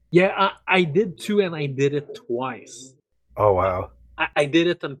 Yeah, I did too, and I did it twice. Oh wow. I did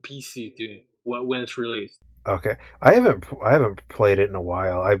it on PC too when it's released. Okay. I haven't played it in a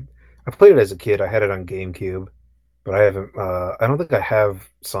while. I played it as a kid. I had it on GameCube, but I haven't I don't think I have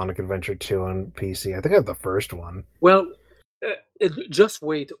Sonic Adventure 2 on PC. I think I have the first one. Well, just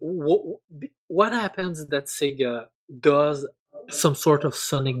wait. What happens that Sega does some sort of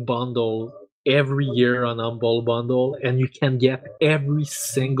Sonic bundle every year on Humble Bundle, and you can get every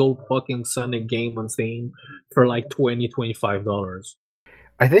single fucking Sonic game on Steam for like $25.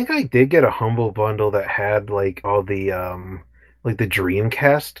 I think I did get a Humble Bundle that had like the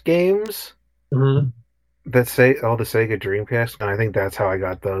Dreamcast games Mhm. that say all the Sega Dreamcast, and I think that's how I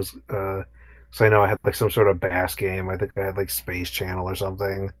got those. So I know I had like some sort of Bass game. I think I had like Space Channel or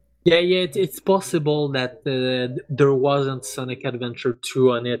something. Yeah, it's possible that there wasn't Sonic Adventure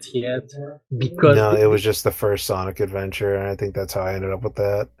 2 on it yet because No, it was just the first Sonic Adventure, and I think that's how I ended up with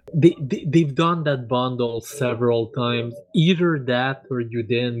that. they've done that bundle several times. Either that or you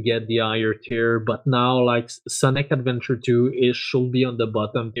didn't get the higher tier, but now like Sonic Adventure 2 is should be on the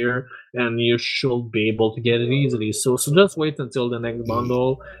bottom tier and you should be able to get it easily. So just wait until the next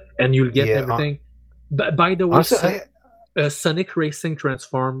bundle and you'll get Yeah, everything. By the way, honestly, I Sonic Racing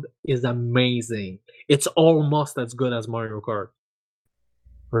Transformed is amazing. It's almost as good as Mario Kart.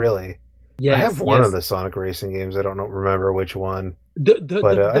 really I have Yes, one of yes. the Sonic racing games. I don't know, remember which one, The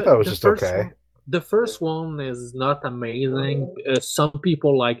but the I the, thought it was the just first okay. one the first one is not amazing. Some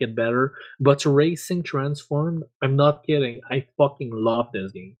people like it better, but Racing Transformed, I'm not kidding. I fucking love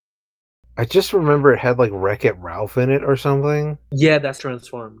this game. I just remember it had like Wreck-It Ralph in it or something. Yeah, that's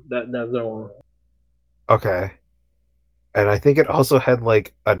Transformed. That's the one. Okay. And I think it also had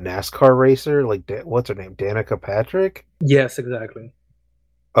like a NASCAR racer, like what's her name, Danica Patrick. Yes, exactly.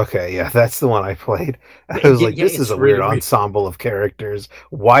 Okay, yeah, that's the one I played. Yeah, I was yeah, like, yeah, this is it's a weird really ensemble of characters.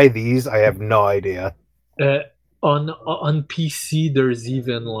 Why these? I have no idea. uh, on PC. There's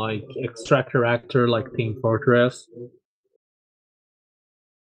even like extra character like Team Fortress.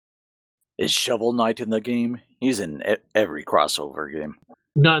 Is Shovel Knight in the game? He's in every crossover game.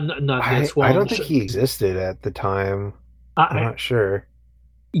 Not this I one. don't think he existed at the time. I, I'm I not sure.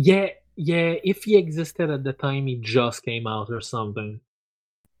 yeah, yeah. If he existed at the time, he just came out or something.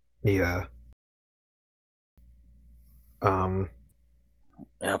 Yeah. Um.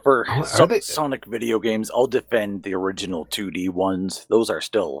 Yeah, for Are they? Sonic video games, I'll defend the original 2D ones. Those are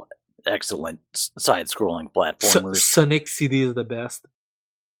still excellent side-scrolling platformers. Sonic CD is the best.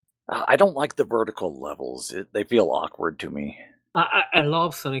 I don't like the vertical levels. They feel awkward to me. I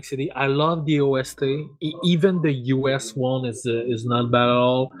love Sonic City. I love the OST. Even the US one is not bad at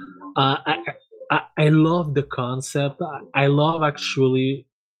all. I love the concept. I love actually,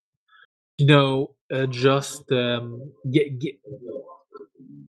 just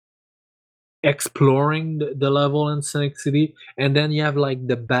exploring the level in Sonic City, and then you have like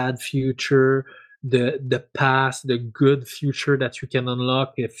the bad future, the past, the good future that you can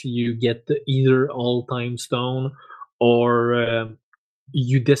unlock if you get either all time stone or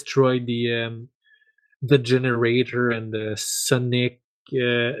you destroy the generator and the Sonic.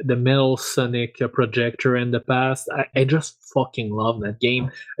 The metal Sonic projector in the past. I just fucking love that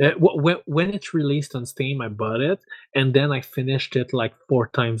game. When it released on Steam, I bought it and then I finished it like 4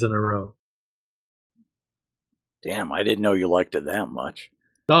 times in a row. Damn, I didn't know you liked it that much.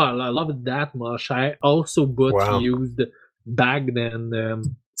 Oh, I love it that much. I also but Wow. used back then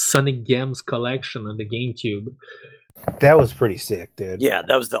Sonic Games collection on the GameCube. That was pretty sick, dude. Yeah,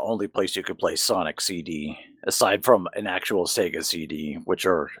 that was the only place you could play Sonic CD, aside from an actual Sega CD, which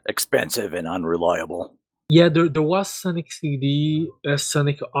are expensive and unreliable. Yeah, there was Sonic CD,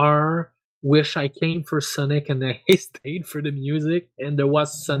 Sonic R, which I came for Sonic and I stayed for the music, and there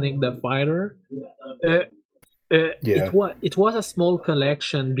was Sonic the Fighter. Uh, Yeah. it was a small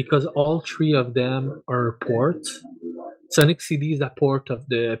collection because all three of them are ports. Sonic CD is a port of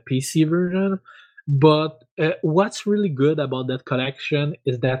the PC version, but what's really good about that collection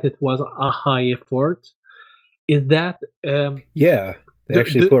is that it was a high effort. Is that Yeah. They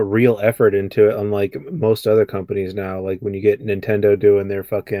actually the put real effort into it, unlike most other companies now. Like when you get Nintendo doing their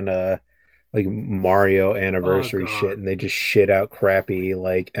fucking like Mario oh anniversary shit, god, and they just shit out crappy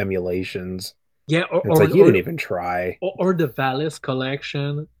like emulations. yeah, And it's like you didn't even try. or the Valis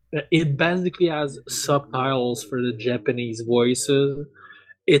collection. It basically has subtitles for the Japanese voices.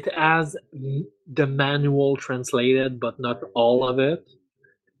 It has the manual translated, but not all of it,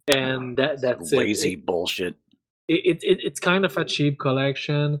 and that's it. Lazy bullshit. It's kind of a cheap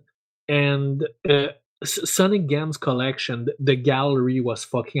collection, and Sonic Games collection, the gallery was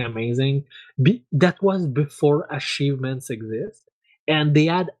fucking amazing. That was before achievements exist, and they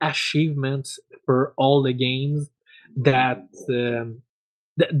had achievements for all the games that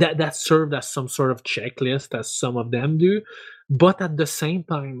that served as some sort of checklist, as some of them do. But at the same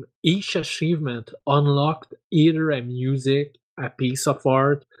time, each achievement unlocked either a music, a piece of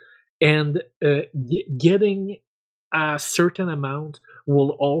art, and getting a certain amount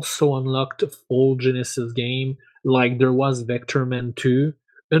will also unlock the full Genesis game, like there was Vectorman 2.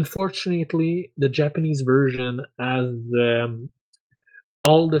 Unfortunately, the Japanese version has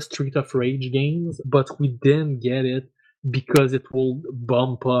all the Street of Rage games, but we didn't get it because it will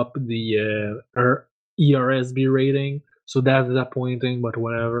bump up the ERSB rating. So that's disappointing, but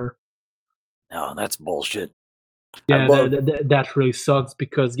whatever. No, that's bullshit. I Yeah, love. that really sucks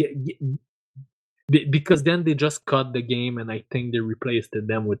because then they just cut the game and I think they replaced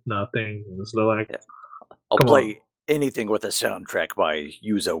them with nothing. So like, Yeah, I'll come on. play anything with a soundtrack by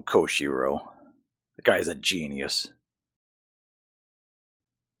Yuzo Koshiro. The guy's a genius.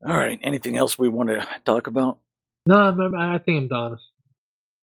 All right, anything else we want to talk about? No, I think I'm done.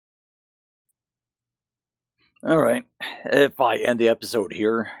 All right, if I end the episode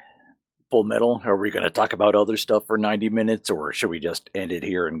here, Full Metal, are we going to talk about other stuff for 90 minutes or should we just end it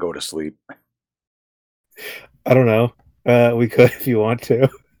here and go to sleep? I don't know. We could if you want to.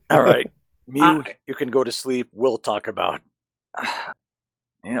 All right, Mew, I, you can go to sleep. We'll talk about.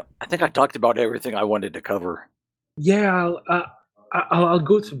 Yeah, I think I talked about everything I wanted to cover. yeah, I'll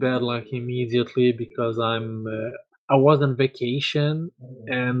go to bed like immediately because I was on vacation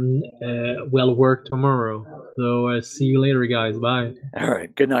and will work tomorrow. So see you later, guys. Bye. All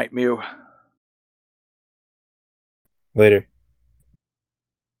right, good night, Mew. Later.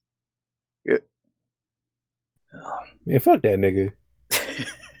 Yeah. Man, fuck that nigga.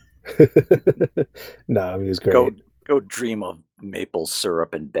 Nah, he was Go great. go dream of maple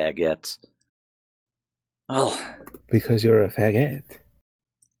syrup and baguettes. Well, Because you're a faggot.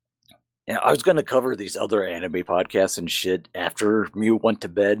 yeah, I was gonna cover these other anime podcasts and shit after Mew went to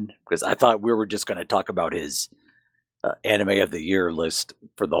bed because I thought we were just gonna talk about his anime of the year list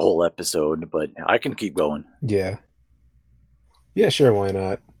for the whole episode, but I can keep going. Yeah. Yeah, sure, why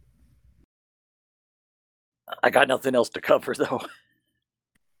not? I got nothing else to cover though.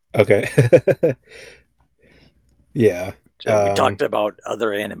 Okay. Yeah. So we talked about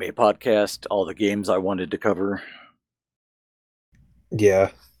other anime podcasts, all the games I wanted to cover.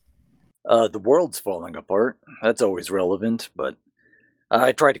 Yeah. The world's falling apart. That's always relevant, but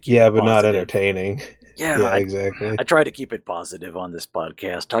I try to keep Yeah, it but not positive. entertaining. Yeah, Yeah, exactly. I try to keep it positive on this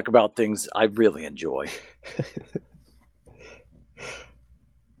podcast. Talk about things I really enjoy.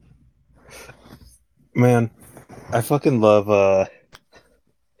 Man, I fucking love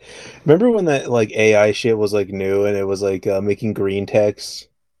remember when that like AI shit was like new and it was like making green text,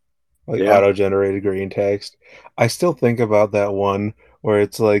 like Yeah. auto-generated green text? I still think about that one where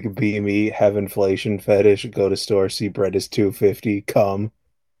it's like be me, have inflation fetish, go to store, see bread is 250, come.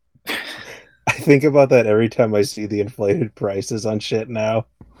 I think about that every time I see the inflated prices on shit now.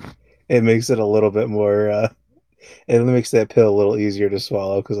 It makes it a little bit more it makes that pill a little easier to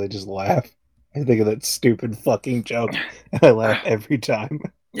swallow because I just laugh. I think of that stupid fucking joke and I laugh every time.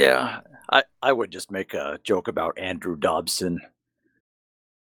 Yeah, I would just make a joke about Andrew Dobson.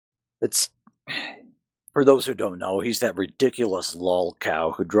 It's for those who don't know, he's that ridiculous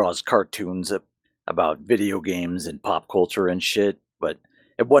lolcow who draws cartoons about video games and pop culture and shit. But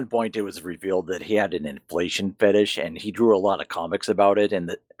at one point, it was revealed that he had an inflation fetish, and he drew a lot of comics about it in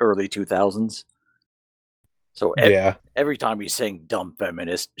the early 2000s. So Yeah. every time he's saying dumb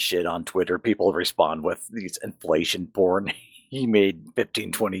feminist shit on Twitter, people respond with these inflation porn he made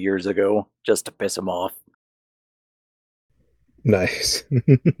 15, 20 years ago just to piss him off. Nice.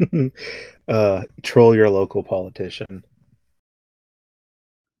 Troll your local politician.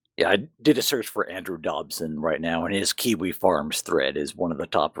 Yeah, I did a search for Andrew Dobson right now, and his Kiwi Farms thread is one of the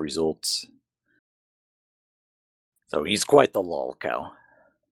top results. So he's quite the lolcow.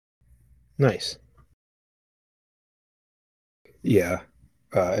 Nice. Yeah.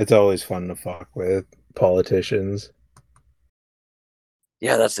 It's always fun to fuck with politicians.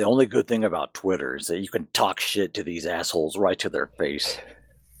 Yeah, that's the only good thing about Twitter is that you can talk shit to these assholes right to their face.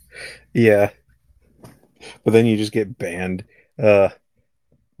 Yeah. But then you just get banned. Why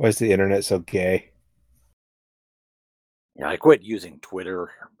is the internet so gay? Yeah, I quit using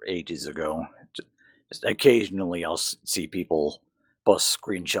Twitter ages ago. Just occasionally I'll see people post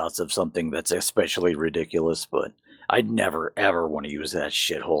screenshots of something that's especially ridiculous, but I'd never ever want to use that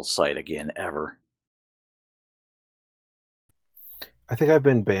shithole site again, ever. I think I've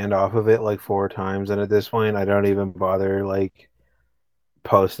been banned off of it like 4 times, and at this point, I don't even bother like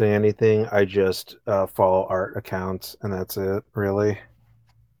posting anything. I just follow art accounts, and that's it. Really,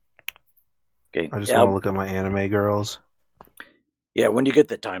 Okay, I just yeah, want to look at my anime girls. yeah. When you get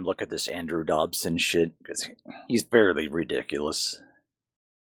the time, look at this Andrew Dobson shit because he's fairly ridiculous.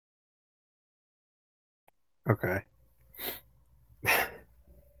 Okay.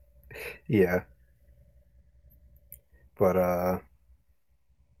 Yeah, but I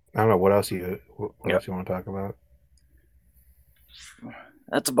don't know what else what Yeah, else you want to talk about.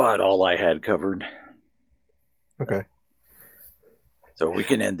 that's about all I had covered. Okay, So we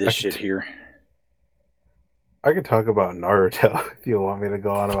can end this I shit could here. I could talk about Naruto if you want me to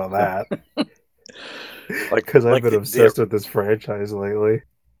go on about that, like, because I've like been obsessed with this franchise lately.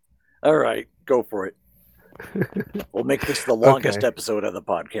 All right, go for it. We'll make this the longest Okay. episode of the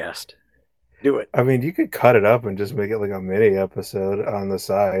podcast. Do it. I mean, you could cut it up and just make it like a mini episode on the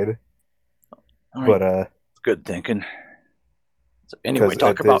side, All right, but it's good thinking. So anyway,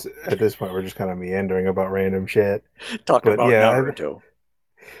 because at this point we're just kind of meandering about random shit. talk But about yeah, Naruto.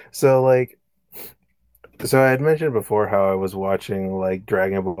 so like so I had mentioned before how I was watching like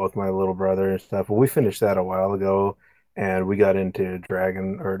Dragon Ball with my little brother and stuff. Well, we finished that a while ago, and we got into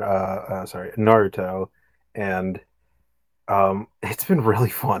Naruto, and it's been really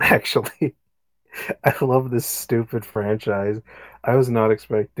fun actually. I love this stupid franchise. I was not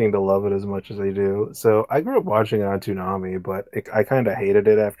expecting to love it as much as I do. So I grew up watching it on Toonami, but I kind of hated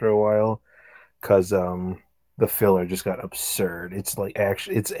it after a while because the filler just got absurd. It's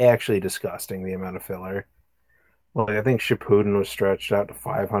actually disgusting the amount of filler. Like I think Shippuden was stretched out to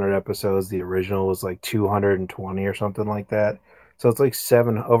 500 episodes. The original was like 220 or something like that. So it's like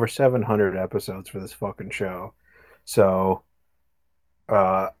over 700 episodes for this fucking show. So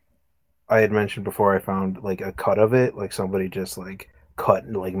uh I had mentioned before I found like a cut of it, like somebody just like cut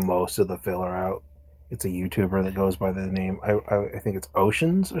like most of the filler out. It's a YouTuber that goes by the name I think it's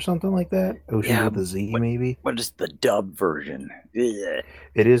Oceans or something like that. Oceans Yeah, with a Z what maybe. what is the dub version? Yeah.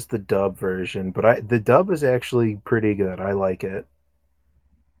 It is the dub version, but I the dub is actually pretty good. I like it.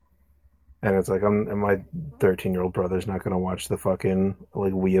 And it's like and my 13-year-old brother's not gonna watch the fucking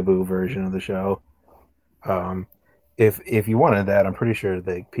like weeaboo version of the show. Um if you wanted that, I'm pretty sure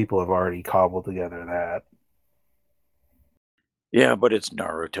that people have already cobbled together that. Yeah, but it's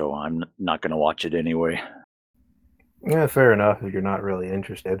Naruto. I'm not going to watch it anyway. Yeah, fair enough if you're not really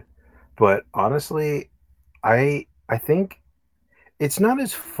interested. But honestly, I think it's not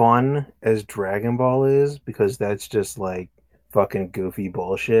as fun as Dragon Ball is because that's just like fucking goofy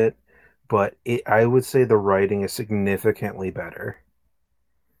bullshit. But I would say the writing is significantly better.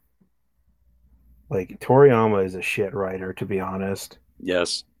 Like Toriyama is a shit writer, to be honest.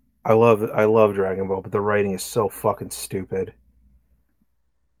 Yes. I love Dragon Ball, but the writing is so fucking stupid.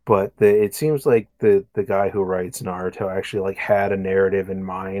 But it seems like the guy who writes Naruto actually like had a narrative in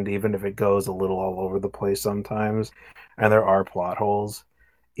mind, even if it goes a little all over the place sometimes, and there are plot holes.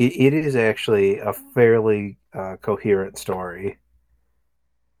 It is actually a fairly coherent story,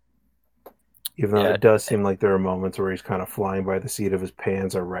 even though Yeah. it does seem like there are moments where he's kind of flying by the seat of his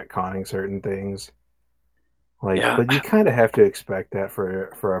pants or retconning certain things. Like, Yeah. but you kind of have to expect that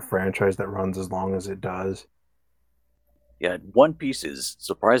for a franchise that runs as long as it does. Yeah. One Piece is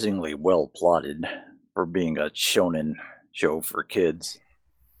surprisingly well plotted for being a shonen show for kids.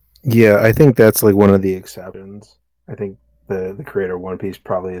 Yeah, I think that's like one of the exceptions. I think the creator of One Piece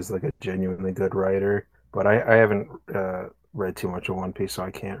probably is like a genuinely good writer, but I haven't read too much of One Piece, so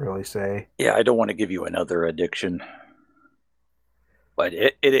I can't really say. Yeah, I don't want to give you another addiction, but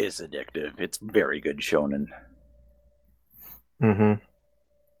it is addictive. It's very good shonen. Mm-hmm.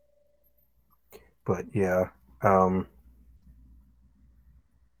 But yeah,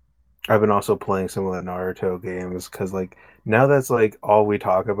 I've been also playing some of the Naruto games because like now that's like all we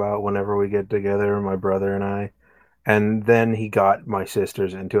talk about whenever we get together, my brother and I. And then he got my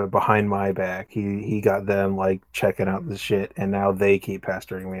sisters into it behind my back. He got them like checking out the shit, and now they keep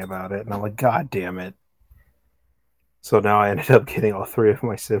pestering me about it. And I'm like, God damn it! So now I ended up getting all three of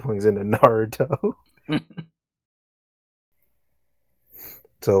my siblings into Naruto.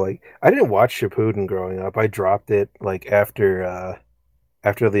 So like, I didn't watch Shippuden growing up. I dropped it like after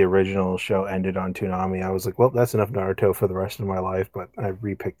the original show ended on Toonami. I was like, well, that's enough Naruto for the rest of my life. But I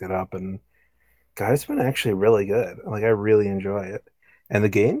repicked it up, and God, it's been actually really good. Like I really enjoy it. And the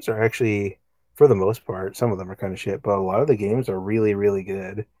games are actually, for the most part, some of them are kind of shit, but a lot of the games are really, really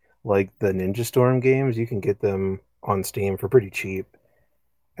good. Like the Ninja Storm games, you can get them on Steam for pretty cheap.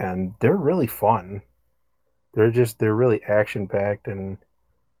 And they're really fun. They're really action packed, and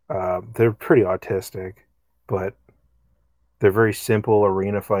they're pretty autistic, but they're very simple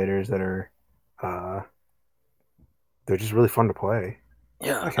arena fighters that are uh, they're just really fun to play.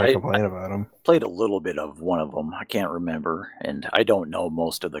 Yeah, I can't complain about them. played a little bit of one of them. I can't remember, and I don't know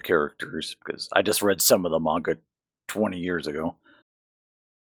most of the characters because I just read some of the manga 20 years ago.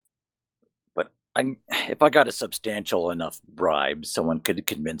 But if I got a substantial enough bribe, someone could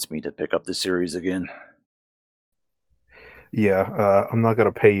convince me to pick up the series again. Yeah, I'm not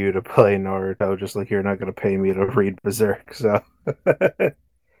gonna pay you to play Naruto, just like you're not gonna pay me to read Berserk. So,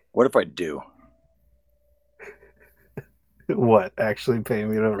 What if I do? what? Actually, pay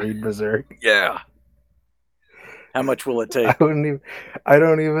me to read Berserk? Yeah. How much will it take? I wouldn't even. I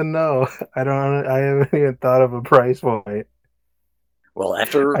don't even know. I don't. I haven't even thought of a price point. Well,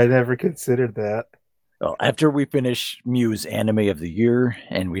 after I never considered that. after we finish Muse Anime of the Year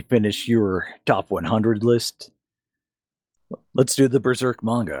and we finish your top 100 list, let's do the Berserk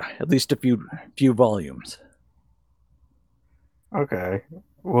manga. At least a few volumes. Okay.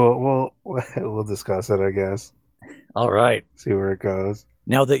 We'll discuss it, I guess. All right. See where it goes.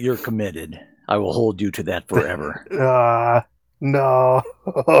 Now that you're committed, I will hold you to that forever. No.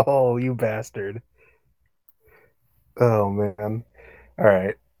 Oh, you bastard. Oh man. All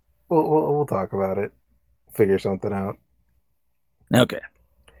right. We'll talk about it. Figure something out. Okay.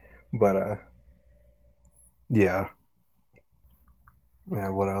 But yeah.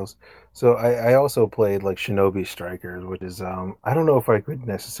 Man, what else? So I also played like Shinobi Strikers, which is I don't know if I could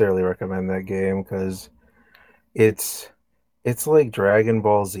necessarily recommend that game because it's it's like Dragon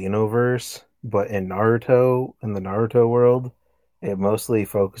Ball Xenoverse, but in the Naruto world. It mostly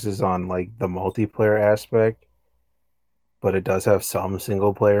focuses on like the multiplayer aspect, but it does have some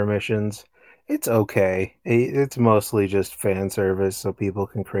single player missions. It's okay. It's mostly just fan service so people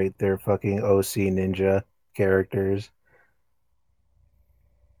can create their fucking OC ninja characters.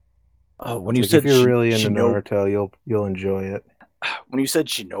 Oh, when It's you like if said you're really into Shinobi, Naruto, you'll enjoy it. when you said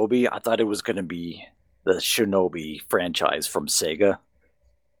Shinobi, I thought it was going to be the Shinobi franchise from Sega.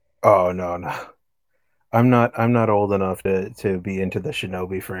 Oh no. I'm not old enough to be into the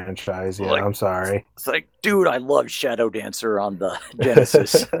Shinobi franchise yet. Like, I'm sorry. it's like, dude, I love Shadow Dancer on the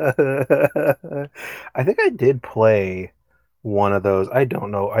Genesis. I think I did play one of those. I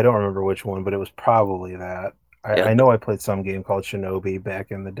don't know. I don't remember which one, but it was probably that. Yeah, I know I played some game called Shinobi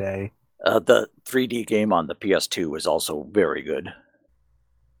back in the day. the 3D game on the PS2 was also very good.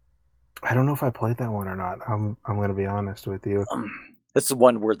 I don't know if I played that one or not. I'm gonna be honest with you. It's the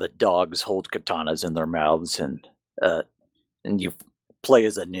one where the dogs hold katanas in their mouths, and you play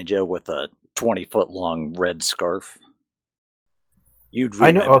as a ninja with a 20-foot long red scarf. You'd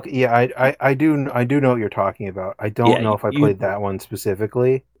I know. remember. Okay, yeah, I do know what you're talking about. I don't Yeah, know if I you played that one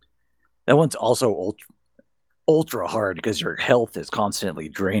specifically. that one's also ultra hard because your health is constantly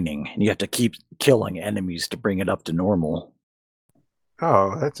draining, and you have to keep killing enemies to bring it up to normal.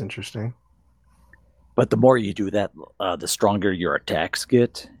 Oh, that's interesting. But the more you do that, the stronger your attacks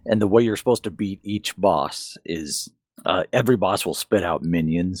get. And the way you're supposed to beat each boss is every boss will spit out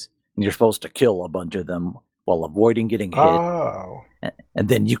minions, and you're supposed to kill a bunch of them while avoiding getting hit. Oh, And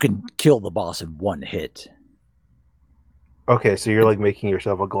then you can kill the boss in one hit. okay. So you're like making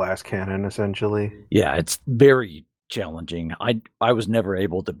yourself a glass cannon, essentially. Yeah, it's very challenging. I was never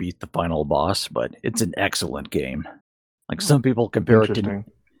able to beat the final boss, but it's an excellent game. Like some people compare it to Interesting.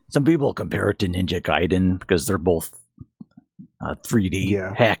 Ninja Gaiden because they're both 3D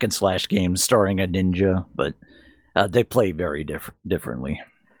Yeah. hack and slash games starring a ninja. But They play very differently.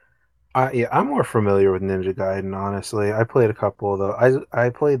 I'm more familiar with Ninja Gaiden, honestly. I played a couple of those. I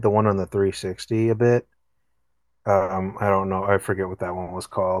played the one on the 360 a bit. I don't know. I forget what that one was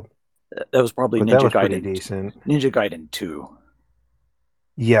called, That was probably but that was pretty decent. Ninja Gaiden 2.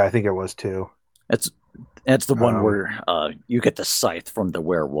 Yeah, I think it was too. That's the one Um, where you get the scythe from the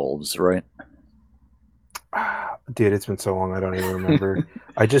werewolves, right? Dude, it's been so long I don't even remember.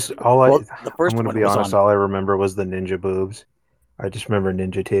 Well, the I'm first gonna one be was honest, on. all I remember was the ninja boobs. I just remember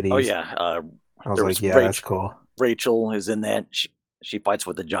ninja Oh titties. yeah, I was there like, was yeah, that's cool. Rachel is in that. She fights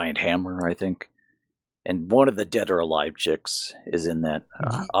with a giant hammer, I think. And one of the Dead or Alive chicks is in that.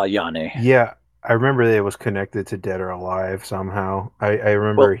 Y- Ayane. Yeah, I remember that it was connected to Dead or Alive somehow. I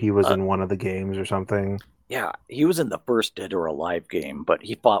remember Well, he was in one of the games or something. yeah, he was in the first Dead or Alive game, but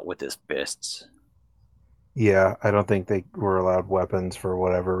he fought with his fists. Yeah, I don't think they were allowed weapons for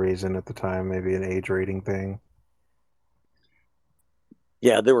whatever reason at the time. Maybe an age rating thing.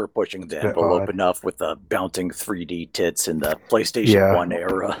 Yeah, they were pushing It's a the bit envelope odd. enough with the bouncing 3D tits in the PlayStation Yeah, 1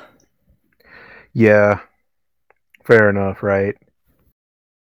 era. yeah, fair enough, right?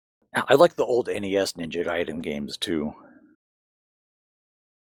 I like the old NES Ninja Gaiden games too.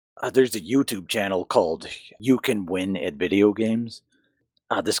 There's a YouTube channel called You Can Win at Video Games.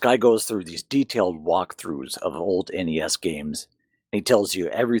 This guy goes through these detailed walkthroughs of old NES games. He tells you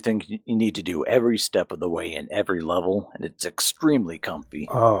everything you need to do every step of the way in every level, and it's extremely comfy.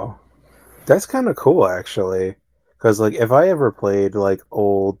 Oh, that's kind of cool, actually. Because like, if I ever played like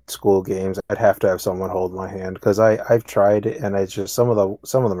old school games, I'd have to have someone hold my hand. Because I've tried it, and it's just some of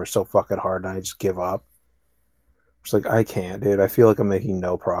them are so fucking hard, and I just give up. It's like I can't, dude. I feel like I'm making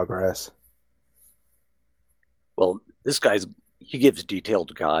no progress. Well, this guy's he gives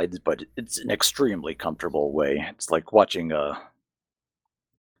detailed guides, but it's an extremely comfortable way. It's like watching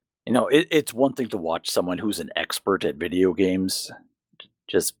it's one thing to watch someone who's an expert at video games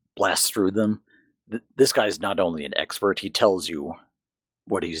just blast through them. This guy's not only an expert, he tells you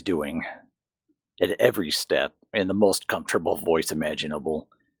what he's doing at every step in the most comfortable voice imaginable.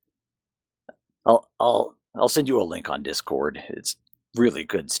 I'll send you a link on Discord. It's really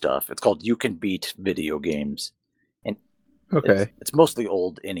good stuff. It's called You Can Beat Video Games. And Okay. it's mostly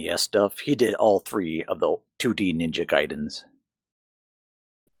old NES stuff. He did all 3 of the 2D Ninja Gaidens.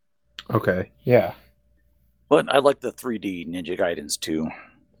 Okay. Yeah. But I like the 3D Ninja Gaidens too.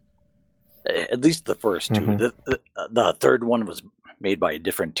 At least the first 2. hmm The third one was made by a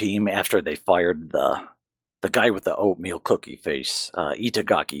different team after they fired the guy with the oatmeal cookie face,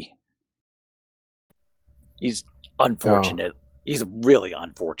 Itagaki. He's Oh. unfortunate. He's a really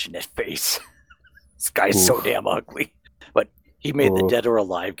unfortunate face. This guy's so Oof. damn ugly. But he made the Oof. Dead or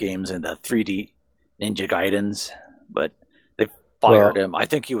Alive games and the 3D Ninja Gaidens, but they fired Well, him. I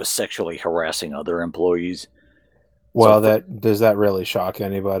think he was sexually harassing other employees. So well, that does that really shock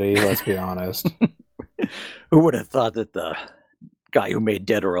anybody? Let's be honest. who would have thought that the guy who made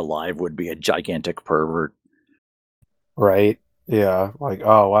Dead or Alive would be a gigantic pervert? Right? Yeah. Like,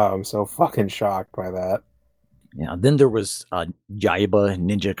 oh wow, I'm so fucking shocked by that. Yeah. Then there was Jaiba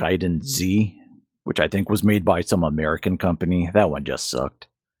Ninja Gaiden Z, which I think was made by some American company. That one just sucked.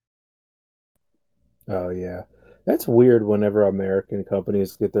 Oh yeah. That's weird whenever American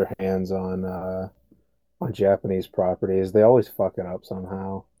companies get their hands on Japanese properties. They always fuck it up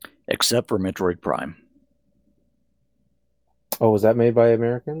somehow. Except for Metroid Prime. Oh, was that made by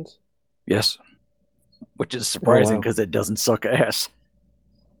Americans? Yes. Which is Oh surprising wow. because it doesn't suck ass.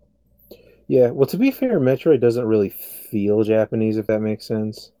 Yeah, well to be fair, Metroid doesn't really feel Japanese if that makes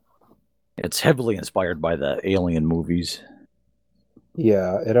sense. It's heavily inspired by the Alien movies.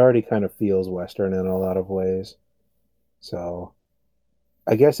 Yeah, it already kind of feels Western in a lot of ways. So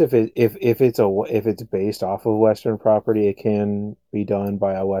I guess if it's based off of Western property, it can be done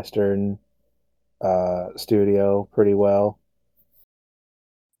by a Western studio pretty well.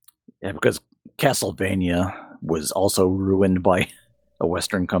 Yeah, because Castlevania was also ruined by a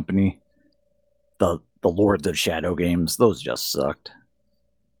Western company. The Lord of Shadow games, those just sucked.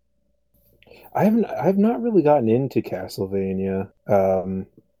 I've not really gotten into Castlevania.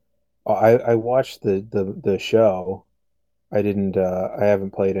 I watched the show. I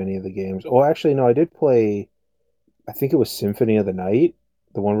haven't played any of the games. Oh, actually no, I did play. I think it was Symphony of the Night,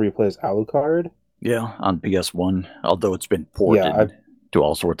 the one where you play as Alucard. Yeah, on PS1, although it's been Yeah, I ported to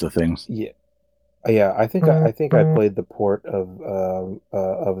all sorts of things. yeah yeah. I think I played the port of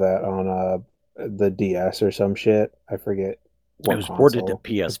that on the DS or some shit. I forget It what was ported to console.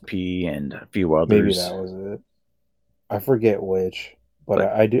 PSP and a few Maybe others. that was it. I forget which, but But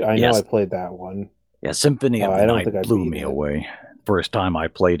I know I yes, played that one. yeah, Symphony of the I don't think Night I blew beat me it. away. First time I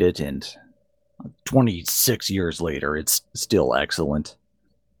played it, and 26 years later, it's still excellent.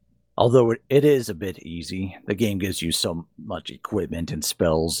 Although it is a bit easy, the game gives you so much equipment and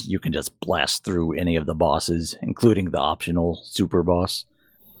spells, you can just blast through any of the bosses, including the optional super boss.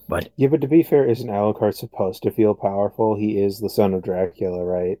 But Yeah, but to be fair, isn't Alucard supposed to feel powerful? He is the son of Dracula,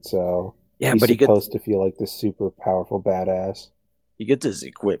 right? So yeah, he's but supposed to feel like this super powerful badass. he gets his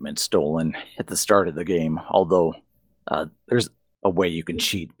equipment stolen at the start of the game. Although there's a way you can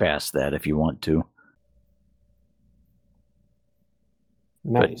cheat past that if you want to.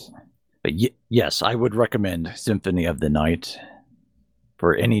 Nice. But yes, I would recommend Symphony of the Night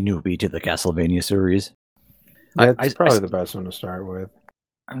for any newbie to the Castlevania series. Yeah, it's probably the best one to start with.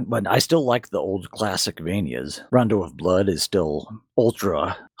 But I still like the old classic Vanias. Rondo of Blood is still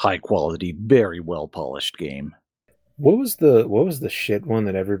ultra high quality, very well polished game. What was the shit one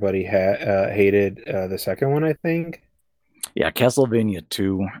that everybody hated? The second one, I think. Yeah, Castlevania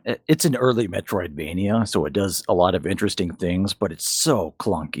 2. It's an early Metroidvania, so it does a lot of interesting things, but it's so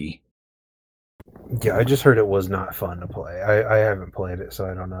clunky. Yeah, I just heard it was not fun to play. I haven't played it, so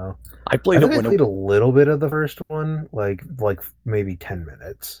I don't know. I played I played a little bit of the first one, like maybe 10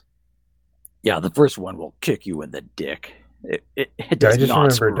 minutes. Yeah, the first one will kick you in the dick. It Yeah, does I just not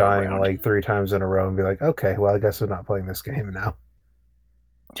remember screw dying around. like 3 times in a row and be like, okay, well, I guess I'm not playing this game now.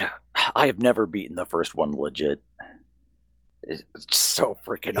 Yeah, I have never beaten the first one legit. It's so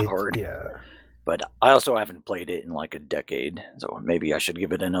freaking hard. Yeah. But I also haven't played it in like a decade, so maybe I should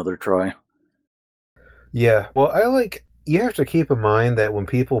give it another try. Yeah, well, you have to keep in mind that when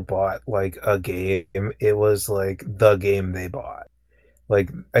people bought like a game, it was like the game they bought.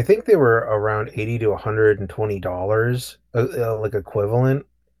 Like I think they were around $80 to $120, like equivalent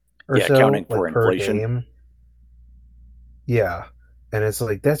or Yeah, so, accounting like for per inflation. game. Yeah, and it's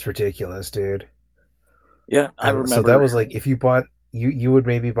like that's ridiculous, dude. Yeah, I remember. So that was like if you bought you would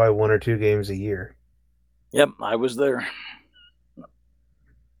maybe buy 1 or 2 games a year. Yep, I was there.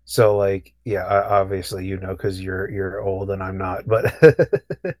 So like, yeah, obviously because you're old and I'm not, but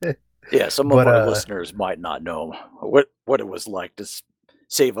Yeah, some of our listeners might not know what it was like to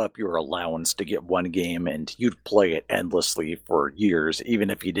save up your allowance to get one game, and you'd play it endlessly for years, even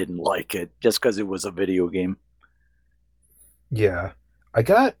if you didn't like it, just because it was a video game. Yeah, I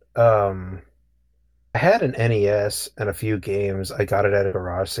got I had an NES and a few games. I got it at a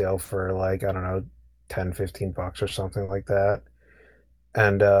garage sale for like, I don't know, 10, $15 or something like that.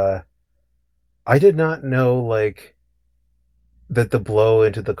 And I did not know like that the blow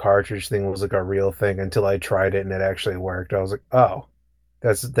into the cartridge thing was like a real thing until I tried it and it actually worked. I was like, "Oh,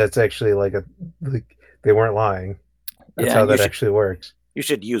 that's actually like they weren't lying. That's Yeah, how and that actually works." you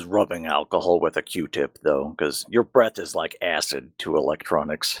should use rubbing alcohol with a Q-tip though, because your breath is like acid to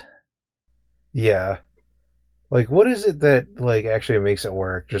electronics. Yeah. Like what is it that like actually makes it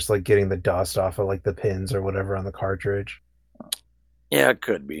work? Just like getting the dust off of like the pins or whatever on the cartridge. Yeah, it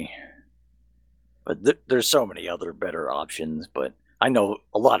could be. But there's so many other better options, but I know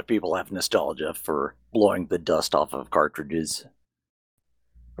a lot of people have nostalgia for blowing the dust off of cartridges.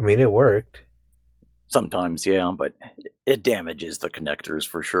 I mean, it worked. Sometimes, yeah, but it damages the connectors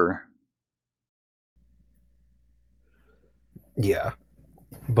for sure. Yeah.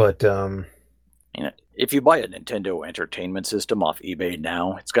 But You know, if you buy a Nintendo Entertainment System off eBay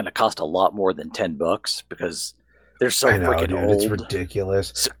now, it's going to cost a lot more than $10 because they're so I know, freaking dude, old. it's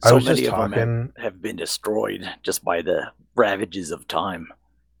ridiculous. So I was many just of talking. them have been destroyed just by the ravages of time.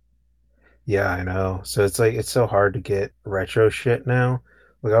 Yeah, I know. So it's like it's so hard to get retro shit now.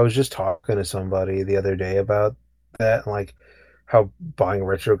 Like I was just talking to somebody the other day about that, and like how buying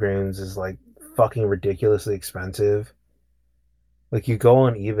retro games is like fucking ridiculously expensive. Like you go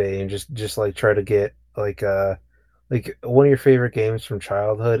on eBay and just like try to get like one of your favorite games from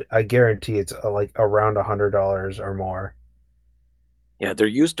childhood. I guarantee it's like around $100 or more. Yeah, there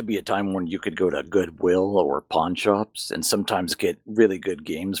used to be a time when you could go to Goodwill or pawn shops and sometimes get really good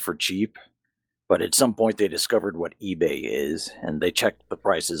games for cheap. But at some point, they discovered what eBay is, and they checked the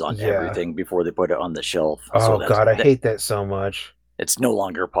prices on Yeah. everything before they put it on the shelf. Oh So God, I hate that so much. it's no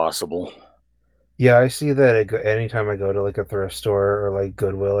longer possible. Yeah, I see that anytime I go to like a thrift store or like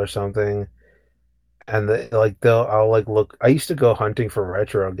Goodwill or something, and I'll like look. I used to go hunting for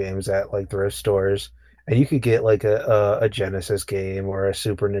retro games at like thrift stores, and you could get like a Genesis game or a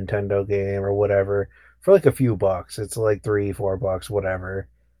Super Nintendo game or whatever for like a few bucks. It's like $3, $4, whatever.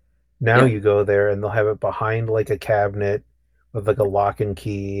 Now Yeah, you go there and they'll have it behind like a cabinet with like a lock and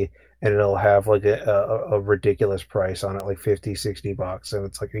key, and it'll have like a ridiculous price on it, like 50, $60, and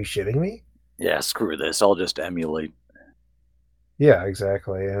it's like, are you shitting me? yeah, screw this. I'll just emulate. Yeah,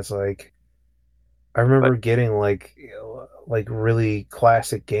 exactly. And it's like, I But remember getting like really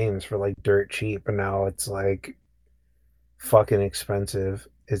classic games for like dirt cheap, and now it's like fucking expensive.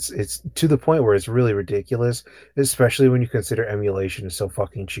 It's to the point where it's really ridiculous, especially when you consider emulation is so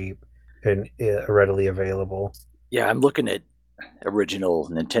fucking cheap and readily available. yeah, I'm looking at original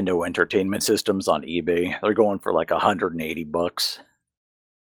Nintendo Entertainment Systems on eBay. They're going for like $180.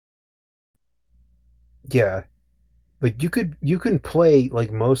 Yeah, like you can play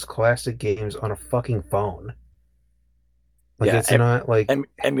like most classic games on a fucking phone. Like Yeah, it's not like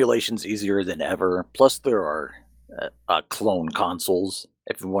emulation's easier than ever. Plus, there are clone consoles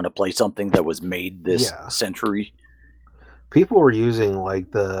if you want to play something that was made this yeah. century. People were using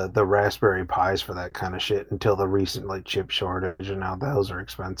like the Raspberry Pis for that kind of shit until the recent like chip shortage, and now those are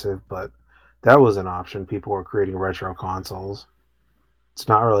expensive. But that was an option. People were creating retro consoles. It's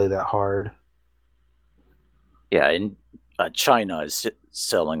not really that hard. Yeah, and China is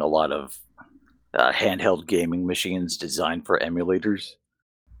selling a lot of handheld gaming machines designed for emulators.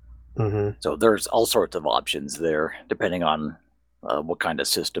 Hmm. So there's all sorts of options there, depending on what kind of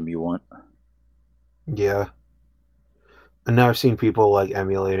system you want. Yeah, and now I've seen people like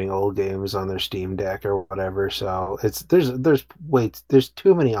emulating old games on their Steam Deck or whatever. So it's there's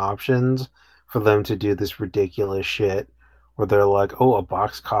too many options for them to do this ridiculous shit where they're like, oh, a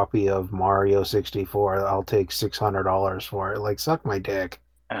box copy of Mario 64, I'll take $600 for it. Like, suck my dick.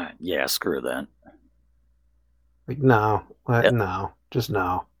 Yeah, screw that. Like, no, Yeah, no, just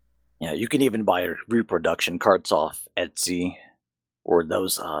no. yeah, you can even buy reproduction carts off Etsy or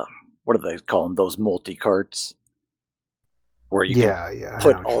those what do they call them? Those multi carts where you can Yeah, yeah, I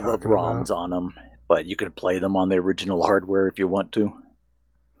know put what all you're the talking about. ROMs on them, but you can play them on the original hardware if you want to.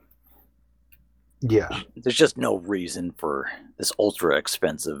 Yeah, There's just no reason for this ultra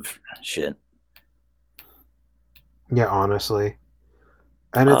expensive shit. yeah, honestly.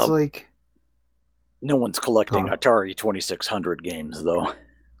 And it's Uh, like, no one's collecting oh, Atari 2600 games though.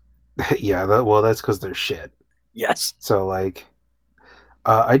 yeah, well, that's because they're shit. Yes. So, like,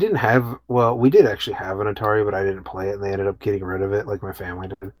 I didn't have, well, we did actually have an Atari, but I didn't play it, and they ended up getting rid of it, like my family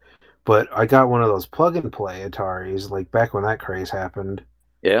did. But I got one of those plug and play Ataris, like back when that craze happened,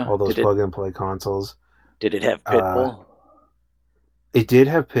 Yeah. all those plug and play consoles. Did it have Uh, Pitfall? it did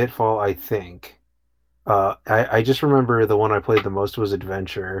have Pitfall, I think. I just remember the one I played the most was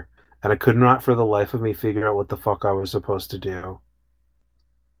Adventure, and I could not for the life of me figure out what the fuck I was supposed to do.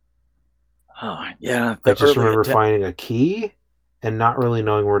 Oh, yeah, I the just early remember attempt. finding a key and not really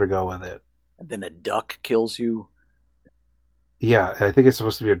knowing where to go with it. And then a duck kills you. Yeah, I think it's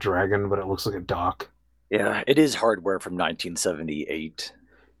supposed to be a dragon, but it looks like a dock. Yeah, it is hardware from 1978.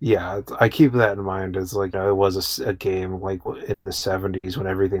 Yeah, I keep that in mind as like it was a game like in the '70s when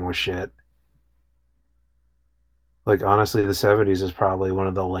everything was shit. Like honestly, the '70s is probably one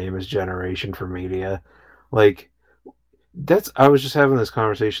of the lamest generation for media. Like that's I was just having this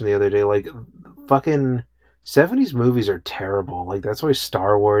conversation the other day. Like fucking '70s movies are terrible. Like that's why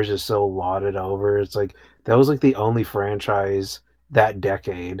Star Wars is so lauded over. It's like that was like the only franchise that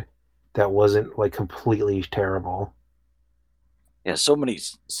decade that wasn't like completely terrible. Yeah, so many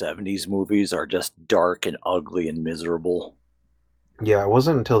 70s movies are just dark and ugly and miserable. Yeah, it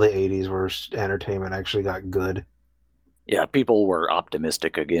wasn't until the '80s where entertainment actually got good. Yeah, people were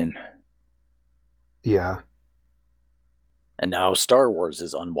optimistic again. Yeah. And now Star Wars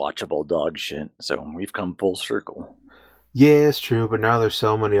is unwatchable dog shit, so we've come full circle. Yeah, it's true, but now there's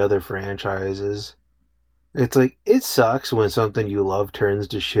so many other franchises. It's like it sucks when something you love turns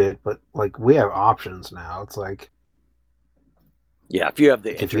to shit, but like we have options now. It's Yeah, if you have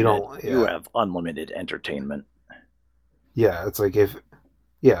the like if you internet, don't, you yeah, have unlimited entertainment. yeah. It's like if,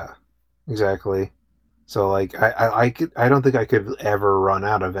 yeah, exactly. So like I don't think I could ever run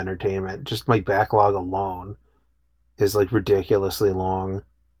out of entertainment. Just my backlog alone is like ridiculously long,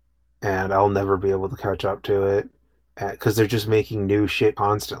 and I'll never be able to catch up to it because they're just making new shit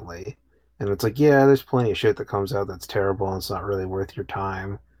constantly. And it's like, yeah, there's plenty of shit that comes out that's terrible and it's not really worth your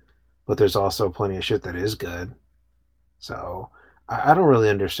time, but there's also plenty of shit that is good. So I don't really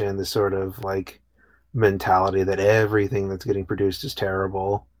understand this sort of like mentality that everything that's getting produced is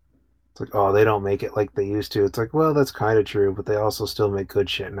terrible. It's like, oh, they don't make it like they used to. It's like, well, that's kind of true, but they also still make good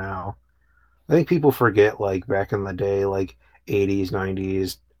shit now. I think people forget like back in the day, like '80s,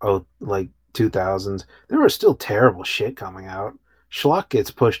 '90s, oh, like 2000s, there was still terrible shit coming out. Schlock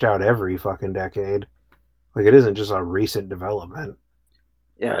gets pushed out every fucking decade. Like it isn't just a recent development.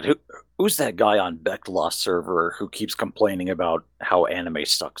 Yeah, who's that guy on Beckloss server who keeps complaining about how anime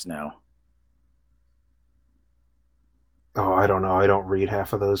sucks now? Oh, I don't know. I don't read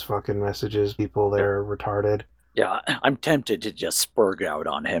half of those fucking messages. People There, there are retarded. Yeah, I'm tempted to just spurg out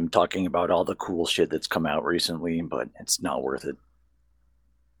on him talking about all the cool shit that's come out recently, but it's not worth it.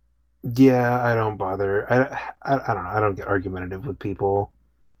 Yeah, I don't bother. I don't know. I don't get argumentative with people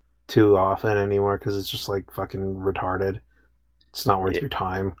too often anymore because it's just like fucking retarded. It's not worth Y- your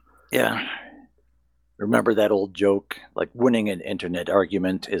time. Yeah. Remember that old joke? Like winning an internet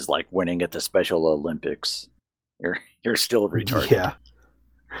argument is like winning at the Special Olympics. You're still retarded. Yeah,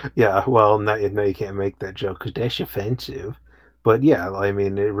 yeah. Well, now you can't make that joke because that's offensive. But yeah, I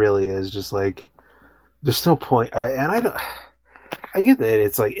mean, it really is just like there's no point. And I don't. I get that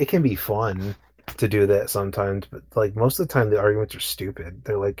it's like it can be fun to do that sometimes, but like most of the time the arguments are stupid.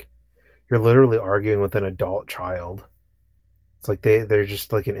 They're like you're literally arguing with an adult child. It's like they're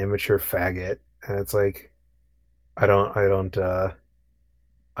just like an immature faggot, and it's like I don't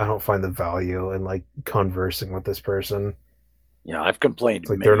find the value in like conversing with this person. Yeah, I've complained It's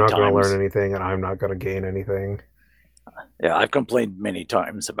like they're many not going to learn times. anything, and I'm not going to gain anything. Yeah, I've complained many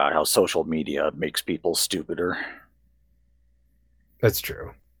times about how social media makes people stupider. That's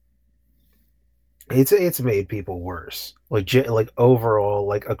true. It's made people worse. Like overall,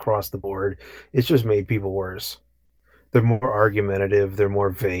 like across the board, it's just made people worse. They're more argumentative. They're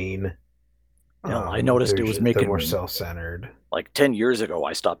more vain. I noticed it was They're more making self-centered. like 10 years ago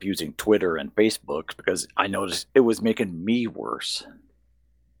I stopped using Twitter and Facebook because I noticed it was making me worse.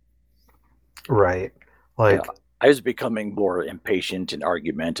 Right. Yeah, Like I was becoming more impatient and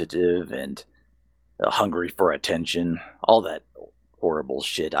argumentative and hungry for attention, all that horrible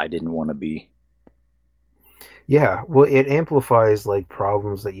shit I didn't want to be. yeah, well it amplifies like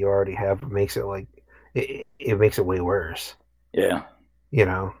problems that you already have, but makes it like it makes it way worse, Yeah. you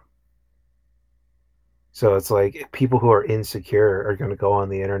know. So it's like people who are insecure are going to go on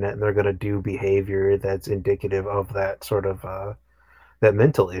the internet and they're going to do behavior that's indicative of that sort of that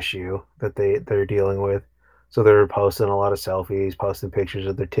mental issue that they're dealing with. So they're posting a lot of selfies, posting pictures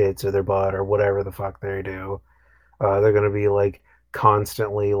of their tits or their butt or whatever the fuck they do. They're going to be like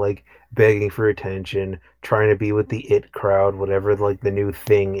constantly like begging for attention, trying to be with the it crowd, whatever like the new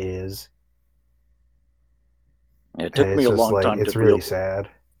thing is. It And took me it's a just long like time to it's really sad.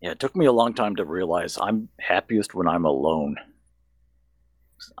 yeah, it took me a long time to realize I'm happiest when I'm alone.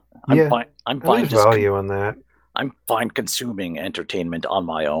 Yeah, I'm and fine there's just value in that. I'm fine consuming entertainment on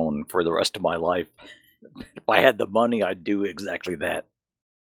my own for the rest of my life. If I had the money, I'd do exactly that.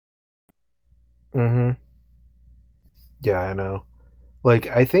 Mhm. Yeah, I know. Like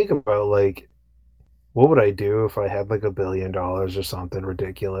I think about like what would I do if I had like $1 billion or something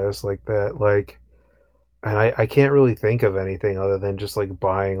ridiculous like that? Like, and I can't really think of anything other than just like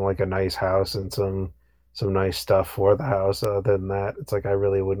buying like a nice house and some nice stuff for the house. Other than that, it's like I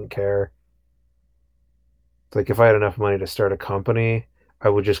really wouldn't care. It's like if I had enough money to start a company, I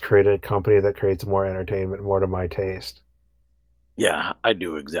would just create a company that creates more entertainment, more to my taste. Yeah, I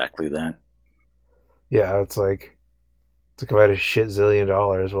do exactly that. Yeah, it's like if I had a shit zillion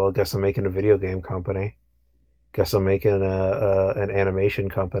dollars, well, I guess I'm making a video game company. Guess I'm making an animation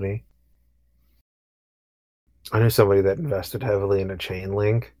company. I knew somebody that invested heavily into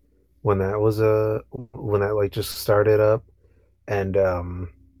Chainlink when that was when that like just started up, and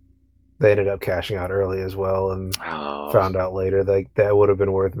they ended up cashing out early as well, and Oh, found out later like that would have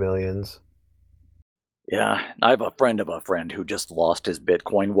been worth millions. yeah. I have a friend of a friend who just lost his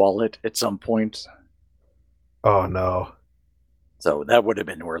Bitcoin wallet at some point. Oh no. So that would have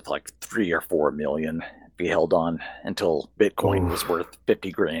been worth like 3 or 4 million if he held on until Bitcoin was Oof. worth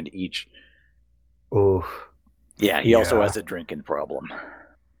 50 grand each. Oof. Yeah, he also Yeah. has a drinking problem.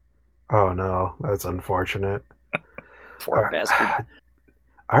 Oh no. That's unfortunate. Poor bastard. I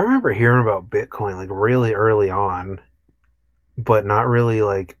I remember hearing about Bitcoin like really early on, but not really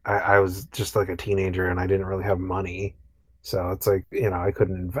like I was just like a teenager and I didn't really have money. So it's like, I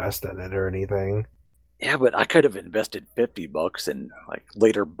couldn't invest in it or anything. Yeah, but I could have invested 50 bucks and like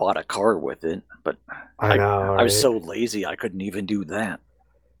later bought a car with it, but I I know, I was right? so lazy I couldn't even do that.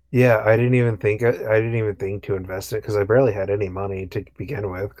 Yeah, I didn't even think to invest it because I barely had any money to begin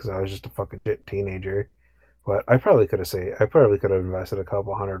with because I was just a fucking shit teenager. But I probably could have invested a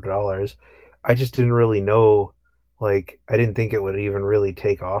couple $100. I just didn't really know, like I didn't think it would even really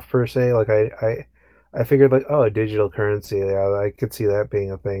take off per se. Like I figured like, oh, digital currency, yeah, I could see that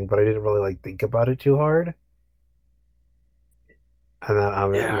being a thing, but I didn't really like think about it too hard. And then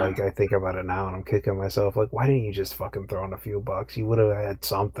Yeah, like I think about it now and I'm kicking myself like, why didn't you just fucking throw in a few bucks? You would have had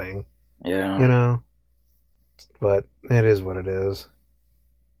something, yeah. you know? But it is what it is.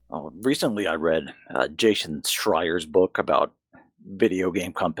 Recently I read Jason Schreier's book about video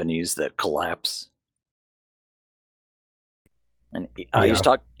game companies that collapse. And Yeah.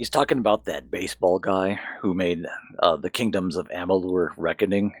 he's talking about that baseball guy who made the Kingdoms of Amalur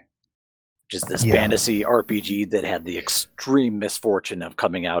Reckoning, which is this Yeah. fantasy RPG that had the extreme misfortune of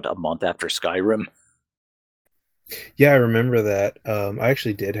coming out a month after Skyrim. Yeah, I remember that. I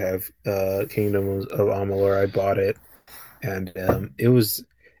actually did have Kingdom of Amalur. I bought it, and it was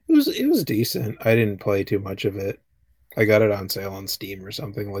decent. I didn't play too much of it. I got it on sale on Steam or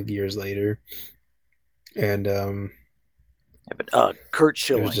something like years later, and Yeah, but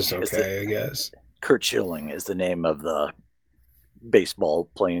it was just okay, I guess. Kurt Schilling is the name of the baseball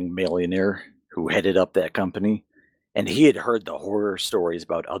playing millionaire who headed up that company. And he had heard the horror stories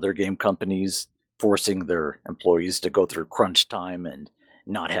about other game companies forcing their employees to go through crunch time and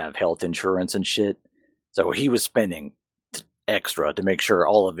not have health insurance and shit. So he was spending extra to make sure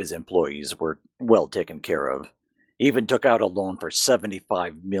all of his employees were well taken care of. He even took out a loan for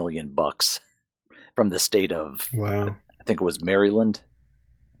 75 million bucks from the state of, Wow. I think it was Maryland.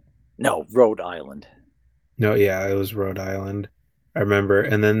 No, Rhode Island. No, yeah, it was Rhode Island. I remember,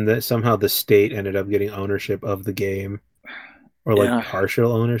 and then somehow the state ended up getting ownership of the game, or like Yeah,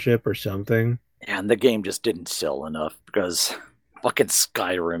 partial ownership or something. and the game just didn't sell enough because fucking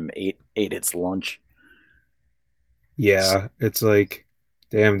Skyrim ate its lunch. Yeah, it's like,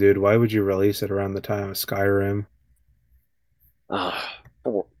 damn, dude, why would you release it around the time of Skyrim?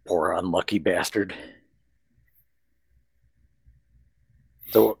 Poor unlucky bastard.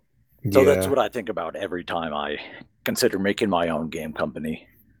 So that's Yeah, what I think about every time I consider making my own game company.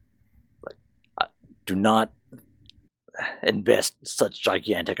 Like, do not invest such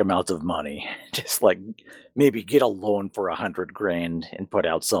gigantic amounts of money. Just like maybe get a loan for 100 grand and put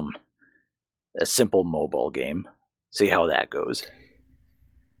out a simple mobile game. See how that goes.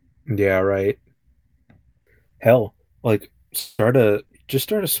 yeah, right. Hell, like start a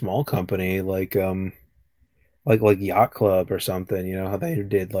small company like Yacht Club or something. You know how they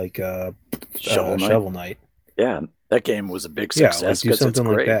did like Shovel Knight. Shovel Knight. Yeah, that game was a big Yeah, like success do because it's something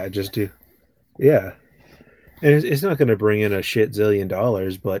like great. that. Just do yeah. And it's not going to bring in a shit zillion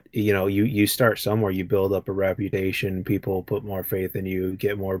dollars, but you start somewhere, you build up a reputation, people put more faith in you,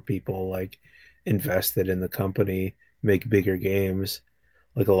 get more people like invested in the company, make bigger games.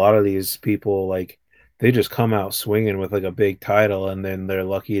 Like a lot of these people, like they just come out swinging with like a big title, and then they're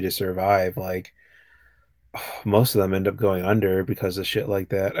lucky to survive. Like most of them end up going under because of shit like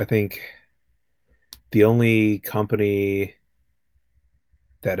that. I think the only company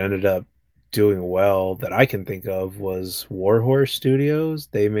that ended up doing well that I can think of was Warhorse Studios.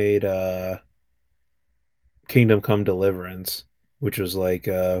 They made Kingdom Come Deliverance, which was like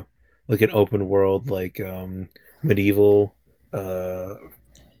an open world medieval uh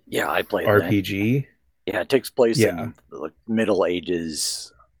Yeah, I played that. RPG. Yeah, it takes place Yeah. in the Middle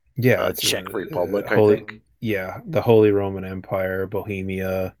Ages, Yeah, it's Czech Republic, I holy think. yeah, the Holy Roman Empire,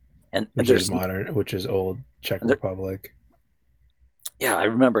 Bohemia, And which is old Czech and there, Republic. yeah, I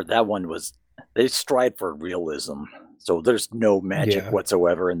remember that one was they strive for realism, so there's no magic Yeah.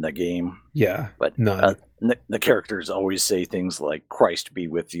 whatsoever in the game. Yeah. But None. the characters always say things like "Christ be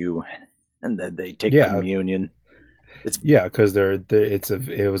with you," and then they take Yeah. communion. It's Yeah, because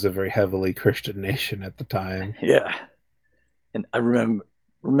it was a very heavily Christian nation at the time. yeah, and I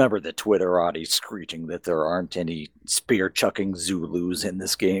remember the Twitterati screeching that there aren't any spear chucking Zulus in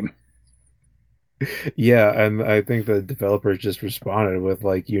this game. Yeah, and I think the developers just responded with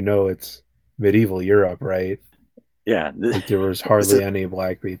like, it's medieval Europe, right? Yeah, Like there was this hardly is any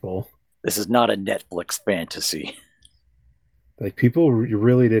black people. this is not a Netflix fantasy. Like people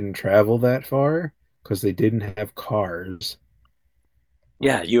really didn't travel that far because they didn't have cars.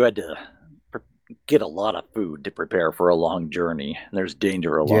 Yeah, you had to get a lot of food to prepare for a long journey. And there's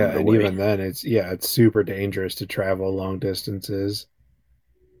danger Yeah, along the and way. even then it's super dangerous to travel long distances.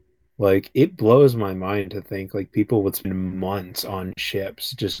 Like it blows my mind to think like people would spend months on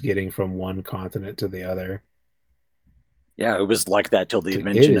ships just getting from one continent to the other. Yeah, it was like that till the It's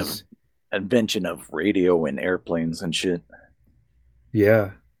like it is invention of radio and airplanes and shit.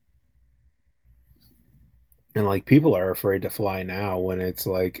 yeah. And like people are afraid to fly now when it's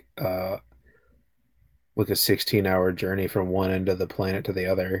like a 16-hour journey from one end of the planet to the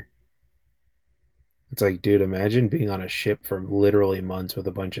other. It's like, dude, imagine being on a ship for literally months with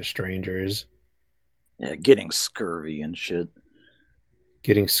a bunch of strangers, Yeah, getting scurvy and shit.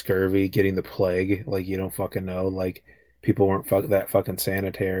 getting scurvy, getting the plague, like you don't fucking know, like people weren't that fucking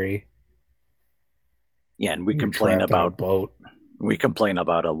sanitary. Yeah, and You're trapped on a boat. we complain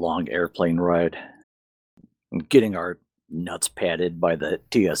about a long airplane ride and getting our nuts patted by the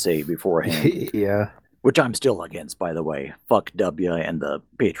TSA beforehand, Yeah. which I'm still against, by the way. Fuck W and the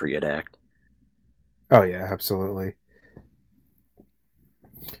Patriot Act. Oh yeah, absolutely.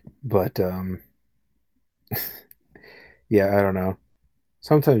 But yeah, I don't know.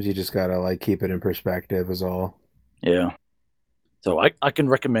 Sometimes you just gotta like keep it in perspective is all. Yeah. So I can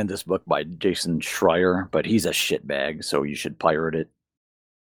recommend this book by Jason Schreier, but he's a shitbag, so you should pirate it.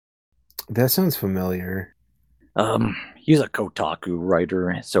 That sounds familiar. He's a Kotaku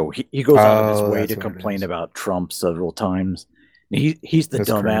writer, so he goes out of his Oh, way that's to what it complain is. about Trump several times. He's the That's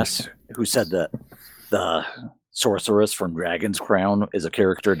cringe. dumbass who said that the sorceress from Dragon's Crown is a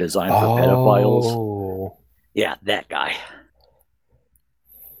character designed for pedophiles. Oh. Yeah, that guy.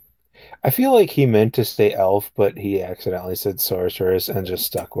 I feel like he meant to say elf, but he accidentally said sorceress and just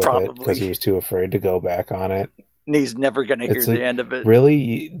stuck with it because Probably. he was too afraid to go back on it. And he's never gonna hear It's the like, end of it.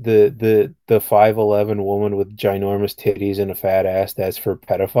 really, the 5'11" woman with ginormous titties and a fat ass, that's for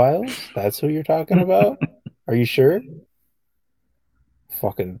pedophiles? That's who you're talking about? Are you sure?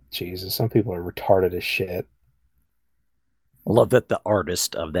 Fucking Jesus, some people are retarded as shit. I love that the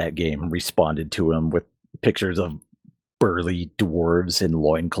artist of that game responded to him with pictures of burly dwarves in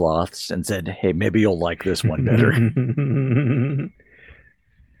loincloths and said, "Hey, maybe you'll like this one better."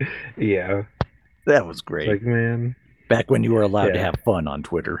 Yeah. That was It's great. like, man. Back when you were allowed to Yeah. have fun on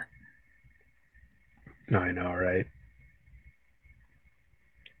Twitter. I know, right?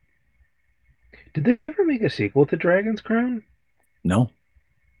 Did they ever make a sequel to Dragon's Crown? No?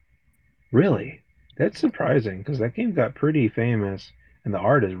 Really? That's surprising because that game got pretty famous and the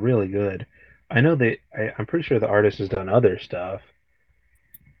art is really good. I know I'm pretty sure the artist has done other stuff.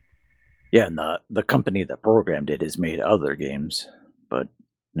 Yeah, and the company that programmed it has made other games, but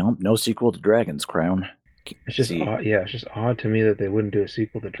no sequel to Dragon's Crown. It's just See, odd. Yeah, it's just odd to me that they wouldn't do a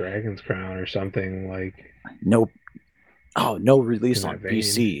sequel to Dragon's Crown or something like no no in release that on vein.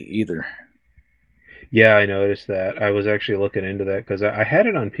 PC either. Yeah, I noticed that. I was actually looking into that because I had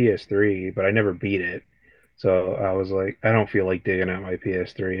it on PS3, but I never beat it. So I was like, I don't feel like digging out my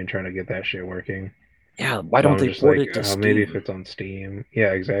PS3 and trying to get that shit working. Yeah, why So don't I'm they just port like, it to maybe if Steam? it's on Steam.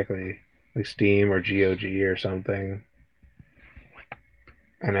 Yeah, exactly. Like Steam or GOG or something.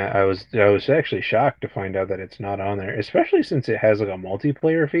 And I was actually shocked to find out that it's not on there, especially since it has like a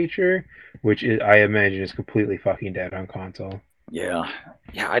multiplayer feature, which I imagine is completely fucking dead on console. Yeah,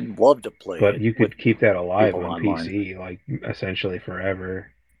 I'd love to play But it you with could keep that alive people on online. PC, like essentially forever.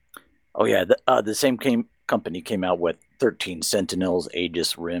 Oh yeah, the same company came out with 13 Sentinels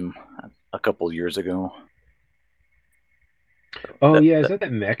Aegis Rim a couple years ago. Oh That, yeah, is that that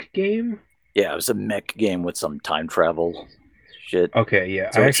that mech game? yeah, it was a mech game with some time travel shit. Okay, yeah,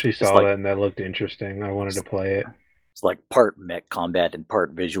 I So actually it's saw like that and that looked interesting. I wanted to play it. it's like part mech combat and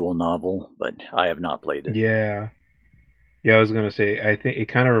part visual novel, but I have not played it. Yeah. Yeah, I was gonna say, I think it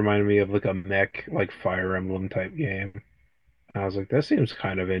kind of reminded me of like a mech, like Fire Emblem type game. I was like, that seems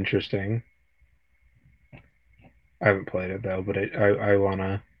kind of interesting. I haven't played it though, but I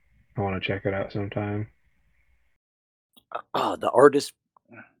wanna check it out sometime. The artist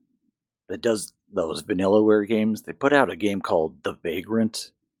that does those Vanillaware games, they put out a game called The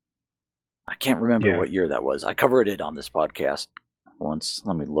Vagrant. I can't remember Yeah. what year that was. I covered it on this podcast once.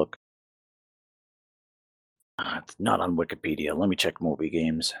 Let me look. It's not on Wikipedia. Let me check Movie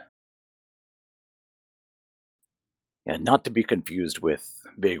Games. Yeah, not to be confused with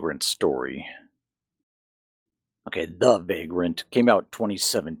Vagrant Story. Okay, The Vagrant came out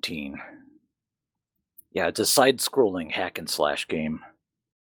 2017. Yeah, it's a side-scrolling hack and slash game.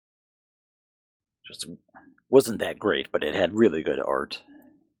 Just wasn't that great, but it had really good art.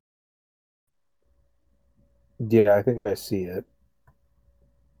 Yeah, I think I see it.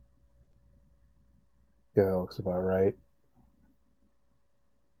 Yeah, that looks about right.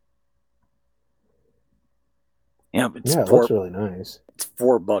 Yeah, Yeah, it looks really nice. it's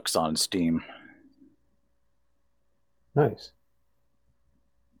 $4 on Steam. Nice.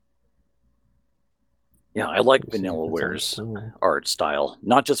 Yeah, I like Let me see if it's on Vanillaware's Steam. art style,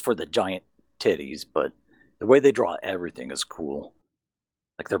 not just for the giant titties, but the way they draw everything is cool.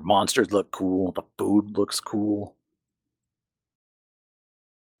 Like their monsters look cool, the food looks cool.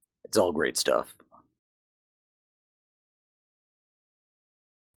 It's all great stuff.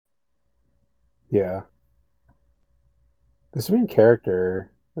 Yeah. This main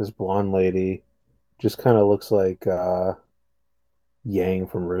character, this blonde lady, just kind of looks like Yang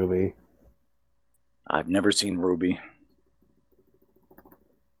from Ruby. I've never seen Ruby.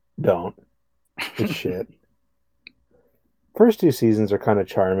 Don't. It's shit. First two seasons are kind of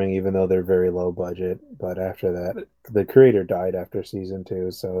charming, even though they're very low budget. But after that, the creator died after season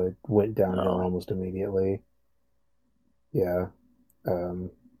two, so it went downhill Oh, almost immediately. Yeah.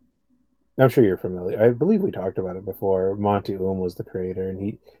 Um, I'm sure you're familiar. I believe we talked about it before. Monty was the creator, and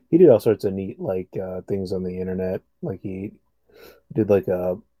he did all sorts of neat like things on the internet. Like he did like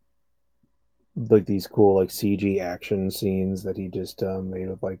like these cool like CG action scenes that he just made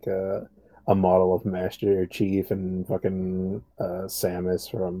with like a model of Master Chief and fucking Samus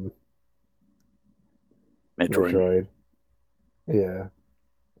from Metroid. Metroid. Yeah,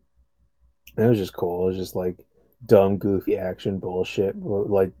 and it was just cool. It was just like dumb, goofy action bullshit, but,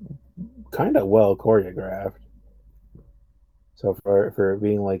 like kind of well choreographed. So for it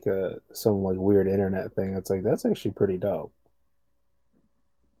being like some like weird internet thing, it's like that's actually pretty dope.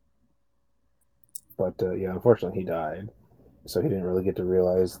 But yeah, unfortunately, he died, so he didn't really get to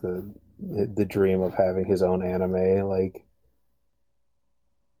realize the dream of having his own anime like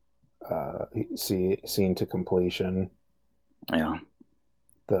seen to completion. Yeah,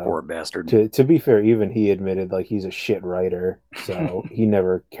 The poor bastard. to be fair, even he admitted like he's a shit writer, so he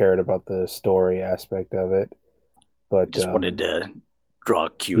never cared about the story aspect of it. But Just wanted to draw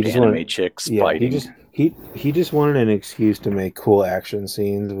he cute just anime wanted, chicks yeah, fighting. he just wanted an excuse to make cool action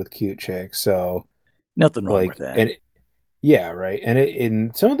scenes with cute chicks. So Nothing wrong with like, that. and yeah, right.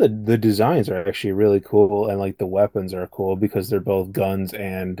 And some of the designs are actually really cool, and like the weapons are cool because they're both guns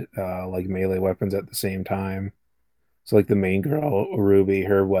and like melee weapons at the same time. So like the main girl, Ruby,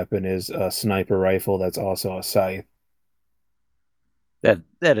 her weapon is a sniper rifle that's also a scythe. That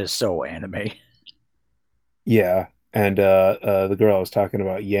is so anime. Yeah, and the girl I was talking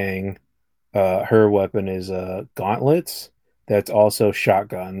about, Yang, her weapon is gauntlets. That's also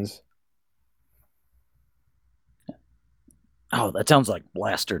shotguns. Oh, that sounds like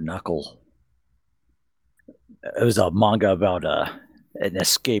Blaster Knuckle. It was a manga about an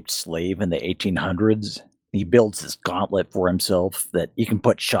escaped slave in the 1800s. He builds this gauntlet for himself that he can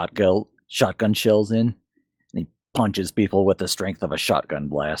put shotgun shells in, and he punches people with the strength of a shotgun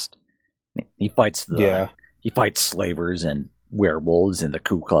blast. He fights Yeah. slavers and werewolves in the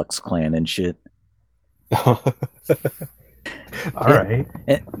Ku Klux Klan and shit. All right.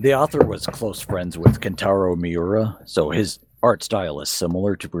 And the author was close friends with Kentaro Miura, so his art style is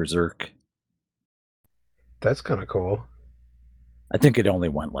similar to Berserk. That's kind of cool. I think it only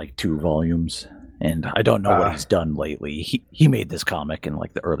went like 2 volumes, and I don't know what he's done lately. He made this comic in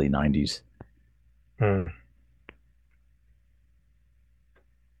like the early 90s. Hmm.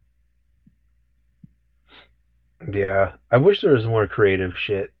 Yeah, I wish there was more creative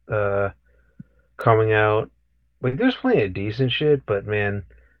shit coming out. Like, there's plenty of decent shit, but man,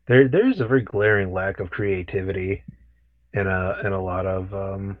 there's a very glaring lack of creativity in a lot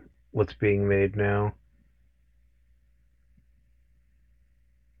of what's being made now.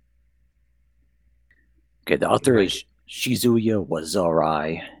 Okay, the author Like is Shizuya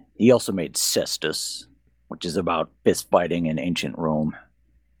Wazarai. He also made Cestus, which is about fist fighting in ancient Rome.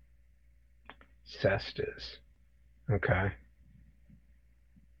 Cestus. Okay.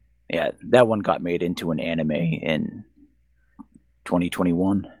 Yeah, that one got made into an anime in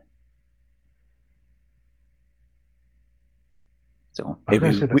 2021. So I was maybe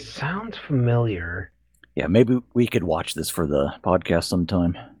gonna say that sounds familiar. yeah, maybe we could watch this for the podcast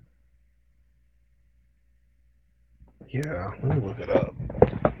sometime. Yeah, let me look it up.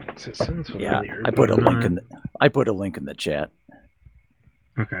 It sounds familiar. Yeah, I put a link in the chat.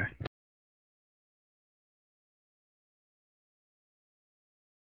 Okay.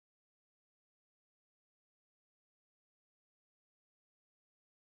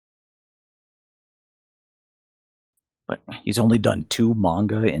 But he's only done 2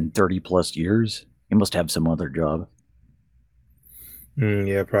 manga in 30 plus years. He must have some other job.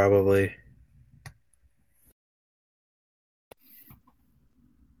 Yeah, probably.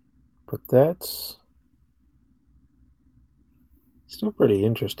 But that's still pretty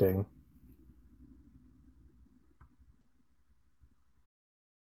interesting.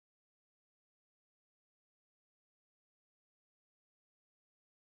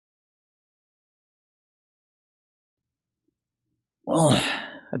 Well,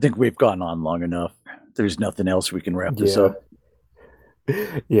 I think we've gone on long enough. There's nothing else we can wrap this Yeah. up.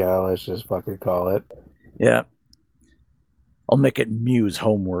 Yeah, let's just fucking call it. Yeah. I'll make it Muse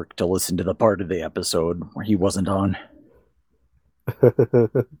homework to listen to the part of the episode where he wasn't on.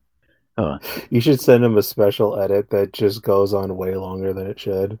 You should send him a special edit that just goes on way longer than it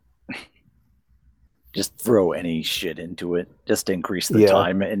should. Just throw any shit into it, just to increase the Yeah.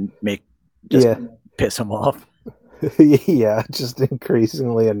 time and piss him off. Yeah, just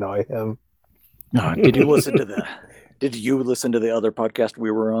increasingly annoy him. Did you listen to the other podcast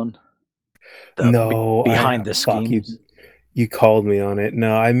we were on? No, behind the schemes. You called me on it.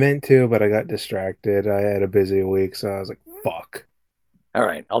 No, I meant to, but I got distracted. I had a busy week, so I was like, fuck. All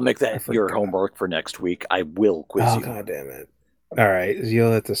right, I'll make that your homework for next week. I will quiz you. Oh, god damn it. All right,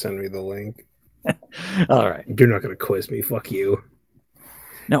 you'll have to send me the link. All right. You're not going to quiz me. Fuck you.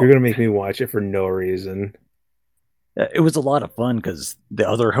 No, You're gonna make me watch it for no reason. it was a lot of fun because the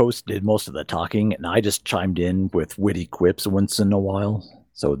other host did most of the talking, and I just chimed in with witty quips once in a while.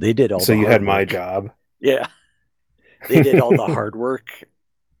 So they did all So the you hard had my work. job. Yeah, they did all the hard work.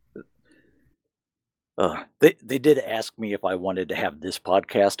 They did ask me if I wanted to have this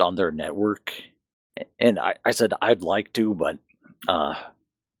podcast on their network, and I said I'd like to, but uh,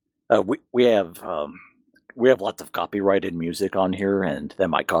 we have lots of copyrighted music on here, and that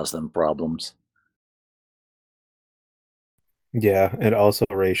might cause them problems. Yeah, and also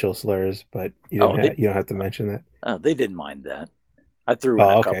racial slurs, but Oh, you don't have to mention that. they didn't mind that. I threw in a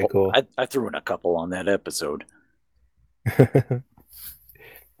Oh, okay, couple. cool. I threw in a couple on that episode. Fair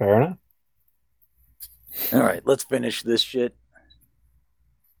enough. All right, let's finish this shit.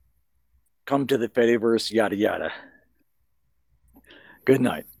 Come to the Fediverse, yada yada. Good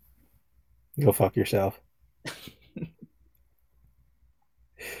night. Go fuck yourself.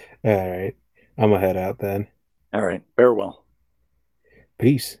 All right. I'm gonna head out then. All right, farewell.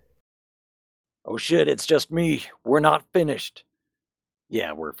 Peace. Oh shit, it's just me. We're not finished.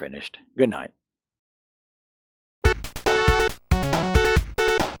 Yeah, we're finished. Good night.